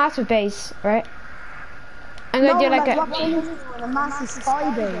gonna do a massive base, right? I'm gonna do like a massive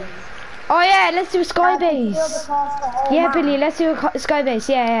sky base. Oh yeah, let's do a sky base. Yeah, Billy, let's do a sky base.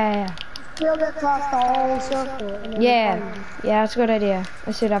 Yeah. Build it across the whole circle. Yeah, that's a good idea.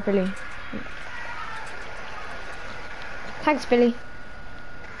 Let's do that, Billy. Thanks, Billy.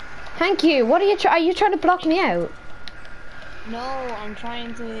 Thank you. What are you trying to block me out? No, I'm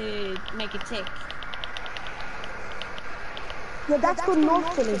trying to make it tick. Yeah, that's good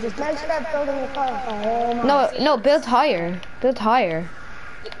enough, Billy. Just now start building across the whole map. No, build higher. Build higher.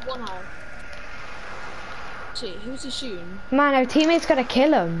 One higher. Shit, who's he shooting? Man, our teammate's gotta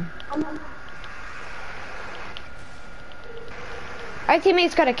kill him. Our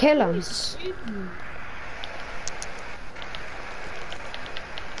teammate's gotta kill him. Who's shooting?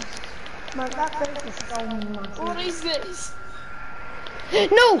 Man, that base is so massive. What is this?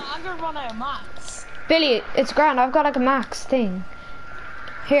 No! I'm gonna run out of mats. Billy, it's grand. I've got like a max thing.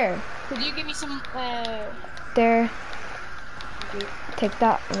 Here. Could you give me some, There. Take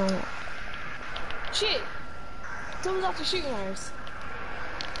that. Shit! Someone's after shooting ours.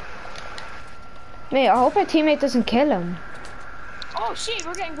 Mate, I hope our teammate doesn't kill him. Oh shit,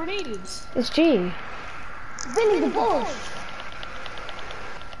 we're getting grenaded. It's G. Billy the bush!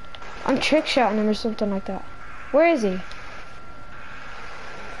 I'm trick shotting him or something like that. Where is he?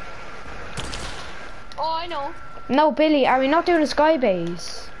 Oh, I know. No, Billy, are we not doing a sky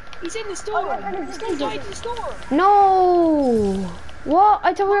base? He's in the store. He's inside the store. No! What?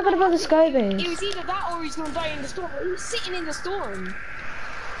 I thought we were gonna build a sky It base. was either that or he's gonna die in the storm. He was sitting in the storm.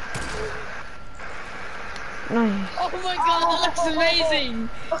 Nice. Oh my god, that looks amazing.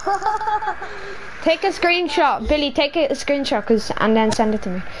 Take a screenshot, Billy. Take a screenshot, and then send it to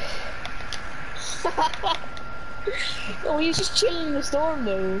me. Oh, he's just chilling in the storm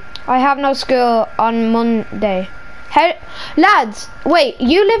though. I have no school on Monday. How, lads? Wait,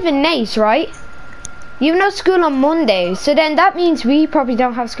 you live in Nace, right? You have no school on Monday, so then that means we probably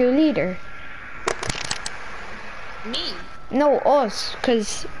don't have school either. Me? No, us,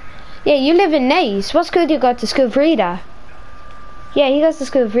 cause yeah, you live in Nace. What school do you go to? School Frida. Yeah, he goes to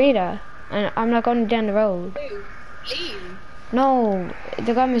school Frida, and I'm not going down the road. Who? Liam? No,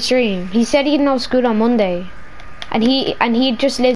 the guy on my stream. He said he had no school on Monday, and he just lives